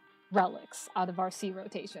relics out of our C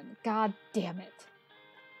rotation. God damn it.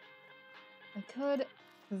 I could,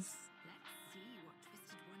 because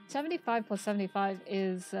 75 plus 75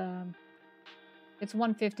 is, it's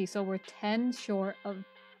 150, so we're 10 short of,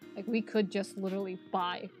 like, we could just literally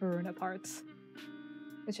buy Varuna parts.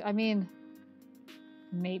 Which, I mean,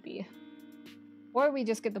 maybe. Or we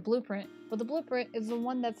just get the blueprint. But the blueprint is the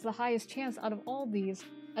one that's the highest chance out of all these.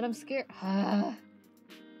 And I'm scared. You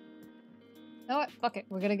know what? Fuck it.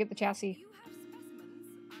 We're gonna get the chassis. You have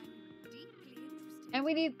specimens. I'm deeply interested. And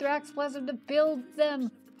we need Thraxplasm to build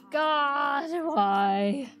them. God,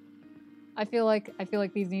 why? I feel like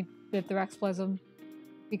these need the Thraxplasm.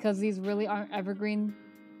 Because these really aren't evergreen.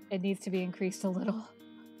 It needs to be increased a little.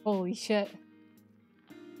 Holy shit.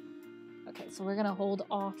 Okay, so we're gonna hold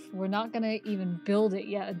off. We're not gonna even build it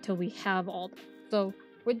yet until we have all that. So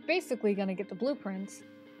we're basically gonna get the blueprints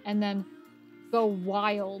and then go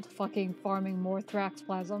wild fucking farming more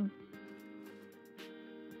Thraxplasm.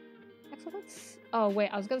 Actually, oh wait,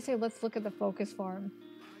 I was gonna say let's look at the focus farm.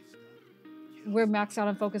 We're maxed out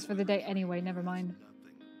on focus for the day anyway, never mind.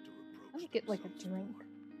 Let me get like a drink.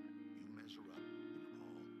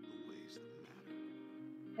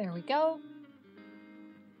 There we go.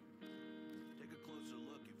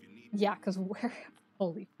 Yeah, because we're...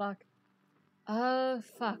 Holy fuck.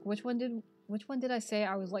 Fuck. Which one did I say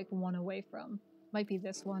I was like one away from? Might be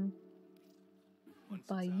this one.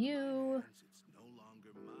 By you.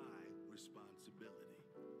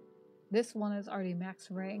 This one is already max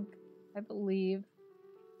rank, I believe.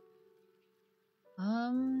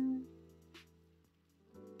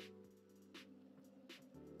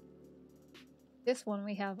 This one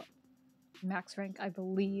we have max rank, I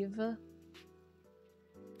believe.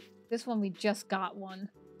 This one we just got one.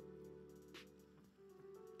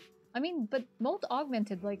 I mean, but mold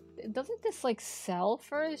augmented, like, doesn't this like sell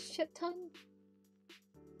for a shit ton?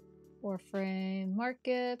 Warfrem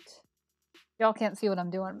market. Y'all can't see what I'm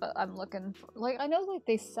doing, but I'm looking for, like, I know like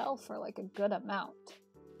they sell for like a good amount.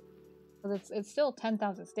 But it's still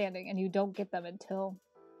 10,000 standing and you don't get them until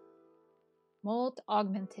mold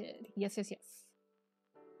augmented. Yes, yes, yes.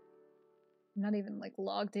 I'm not even like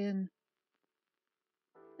logged in.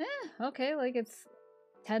 Okay, like it's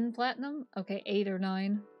 10 platinum? Okay, 8 or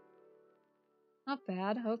 9. Not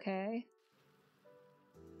bad, okay.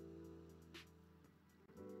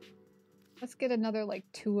 Let's get another like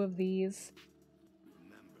 2 of these.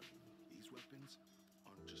 Remember, these weapons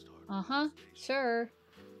aren't just hard. Sure.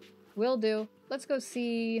 Will do. Let's go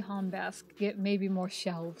see Hombask, get maybe more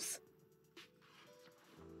shelves.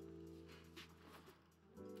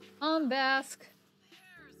 Hombask!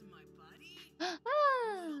 There's my buddy. Ah!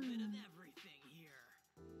 A bit of everything here.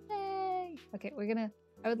 Hey! Okay,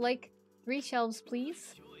 I would like 3 shelves,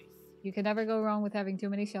 please. Choice. You can never go wrong with having too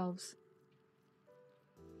many shelves.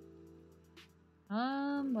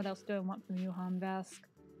 What else do I want from you, Hombask?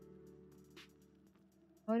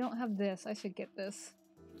 Oh, I don't have this. I should get this.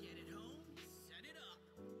 Get it home, set it up.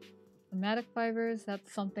 Somatic fibers,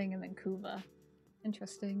 that's something, and then Kuva.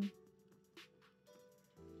 Interesting.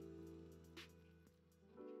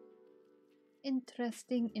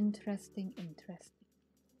 Interesting.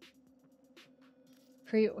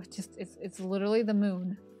 It's literally the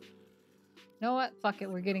moon. You know what? Fuck it,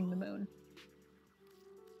 we're getting the moon.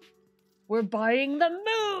 We're buying the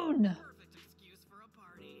moon! Perfect excuse for a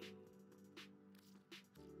party.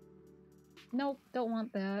 Nope, don't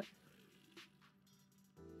want that.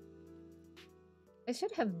 I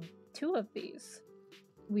should have 2 of these.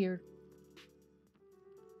 Weird.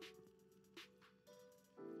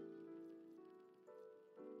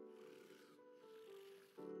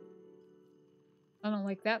 I don't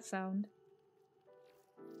like that sound.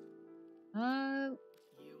 I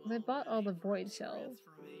bought all the void shells.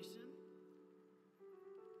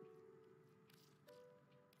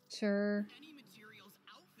 Sure. Any material's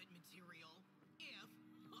outfit material,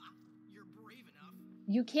 if you're brave enough.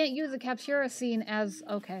 You can't use the Captura scene as...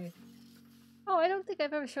 Okay. Oh, I don't think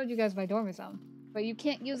I've ever showed you guys my dorm zone. But you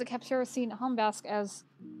can't use the Captura scene Humbask as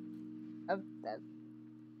a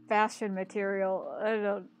fashion material.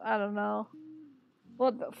 I don't know.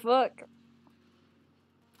 What the fuck?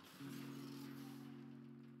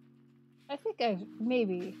 I think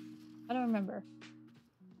maybe. I don't remember.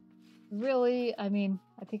 Really? I mean,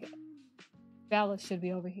 I think Valis should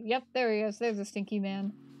be over here. Yep, there he is. There's a stinky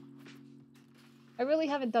man. I really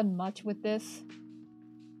haven't done much with this.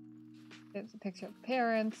 There's a picture of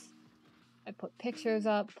parents. I put pictures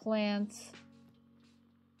up, plants.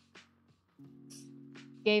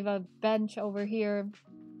 Gave a bench over here.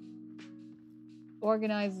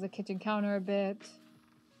 Organized the kitchen counter a bit.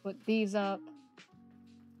 Put these up.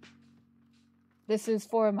 This is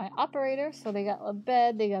for my operator, so they got a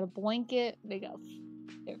bed, they got a blanket, they got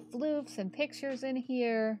their floofs and pictures in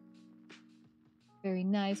here. Very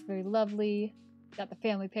nice, very lovely. Got the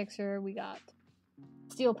family picture. We got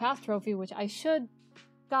Steel Pass trophy, which I should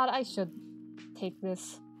take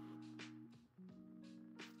this.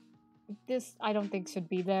 This I don't think should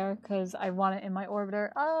be there because I want it in my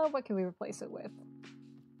orbiter. What can we replace it with?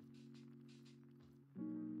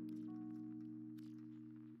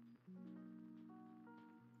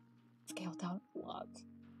 Scale down a lot.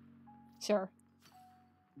 Sure.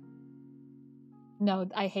 No,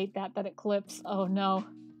 I hate that it clips. Oh no.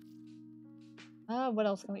 What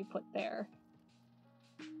else can we put there?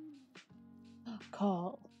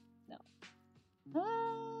 Call. No.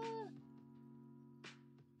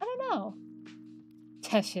 I don't know.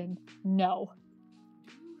 Teshin. No.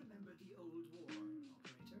 Do you remember the old war,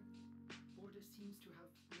 operator? Orders seems to have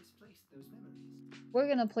misplaced those memories. We're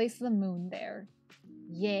gonna place the moon there.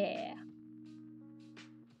 Yeah.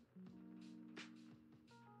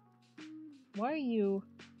 Why are you,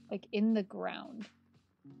 like, in the ground?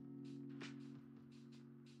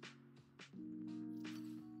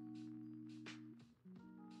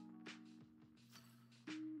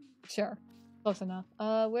 Sure. Close enough.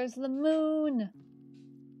 Where's the moon?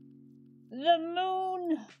 The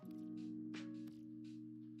moon!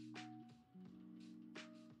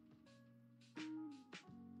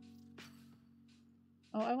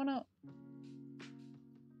 Oh, I wanna...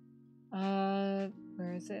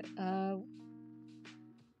 where is it?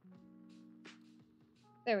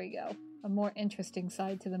 There we go. A more interesting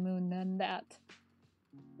side to the moon than that.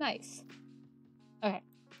 Nice. Okay,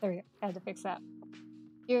 there we go. Had to fix that.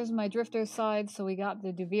 Here's my drifter side, so we got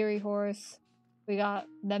the Duviri horse. We got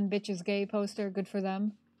them bitches gay poster, good for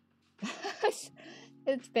them.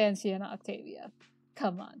 It's Banshee and Octavia.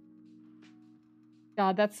 Come on.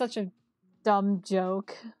 God, that's such a dumb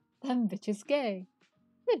joke. Them bitches gay.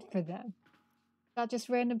 Good for them. Got just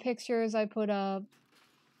random pictures I put up.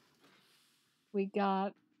 We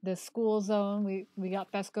got the school zone. We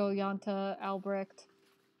got Besko, Yanta, Albrecht.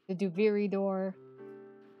 The Duviri door.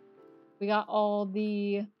 We got all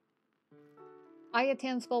the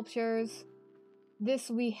Ayatan sculptures. This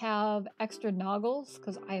we have extra noggles,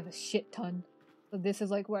 because I have a shit ton. So this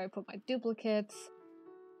is like where I put my duplicates.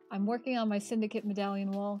 I'm working on my Syndicate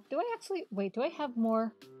medallion wall. Do I actually... Wait, do I have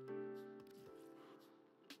more?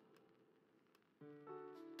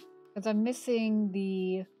 Because I'm missing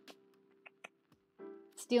the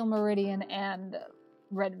Steel Meridian and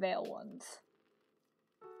Red Veil ones.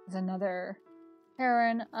 There's another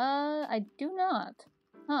Heron. I do not.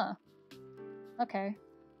 Huh. Okay.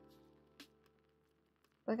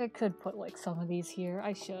 Like I could put like some of these here.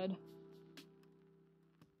 I should.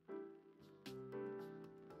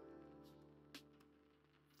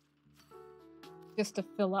 Just to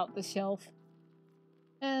fill out the shelf.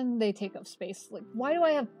 And they take up space. Like, why do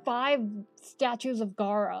I have 5 statues of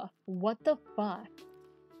Gara? What the fuck?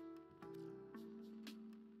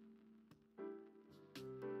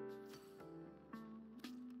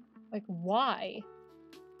 Like, why?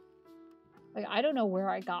 Like, I don't know where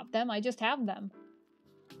I got them. I just have them.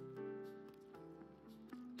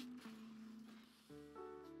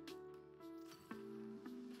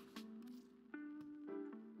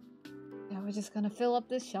 Yeah, we're just gonna fill up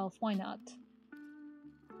this shelf. Why not?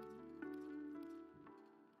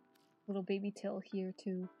 Little baby Till here,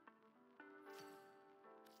 too.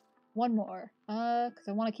 One more. Because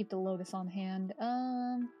I want to keep the Lotus on hand.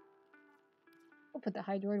 We'll put the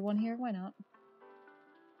Hydroid one here. Why not?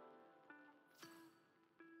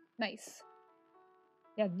 Nice.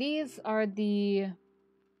 Yeah, these are the...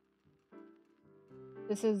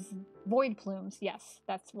 This is Void Plumes. Yes,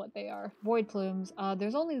 that's what they are. Void Plumes.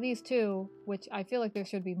 There's only these two, which I feel like there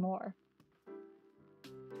should be more.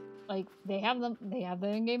 Like, they have them. They have the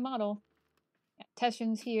in-game model. Yeah,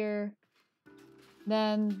 Teshin's here.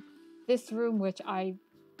 Then this room, which I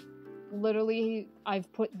literally... I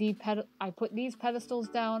put these pedestals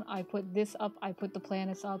down. I put this up. I put the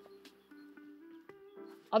planets up.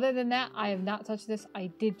 Other than that, I have not touched this. I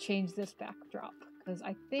did change this backdrop, because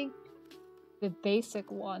I think the basic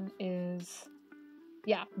one is...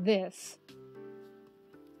 Yeah, this.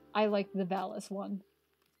 I like the Valis one.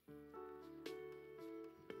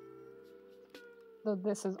 Though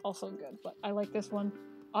this is also good, but I like this one.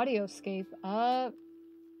 Audioscape.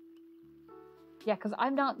 Yeah, because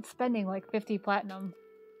I'm not spending like 50 platinum.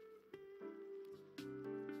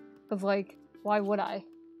 Because, like, why would I?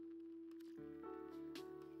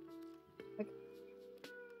 Like,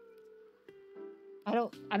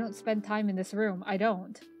 I don't spend time in this room. I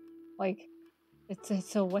don't. Like,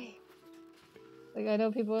 it's a way. Like, I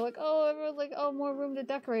know people are like, oh, everyone's like, oh, more room to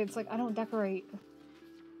decorate. It's like, I don't decorate.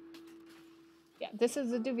 Yeah, this is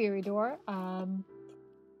the Duviri door. I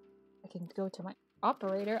can go to my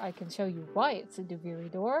operator. I can show you why it's a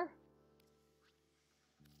Duviri door.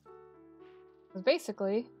 Because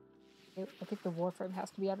basically, I think the Warfrem has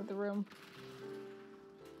to be out of the room.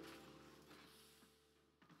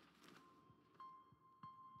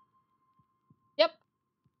 Yep.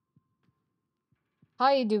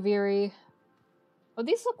 Hi, Duviri. Oh,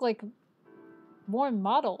 these look like more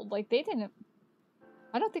modeled. Like, they didn't...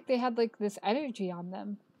 I don't think they had, like, this energy on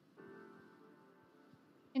them.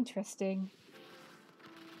 Interesting.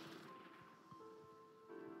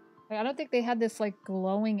 Like, I don't think they had this, like,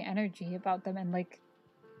 glowing energy about them, and, like,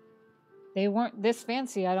 they weren't this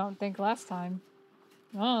fancy, I don't think, last time.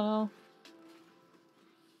 I don't know.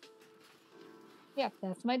 Yeah,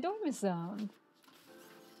 that's my dorm zone.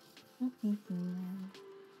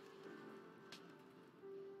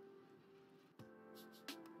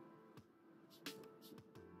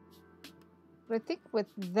 But I think with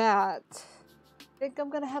that, I think I'm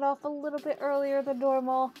gonna head off a little bit earlier than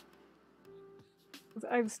normal.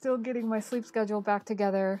 I'm still getting my sleep schedule back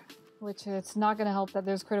together, which it's not gonna help that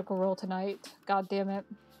there's Critical Role tonight. God damn it.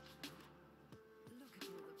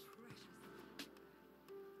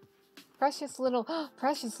 Precious little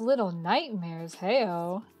nightmares,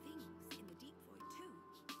 heyo.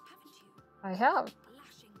 I have.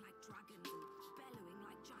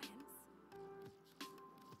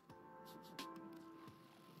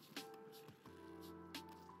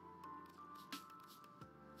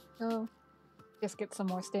 So, just get some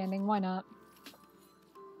more standing, why not?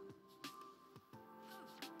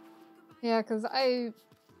 Yeah, because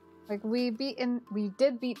we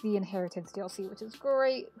did beat the Inheritance DLC, which is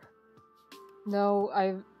great.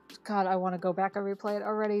 No, God, I want to go back and replay it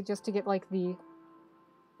already just to get, like, the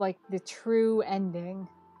true ending.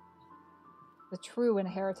 The true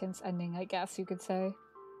Inheritance ending, I guess you could say.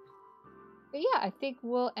 But yeah, I think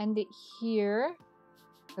we'll end it here,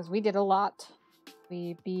 because we did a lot.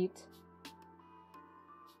 We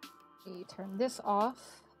turn this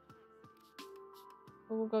off.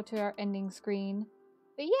 We'll go to our ending screen.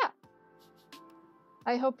 But yeah,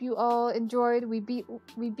 I hope you all enjoyed. We beat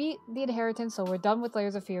the Inheritance, so we're done with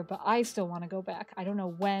Layers of Fear, but I still want to go back. I don't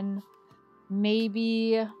know when.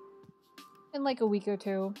 Maybe in like a week or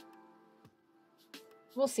two.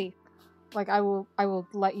 We'll see. Like, I will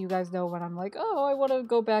let you guys know when I'm like, oh, I want to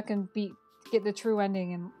go back and get the true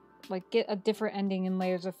ending and, like, get a different ending in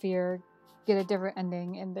Layers of Fear, get a different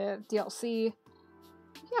ending in the DLC.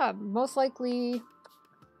 Yeah, most likely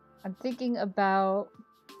I'm thinking about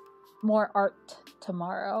more art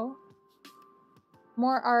tomorrow.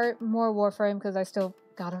 More art, more Warframe, because I still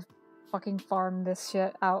gotta fucking farm this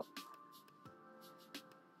shit out.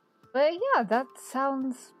 But yeah, that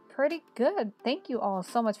sounds pretty good. Thank you all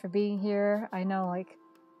so much for being here. I know, like,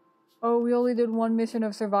 oh, we only did one mission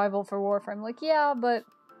of survival for Warframe. Like, yeah, but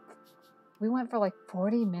we went for like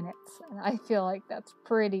 40 minutes, and I feel like that's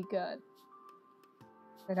pretty good.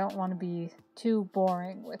 I don't want to be too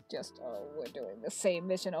boring with just, oh, we're doing the same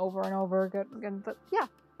mission over and over again. But yeah,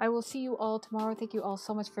 I will see you all tomorrow. Thank you all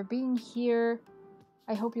so much for being here.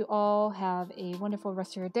 I hope you all have a wonderful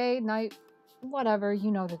rest of your day, night, whatever,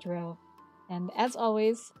 you know the drill. And as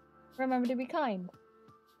always, remember to be kind.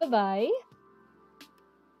 Bye-bye.